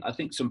I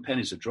think some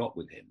pennies have dropped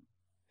with him.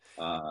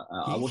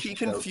 He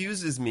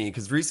confuses me,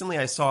 because recently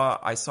I saw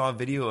a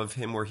video of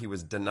him where he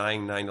was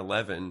denying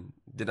 9/11,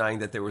 denying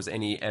that there was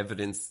any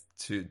evidence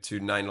to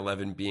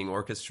 9/11 being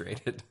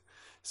orchestrated.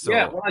 So,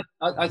 yeah, well,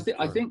 I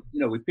think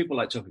with people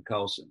like Tucker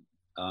Carlson,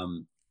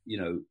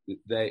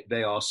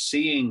 they are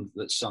seeing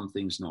that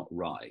something's not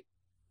right,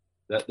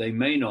 that they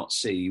may not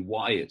see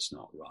why it's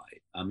not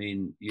right. I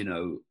mean,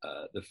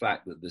 the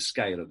fact that the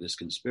scale of this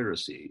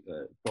conspiracy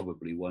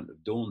probably won't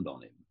have dawned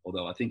on him,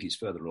 although I think he's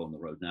further along the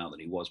road now than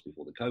he was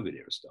before the COVID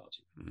era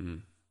started.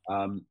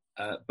 Mm-hmm.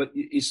 But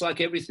it's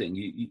like everything.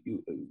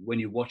 You when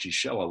you watch his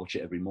show, I watch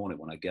it every morning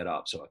when I get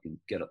up, so I can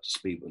get up to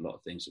speed with a lot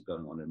of things that are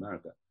going on in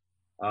America.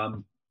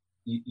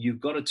 You've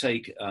got to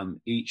take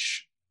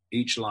each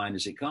line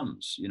as it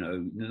comes.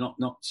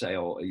 Not say,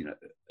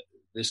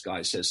 this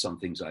guy says some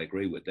things I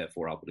agree with,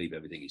 therefore I'll believe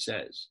everything he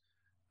says.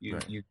 You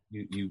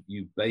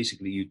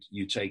basically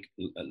take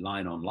a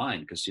line on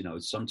line, because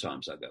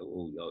sometimes I go,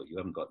 oh, you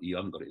haven't got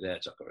it there,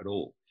 Tucker, at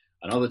all,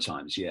 and other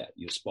times, yeah,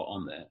 you're spot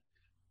on there.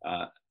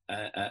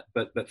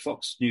 But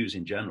Fox News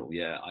in general,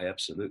 yeah, I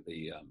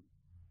absolutely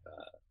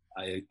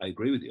I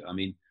agree with you. I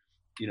mean,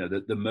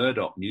 the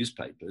Murdoch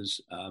newspapers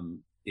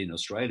in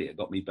Australia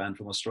got me banned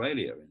from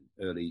Australia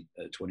in early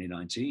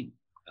 2019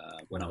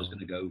 when I was going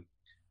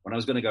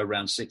to go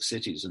around 6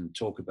 cities and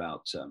talk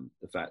about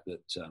the fact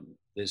that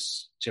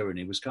this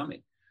tyranny was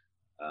coming.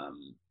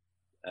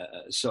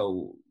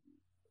 So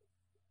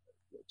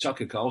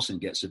Tucker Carlson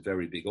gets a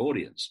very big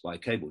audience by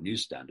cable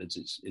news standards.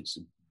 It's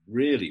a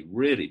really,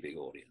 really big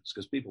audience,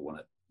 because people want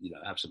to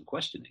have some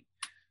questioning.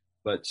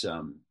 But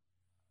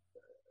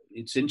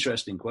it's an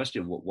interesting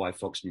question why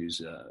Fox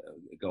News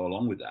go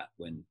along with that,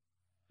 when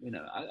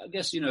I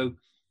guess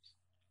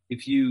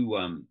if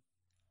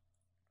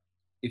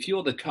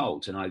you're the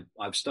cult, and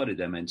I've studied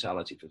their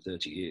mentality for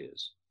 30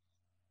 years,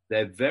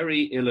 they're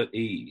very ill at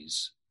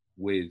ease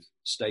with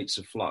states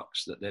of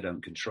flux that they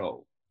don't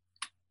control.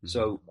 Mm-hmm.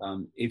 So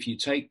if you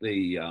take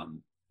the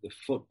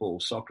football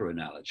soccer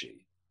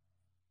analogy,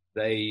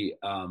 they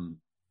are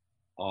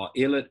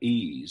ill at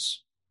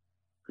ease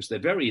because they're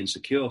very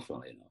insecure,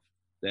 funnily enough.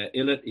 They're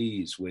ill at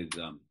ease with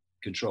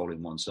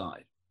controlling one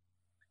side,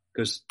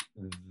 because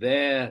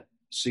their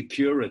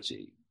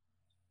security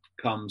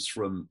comes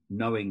from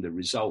knowing the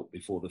result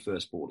before the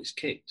first ball is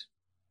kicked.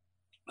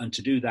 And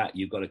to do that,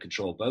 you've got to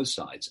control both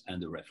sides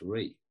and the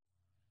referee.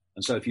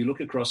 And so if you look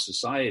across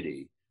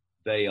society,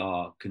 they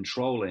are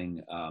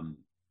controlling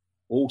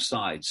all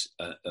sides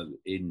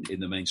in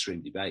the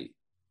mainstream debate.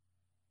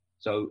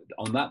 So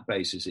on that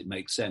basis, it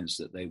makes sense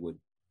that they would,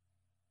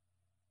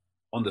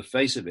 on the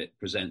face of it,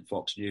 present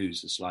Fox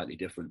News as slightly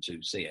different to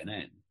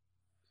CNN.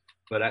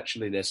 But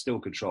actually, they're still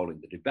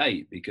controlling the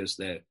debate because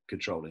they're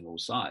controlling all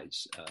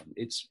sides.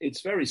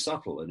 It's very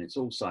subtle, and it's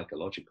all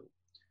psychological.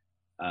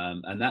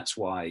 And that's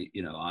why,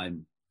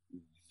 I'm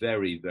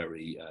very,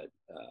 very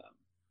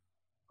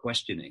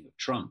questioning of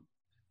Trump,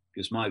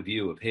 because my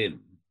view of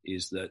him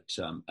is that,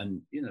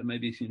 and,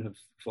 maybe,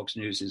 Fox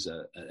News is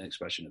an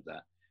expression of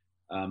that.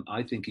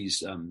 I think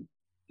he's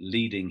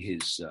leading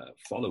his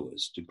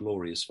followers to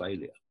glorious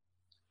failure.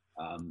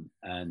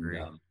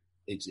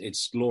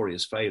 It's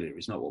glorious failure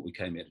is not what we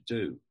came here to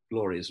do.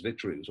 Glorious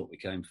victory was what we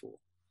came for.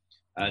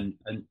 And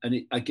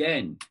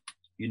again,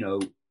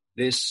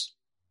 this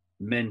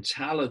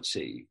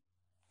mentality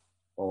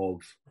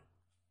of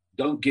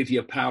don't give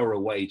your power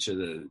away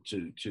to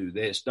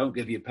this. Don't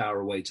give your power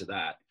away to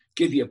that.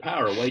 Give your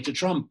power away to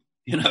Trump.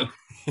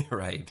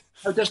 Right.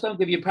 No, just don't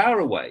give your power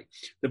away.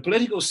 The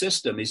political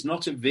system is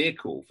not a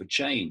vehicle for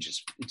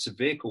change. It's a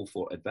vehicle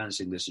for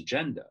advancing this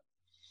agenda.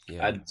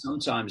 Yeah. And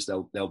sometimes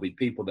there'll be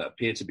people that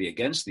appear to be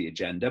against the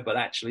agenda, but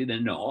actually they're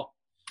not.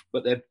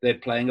 But they're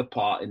playing a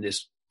part in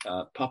this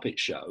puppet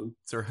show.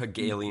 It's our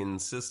Hegelian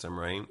system,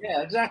 right?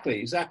 Yeah,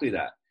 exactly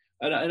that.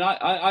 And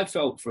I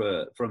felt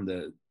from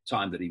the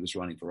time that he was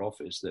running for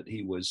office that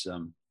he was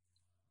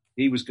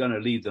going to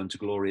lead them to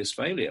glorious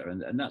failure,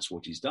 and that's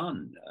what he's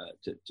done.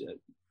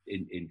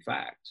 In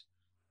fact,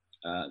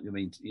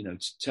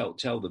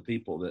 tell the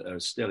people that are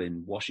still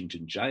in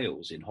Washington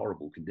jails in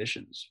horrible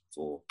conditions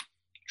for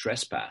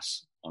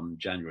trespass on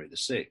January the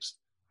 6th,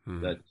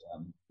 that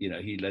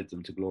he led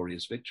them to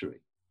glorious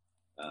victory.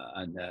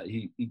 And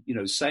he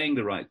saying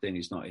the right thing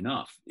is not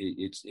enough.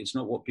 It's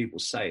not what people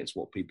say; it's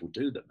what people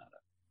do that matter.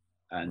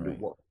 And right.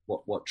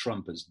 what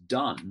Trump has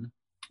done,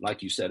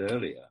 like you said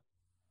earlier,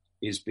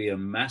 is be a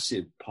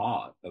massive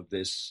part of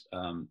this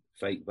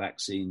fake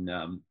vaccine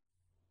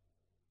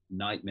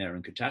nightmare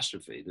and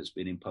catastrophe that's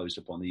been imposed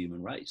upon the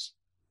human race.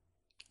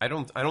 I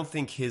don't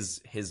think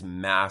his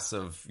mass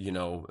of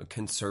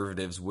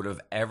conservatives would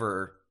have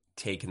ever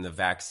taken the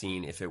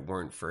vaccine if it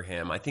weren't for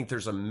him. I think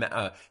there's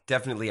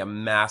definitely a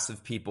mass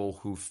of people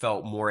who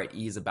felt more at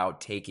ease about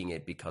taking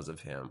it because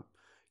of him,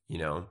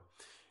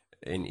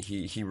 and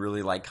he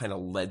really kind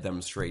of led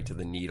them straight to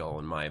the needle,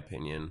 in my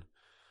opinion.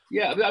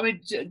 Yeah, I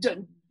mean,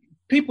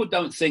 people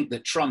don't think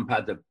that Trump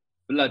had the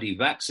bloody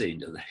vaccine,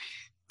 do they?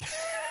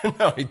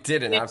 No, he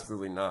didn't.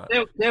 Absolutely not.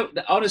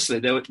 Honestly,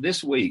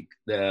 this week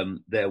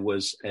there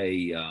was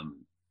a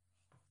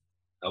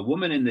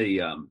woman in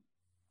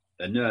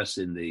a nurse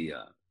in the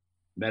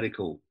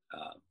medical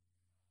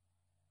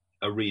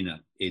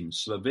arena in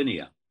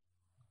Slovenia,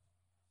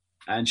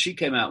 and she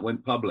came out,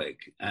 went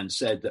public, and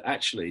said that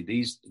actually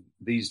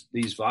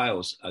these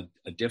vials are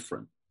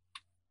different.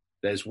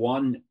 There's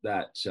one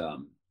that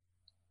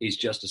is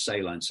just a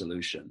saline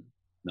solution.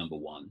 Number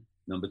one.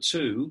 Number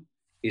two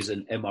is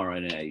an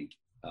mRNA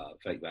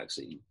fake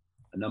vaccine.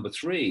 And number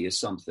three is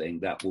something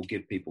that will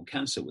give people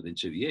cancer within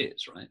 2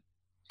 years, right?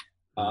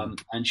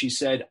 And she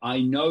said, I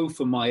know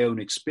from my own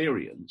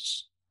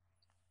experience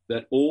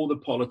that all the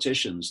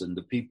politicians and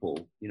the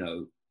people,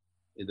 the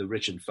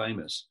rich and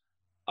famous,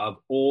 have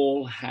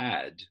all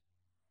had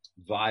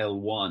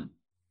vial one,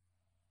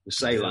 the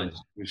saline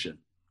solution.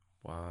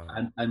 Wow.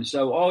 And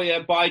so,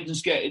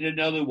 Biden's getting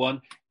another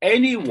one.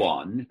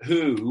 Anyone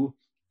who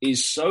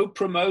is so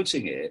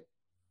promoting it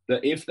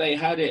that if they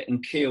had it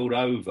and keeled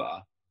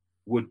over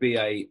would be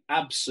a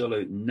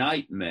absolute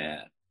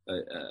nightmare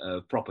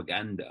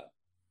propaganda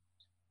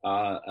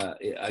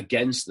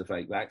against the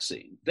fake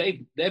vaccine.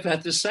 They've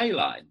had the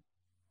saline.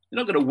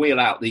 You're not going to wheel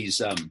out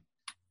these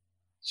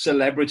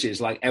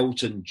celebrities like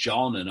Elton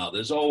John and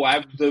others. Oh,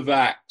 have the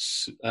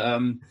vax,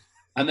 and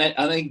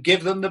then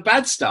give them the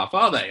bad stuff,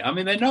 are they? I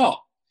mean, they're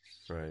not.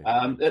 Right.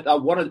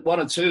 One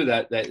or two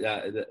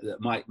that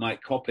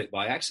might cop it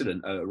by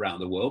accident around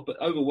the world,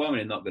 but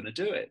overwhelmingly not going to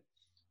do it.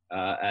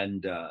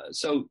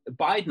 So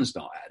Biden's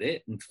not had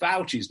it, and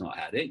Fauci's not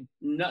had it.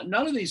 None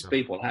of these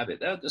people have it.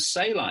 They're the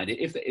saline.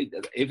 If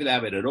they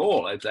have it at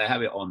all, if they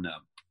have it on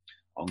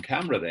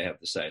camera, they have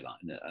the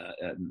saline.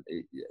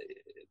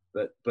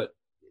 But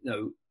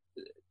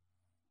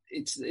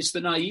it's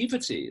the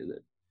naivety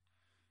that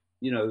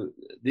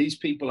these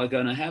people are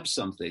going to have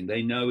something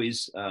they know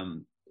is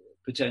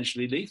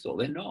potentially lethal.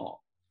 They're not.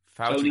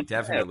 Fauci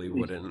definitely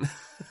wouldn't.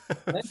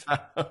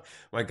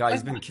 My God,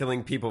 he's been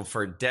killing people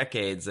for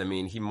decades. I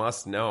mean, he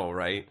must know,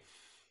 right?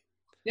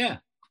 Yeah,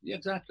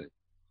 exactly.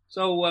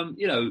 So,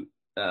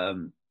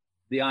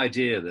 the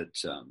idea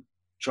that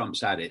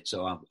Trump's had it,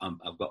 so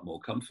I've got more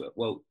comfort.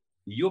 Well,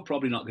 you're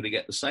probably not going to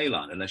get the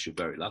saline unless you're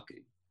very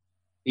lucky.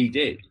 He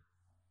did.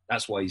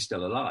 That's why he's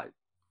still alive.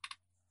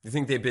 You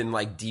think they've been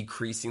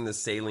decreasing the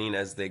saline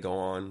as they go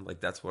on?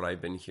 That's what I've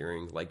been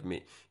hearing.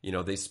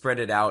 They spread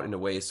it out in a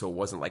way so it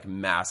wasn't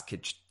mass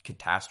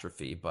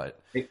catastrophe,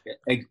 but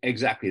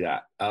exactly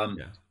that.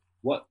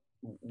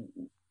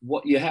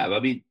 What you have, I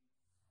mean,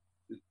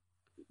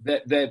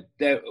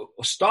 they're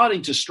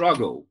starting to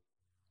struggle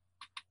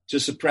to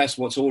suppress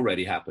what's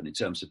already happened in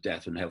terms of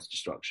death and health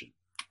destruction.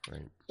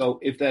 Right. So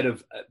if they'd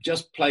have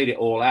just played it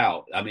all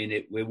out, I mean,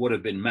 it would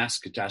have been mass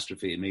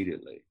catastrophe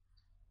immediately.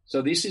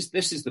 So this is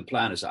the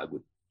plan as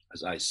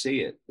I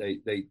see it.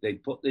 They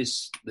put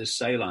this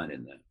saline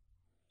in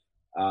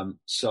there,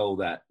 so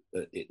that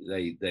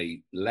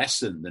they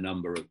lessen the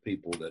number of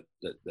people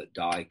that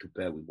die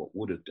compared with what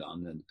would have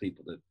done, and the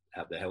people that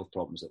have the health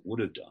problems that would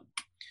have done.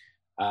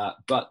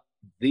 But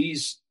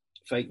these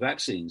fake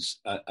vaccines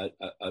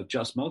are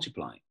just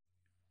multiplying.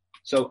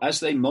 So as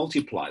they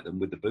multiply them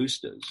with the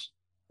boosters,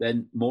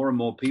 then more and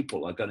more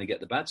people are going to get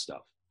the bad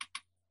stuff.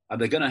 And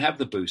they're going to have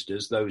the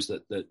boosters, those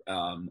that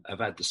have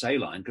had the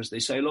saline, because they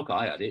say, look,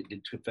 I had it, it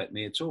didn't affect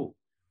me at all.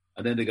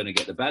 And then they're going to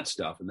get the bad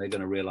stuff, and they're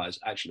going to realize,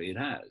 actually, it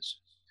has.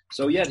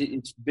 So, yeah,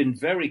 it's been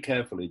very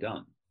carefully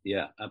done.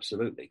 Yeah,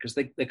 absolutely. Because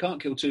they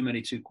can't kill too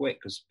many too quick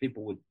because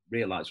people would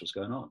realize what's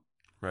going on.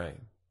 Right.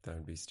 That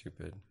would be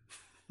stupid.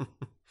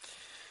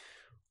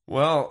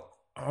 Well,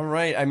 all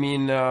right. I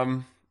mean,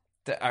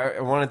 I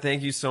want to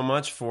thank you so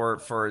much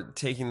for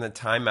taking the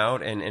time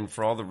out and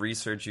for all the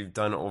research you've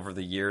done over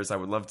the years. I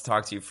would love to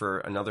talk to you for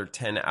another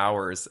 10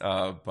 hours,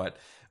 but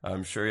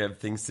I'm sure you have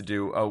things to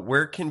do.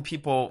 Where can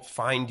people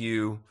find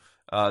you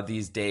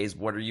these days?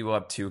 What are you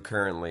up to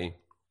currently?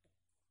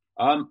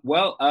 I'm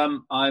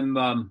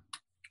on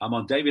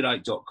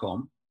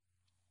davidicke.com.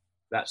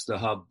 That's the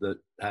hub that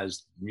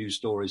has news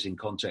stories in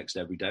context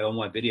every day. All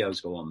my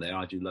videos go on there.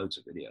 I do loads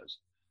of videos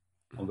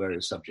on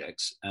various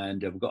subjects.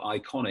 And we've got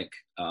Iconic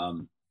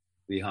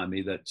behind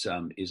me that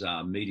is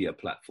our media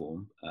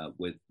platform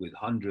with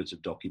hundreds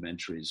of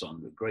documentaries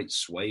on a great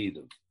swathe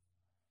of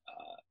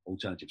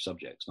alternative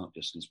subjects, not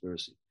just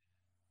conspiracy,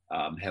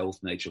 health,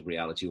 nature of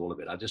reality, all of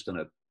it. I've just done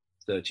a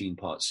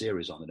 13-part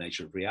series on the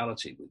nature of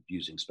reality with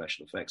using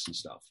special effects and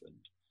stuff. And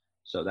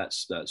so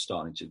that's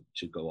starting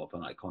to go up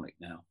on Iconic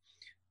now.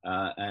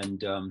 I'm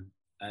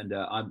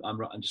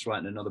just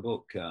writing another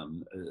book.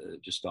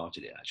 Just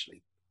started it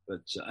actually,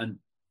 but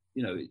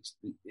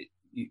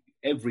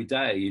every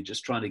day you're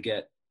just trying to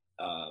get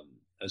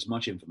as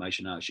much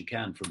information out as you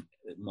can from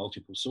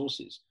multiple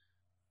sources,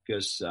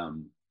 because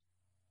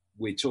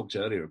we talked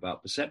earlier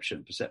about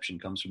perception. Perception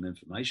comes from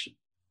information,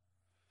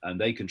 and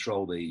they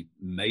control the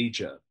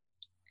major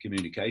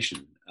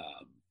communication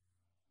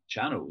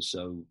channels.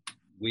 So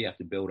we have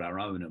to build our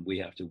own, and we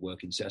have to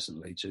work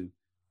incessantly to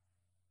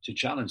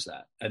challenge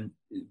that. And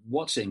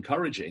what's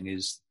encouraging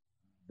is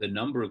the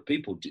number of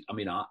people. I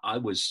mean, I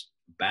was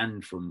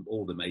banned from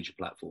all the major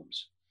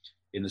platforms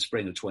in the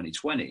spring of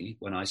 2020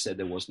 when I said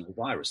there wasn't a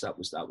virus. That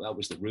was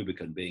the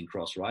Rubicon being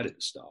crossed right at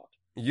the start.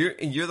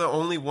 You're the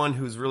only one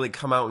who's really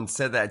come out and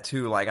said that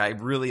too. Like, I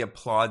really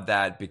applaud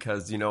that,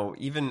 because,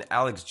 even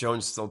Alex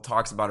Jones still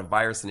talks about a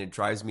virus and it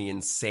drives me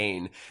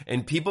insane.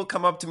 And people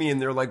come up to me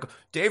and they're like,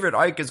 David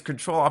Icke is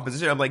control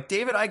opposition. I'm like,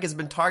 David Icke has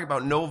been talking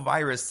about no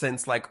virus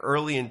since like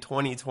early in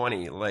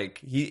 2020. Like,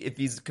 if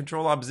he's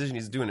control opposition,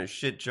 he's doing a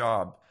shit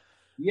job.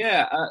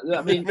 Yeah.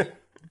 I mean,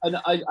 and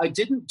I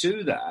didn't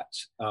do that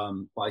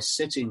by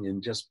sitting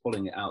and just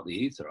pulling it out the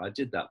ether. I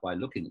did that by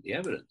looking at the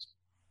evidence.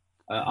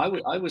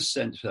 I was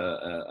sent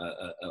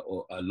a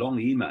long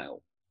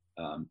email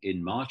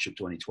in March of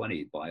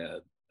 2020 by a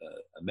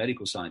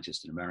medical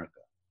scientist in America,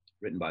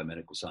 written by a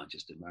medical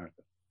scientist in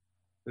America,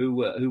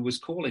 who was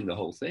calling the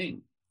whole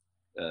thing.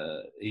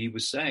 He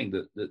was saying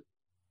that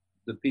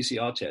the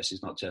PCR test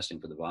is not testing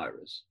for the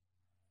virus.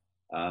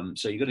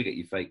 So you've got to get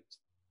your fake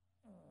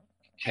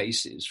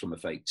cases from a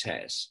fake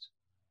test.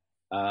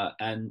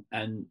 And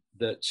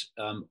that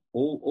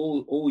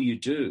all you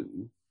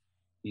do,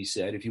 he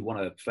said, if you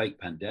want a fake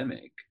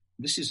pandemic,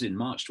 this is in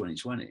March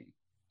 2020,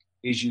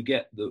 is you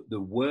get the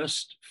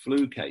worst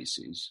flu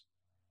cases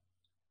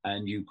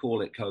and you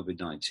call it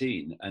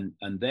COVID-19.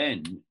 And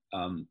then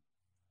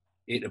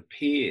it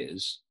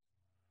appears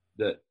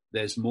that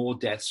there's more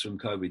deaths from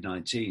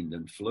COVID-19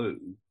 than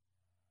flu,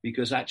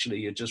 because actually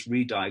you're just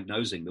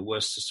re-diagnosing the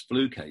worst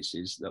flu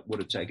cases that would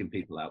have taken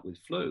people out with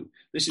flu.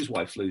 This is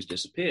why flu's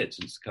disappeared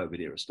since the COVID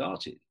era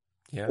started.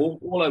 Yeah.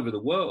 All over the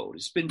world,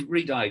 it's been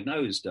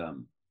re-diagnosed,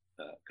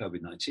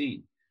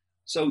 COVID-19.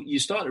 So you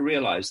start to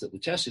realize that the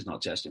test is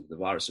not testing for the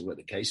virus or where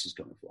the case is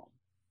coming from.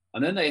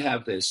 And then they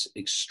have this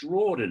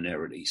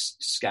extraordinarily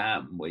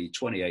scam where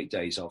 28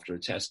 days after a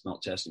test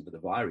not testing for the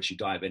virus, you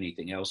die of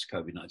anything else,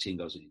 COVID-19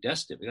 goes in your death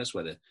certificate. That's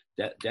where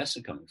the deaths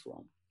are coming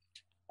from.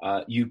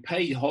 You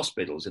pay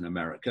hospitals in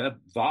America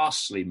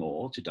vastly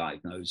more to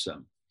diagnose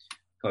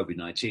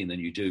COVID-19 than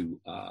you do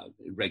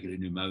regular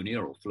pneumonia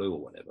or flu or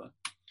whatever.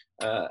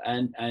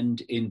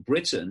 And in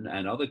Britain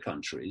and other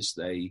countries,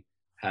 they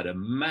had a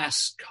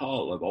mass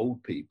cull of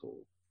old people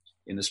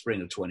in the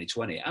spring of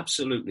 2020,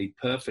 absolutely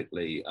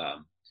perfectly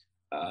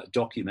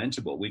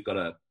documentable. We've got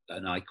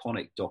an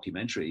iconic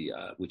documentary,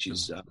 which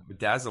is the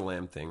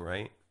midazolam thing,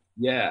 right?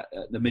 Yeah,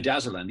 the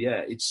midazolam.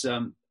 Yeah, it's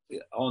on.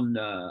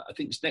 I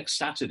think it's next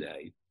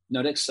Sunday.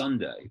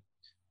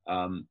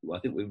 I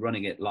think we're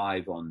running it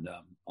live on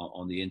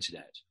the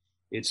internet.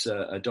 It's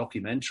a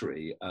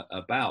documentary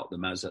about the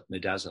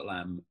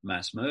midazolam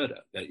mass murder.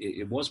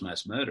 It was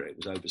mass murder. It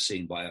was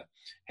overseen by a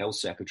health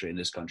secretary in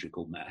this country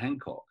called Matt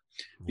Hancock.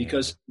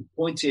 Because the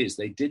point is,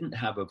 they didn't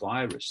have a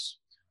virus,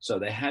 so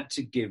they had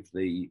to give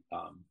the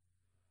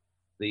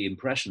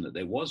impression that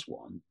there was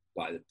one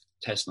by the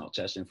test not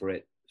testing for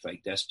it,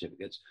 fake death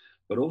certificates,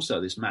 but also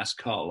this mass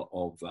cull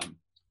of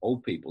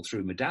old people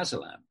through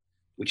midazolam,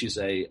 which is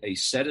a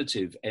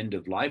sedative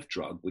end-of-life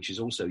drug, which is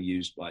also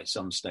used by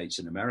some states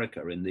in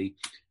America in the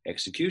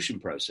execution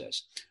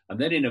process. And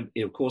then,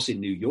 of course,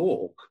 in New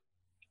York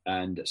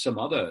and some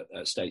other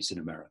states in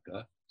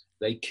America,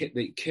 they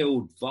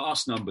killed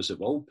vast numbers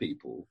of old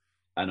people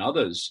and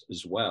others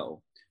as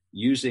well,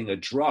 using a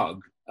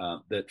drug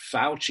that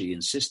Fauci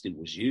insisted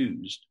was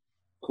used,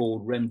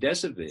 called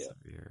remdesivir.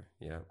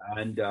 Yeah.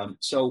 And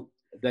so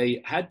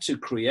they had to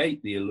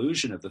create the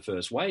illusion of the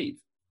first wave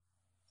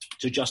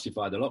to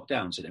justify the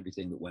lockdowns and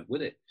everything that went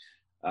with it.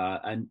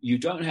 And you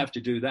don't have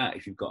to do that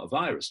if you've got a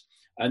virus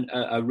and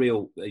a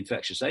real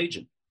infectious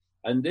agent.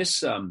 And this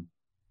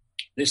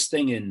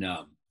thing in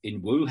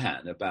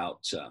Wuhan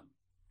about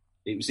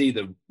it was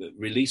either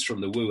released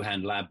from the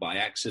Wuhan lab by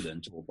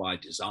accident or by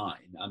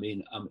design. I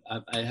mean,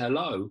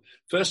 hello.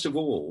 First of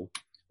all,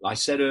 I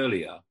said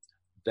earlier,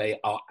 they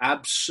are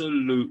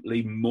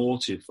absolutely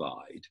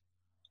mortified,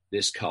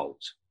 this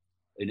cult,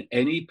 in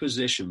any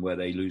position where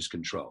they lose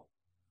control.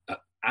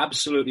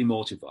 Absolutely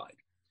mortified.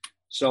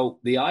 So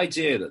the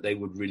idea that they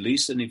would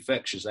release an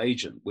infectious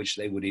agent, which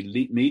they would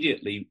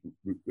immediately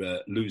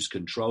lose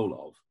control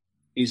of,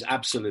 is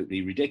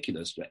absolutely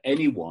ridiculous for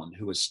anyone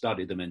who has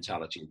studied the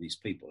mentality of these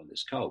people in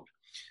this cult.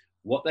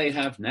 What they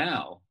have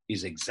now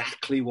is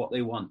exactly what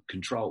they want: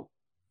 control,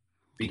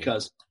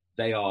 because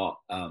they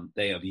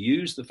have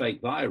used the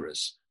fake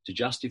virus to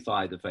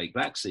justify the fake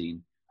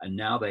vaccine, and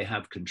now they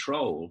have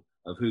control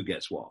of who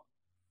gets what.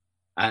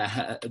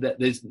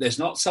 There's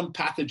not some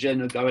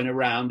pathogen going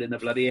around in the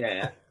bloody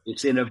air.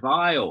 It's in a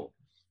vial.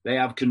 They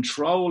have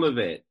control of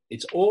it.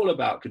 It's all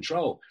about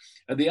control.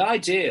 And the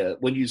idea,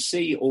 when you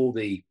see all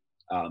the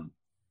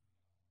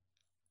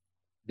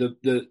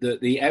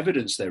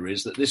evidence there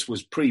is that this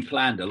was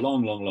pre-planned a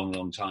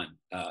long time,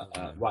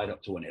 right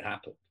up to when it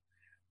happened,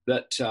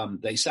 that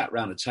they sat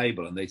around a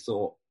table and they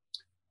thought,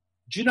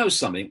 do you know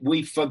something?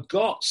 We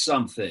forgot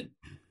something.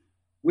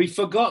 We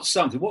forgot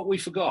something. What we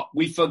forgot?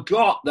 We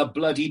forgot the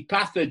bloody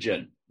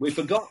pathogen. We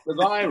forgot the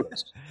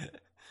virus.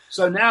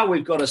 So now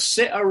we've got to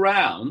sit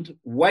around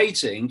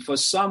waiting for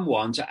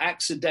someone to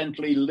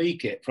accidentally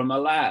leak it from a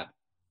lab.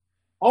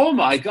 Oh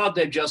my God,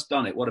 they've just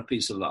done it. What a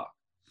piece of luck.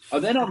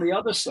 And then on the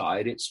other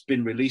side, it's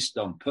been released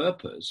on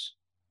purpose.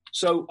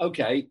 So,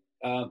 okay,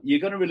 you're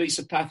going to release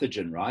a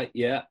pathogen, right?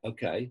 Yeah,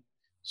 okay.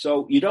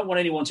 So you don't want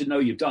anyone to know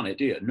you've done it,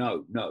 do you?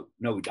 No,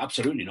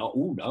 absolutely not.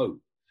 Oh, no.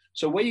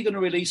 So where are you going to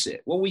release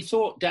it? Well, we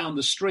thought down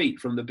the street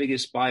from the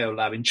biggest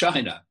biolab in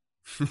China.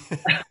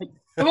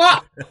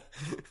 What?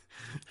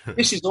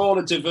 This is all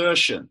a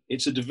diversion.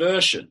 It's a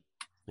diversion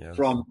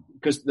from,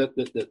 because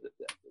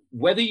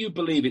whether you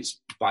believe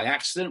it's by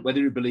accident, whether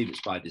you believe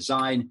it's by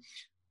design,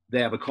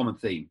 they have a common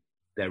theme.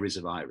 There is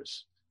a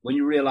virus. When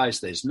you realize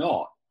there's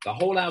not, the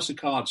whole house of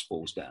cards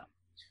falls down.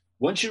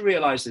 Once you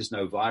realize there's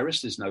no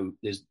virus, there's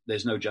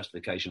no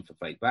justification for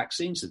fake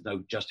vaccines, there's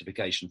no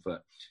justification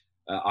for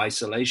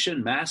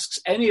isolation, masks,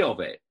 any of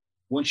it.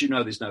 Once you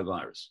know there's no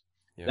virus,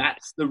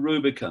 that's the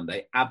Rubicon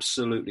they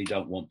absolutely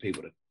don't want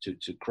people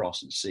to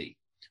cross and see.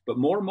 But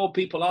more and more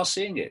people are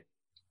seeing it.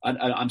 And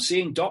I'm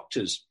seeing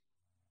doctors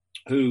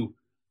who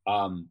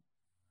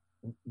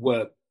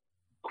were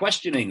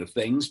questioning of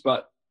things,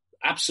 but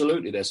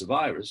absolutely there's a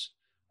virus.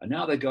 And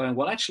now they're going,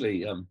 well,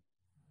 actually,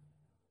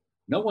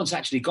 no one's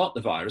actually got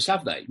the virus,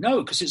 have they?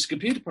 No, because it's a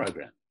computer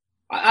program.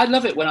 I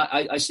love it when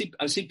I see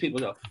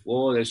people go,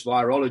 oh, this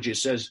virologist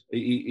says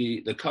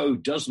the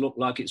code does look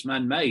like it's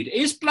man-made.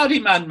 It's bloody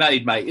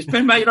man-made, mate. It's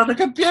been made on a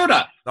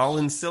computer. All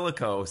in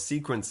silico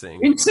sequencing.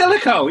 In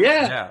silico,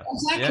 yeah.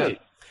 Exactly. Yeah.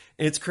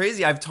 It's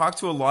crazy. I've talked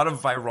to a lot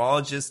of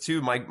virologists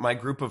too. My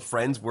group of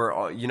friends, we're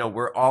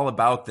all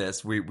about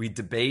this. We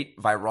debate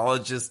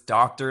virologists,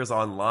 doctors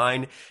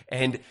online,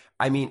 and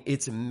I mean,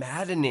 it's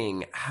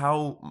maddening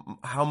how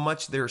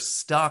much they're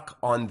stuck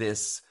on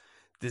this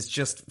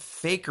just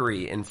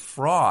fakery and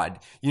fraud.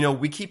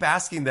 We keep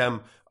asking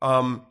them,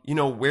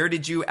 where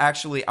did you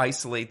actually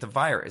isolate the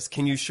virus?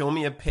 Can you show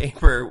me a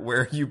paper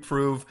where you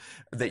prove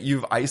that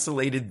you've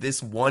isolated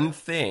this one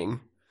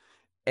thing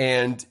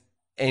and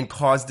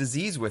cause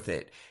disease with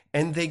it?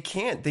 And they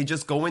can't. They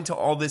just go into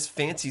all this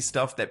fancy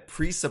stuff that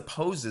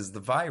presupposes the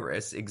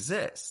virus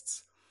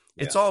exists.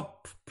 It's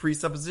all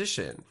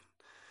presupposition.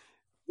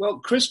 Well,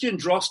 Christian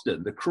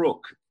Drosten, the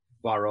crook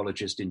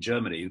virologist in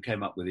Germany who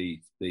came up with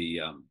the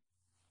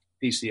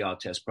PCR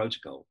test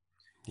protocol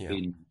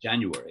in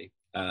January,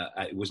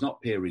 it was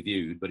not peer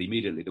reviewed, but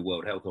immediately the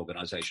World Health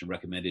Organization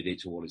recommended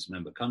it to all its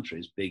member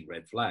countries. Big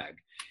red flag.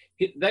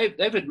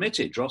 They've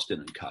admitted, Drosten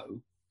and co.,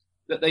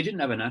 that they didn't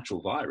have a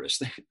natural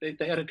virus. They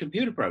had a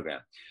computer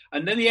program.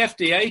 And then the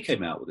FDA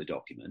came out with a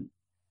document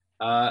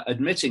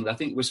admitting that I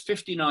think it was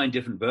 59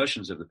 different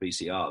versions of the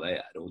PCR they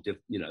had,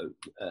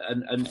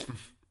 and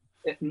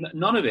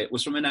none of it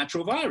was from a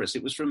natural virus.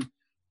 It was from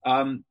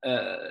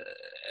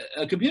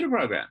a computer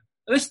program.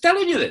 They're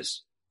telling you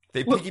this.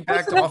 They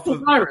piggybacked off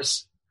of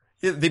virus.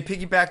 They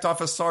piggybacked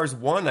off of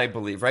SARS-1, I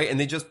believe, right? And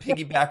they just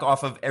piggyback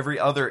off of every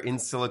other in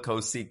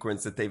silico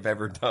sequence that they've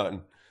ever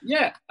done.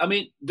 Yeah, I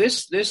mean,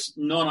 this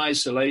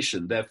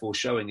non-isolation, therefore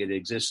showing it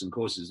exists and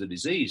causes the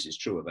disease, is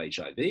true of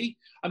HIV.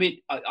 I mean,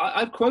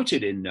 I've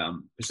quoted in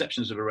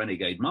Perceptions of a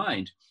Renegade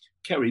Mind,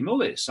 Kerry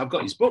Mullis. I've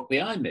got his book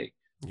behind me.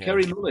 Yeah.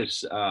 Kerry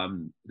Mullis,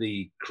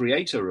 the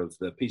creator of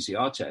the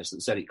PCR test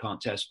that said it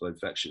can't test for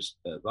infectious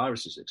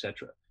viruses,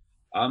 etc.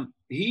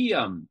 He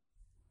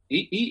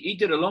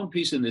did a long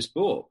piece in this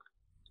book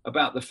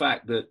about the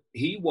fact that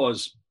he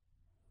was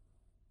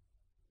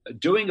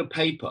doing a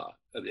paper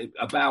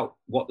about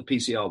what the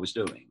PCR was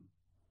doing.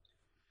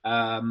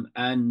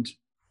 And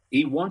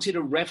he wanted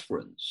a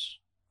reference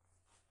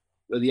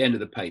at the end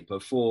of the paper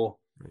for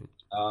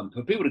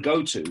for people to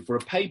go to for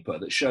a paper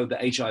that showed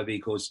that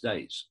HIV caused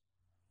AIDS.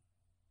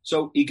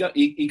 So he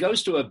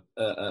goes to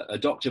a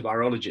doctor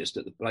virologist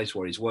at the place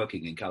where he's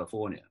working in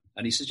California,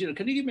 and he says,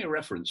 can you give me a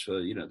reference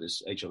for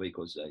this HIV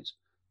causes AIDS?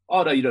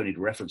 Oh no, you don't need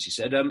a reference. He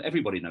said,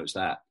 everybody knows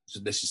that. So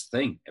this is the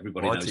thing,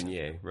 everybody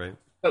Montagnier, knows.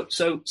 Right?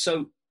 So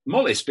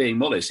Mullis, being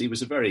Mullis, he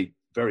was a very,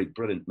 very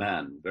brilliant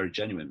man, very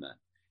genuine man.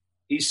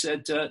 He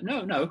said,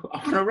 no, I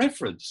want a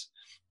reference.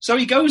 So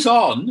he goes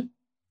on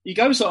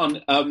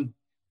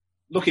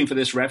looking for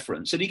this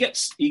reference, and he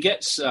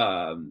gets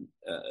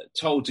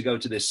told to go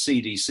to this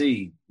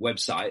CDC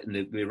website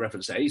and the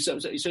reference there. So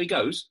he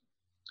goes,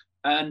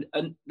 and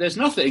there's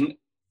nothing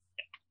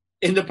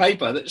in the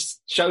paper that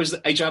shows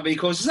that HIV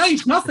causes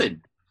AIDS.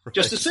 Nothing, right.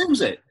 Just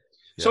assumes it.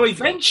 Yeah. So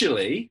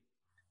eventually,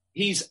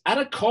 he's at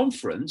a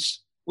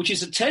conference which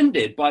is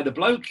attended by the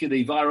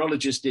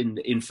virologist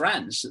in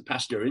France at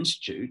Pasteur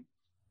Institute,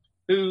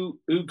 who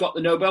got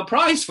the Nobel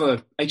Prize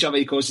for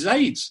HIV causes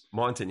AIDS.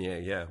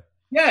 Montagnier, yeah.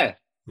 Yeah.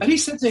 And he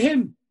said to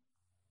him,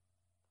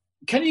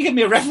 can you give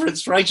me a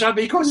reference for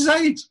HIV causes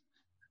AIDS?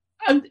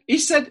 And he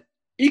said,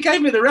 he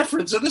gave me the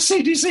reference of the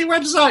CDC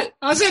website.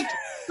 I said,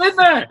 in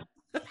there.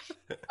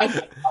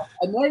 and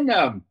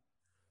then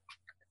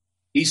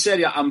he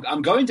said, yeah,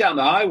 I'm going down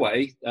the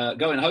highway,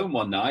 going home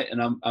one night,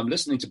 and I'm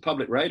listening to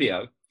public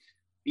radio.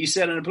 He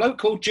said, and a bloke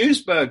called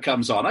Duesberg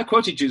comes on. I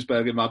quoted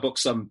Duesberg in my book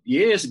some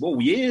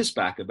years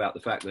back about the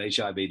fact that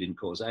HIV didn't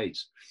cause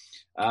AIDS.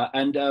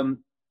 And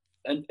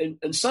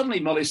suddenly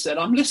Molly said,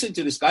 I'm listening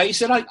to this guy. He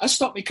said, I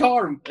stopped my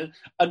car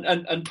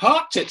and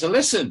parked it to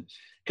listen,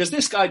 because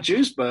this guy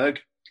Duesberg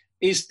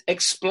is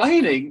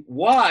explaining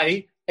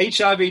why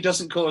HIV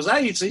doesn't cause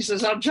AIDS. He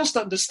says, I'm just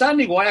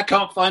understanding why I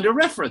can't find a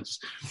reference.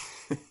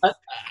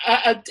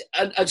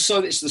 and so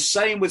it's the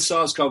same with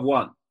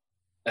SARS-CoV-1.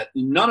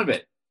 None of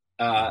it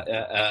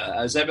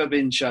has ever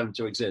been shown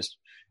to exist.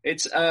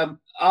 It's the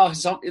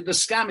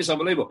scam is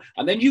unbelievable.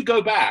 And then you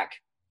go back,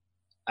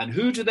 and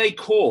who do they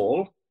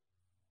call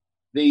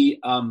the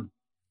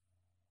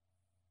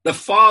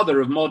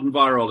father of modern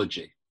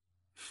virology?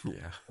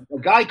 Yeah, a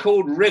guy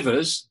called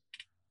Rivers,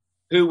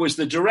 who was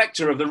the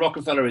director of the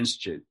Rockefeller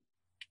Institute.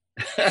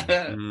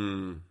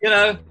 You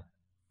know,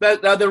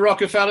 the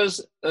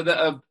Rockefellers that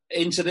are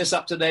into this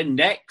up to their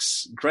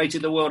necks,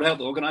 created the World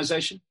Health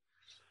Organization,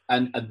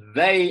 and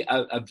they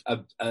have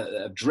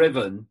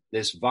driven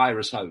this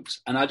virus hoax.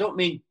 And I don't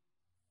mean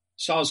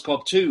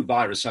SARS-CoV-2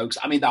 virus hoax.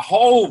 I mean the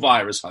whole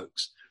virus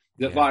hoax,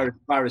 that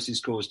viruses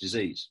cause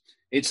disease.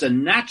 It's a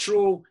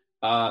natural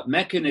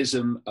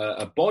mechanism,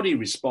 a body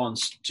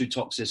response to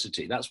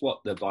toxicity. That's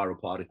what the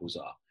viral particles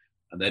are.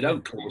 And they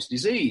don't cause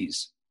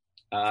disease.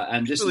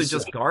 And this really is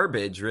just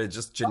garbage, right?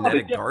 Just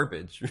genetic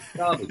garbage.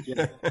 Garbage,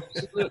 yeah.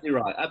 Absolutely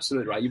right.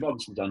 Absolutely right. You've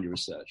obviously done your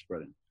research.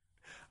 Brilliant.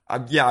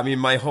 Yeah, I mean,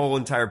 my whole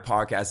entire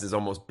podcast is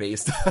almost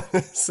based on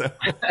this. So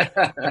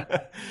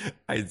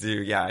I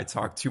do. Yeah, I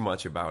talk too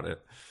much about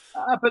it.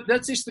 But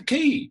that's just the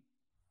key.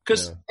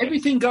 Because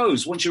everything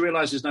goes once you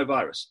realize there's no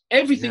virus.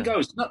 Everything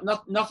goes.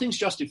 Nothing's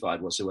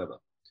justified whatsoever.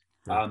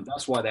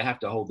 That's why they have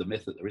to hold the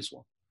myth that there is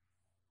one.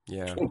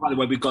 Yeah. Oh, by the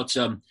way, we've got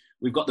the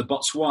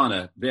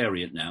Botswana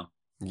variant now.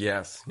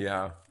 Yes.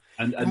 Yeah.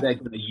 And they're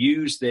going to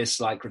use this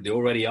like they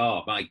already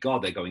are. My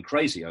God, they're going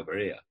crazy over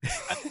here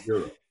in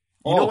Europe.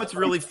 You know what's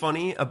really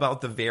funny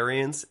about the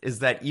variants is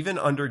that even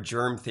under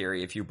germ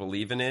theory, if you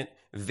believe in it,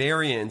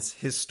 variants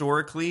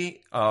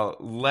historically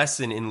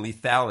lessen in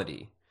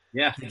lethality.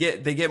 Yeah,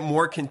 they get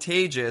more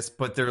contagious,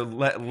 but they're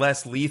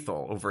less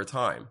lethal over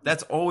time.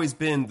 That's always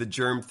been the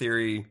germ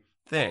theory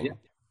thing. Yeah.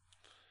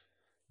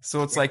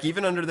 So it's like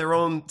even under their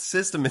own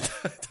system, it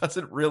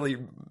doesn't really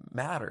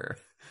matter.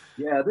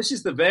 Yeah, this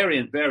is the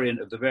variant of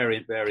the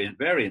variant of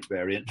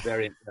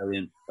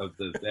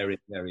the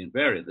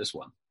variant. This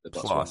one, the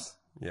plus.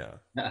 Yeah.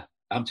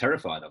 I'm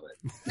terrified of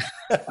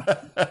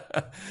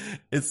it.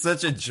 It's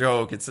such a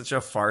joke. It's such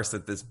a farce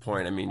at this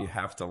point. I mean, you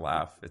have to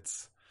laugh.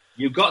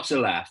 You've got to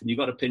laugh, and you've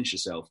got to pinch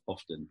yourself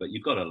often, but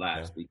you've got to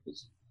laugh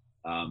because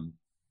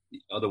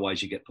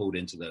otherwise you get pulled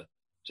into the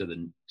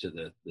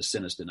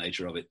sinister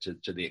nature of it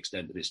to the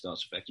extent that it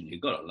starts affecting you.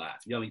 You've got to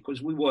laugh. You know,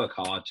 because we work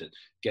hard to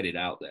get it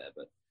out there,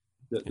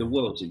 but the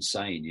world's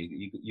insane.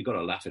 You got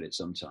to laugh at it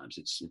sometimes.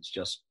 It's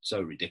just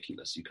so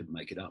ridiculous. You couldn't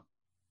make it up.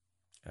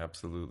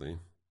 Absolutely.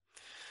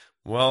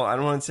 Well, I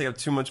don't want to take up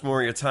too much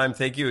more of your time.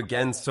 Thank you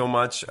again so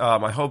much.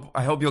 I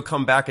hope you'll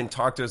come back and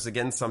talk to us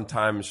again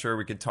sometime. I'm sure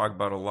we could talk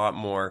about a lot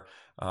more.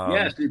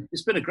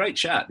 It's been a great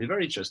chat. It's been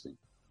very interesting.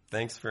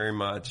 Thanks very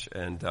much.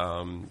 And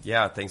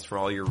thanks for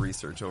all your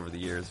research over the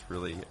years.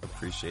 Really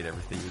appreciate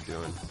everything you're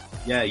doing.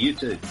 Yeah, you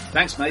too.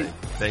 Thanks, mate.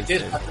 Thanks.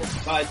 Cheers.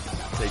 Bye.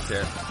 Take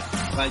care.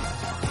 Bye.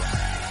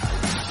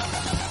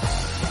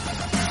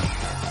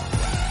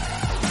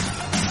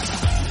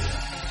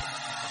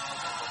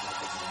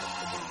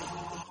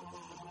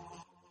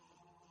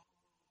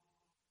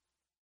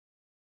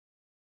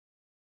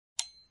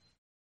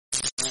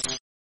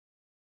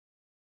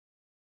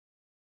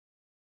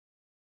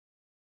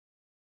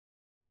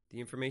 The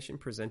information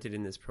presented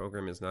in this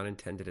program is not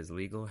intended as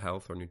legal,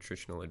 health, or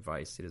nutritional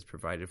advice. It is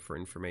provided for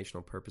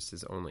informational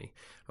purposes only.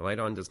 Alight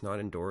does not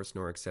endorse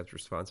nor accept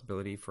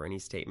responsibility for any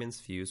statements,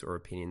 views, or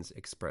opinions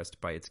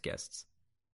expressed by its guests.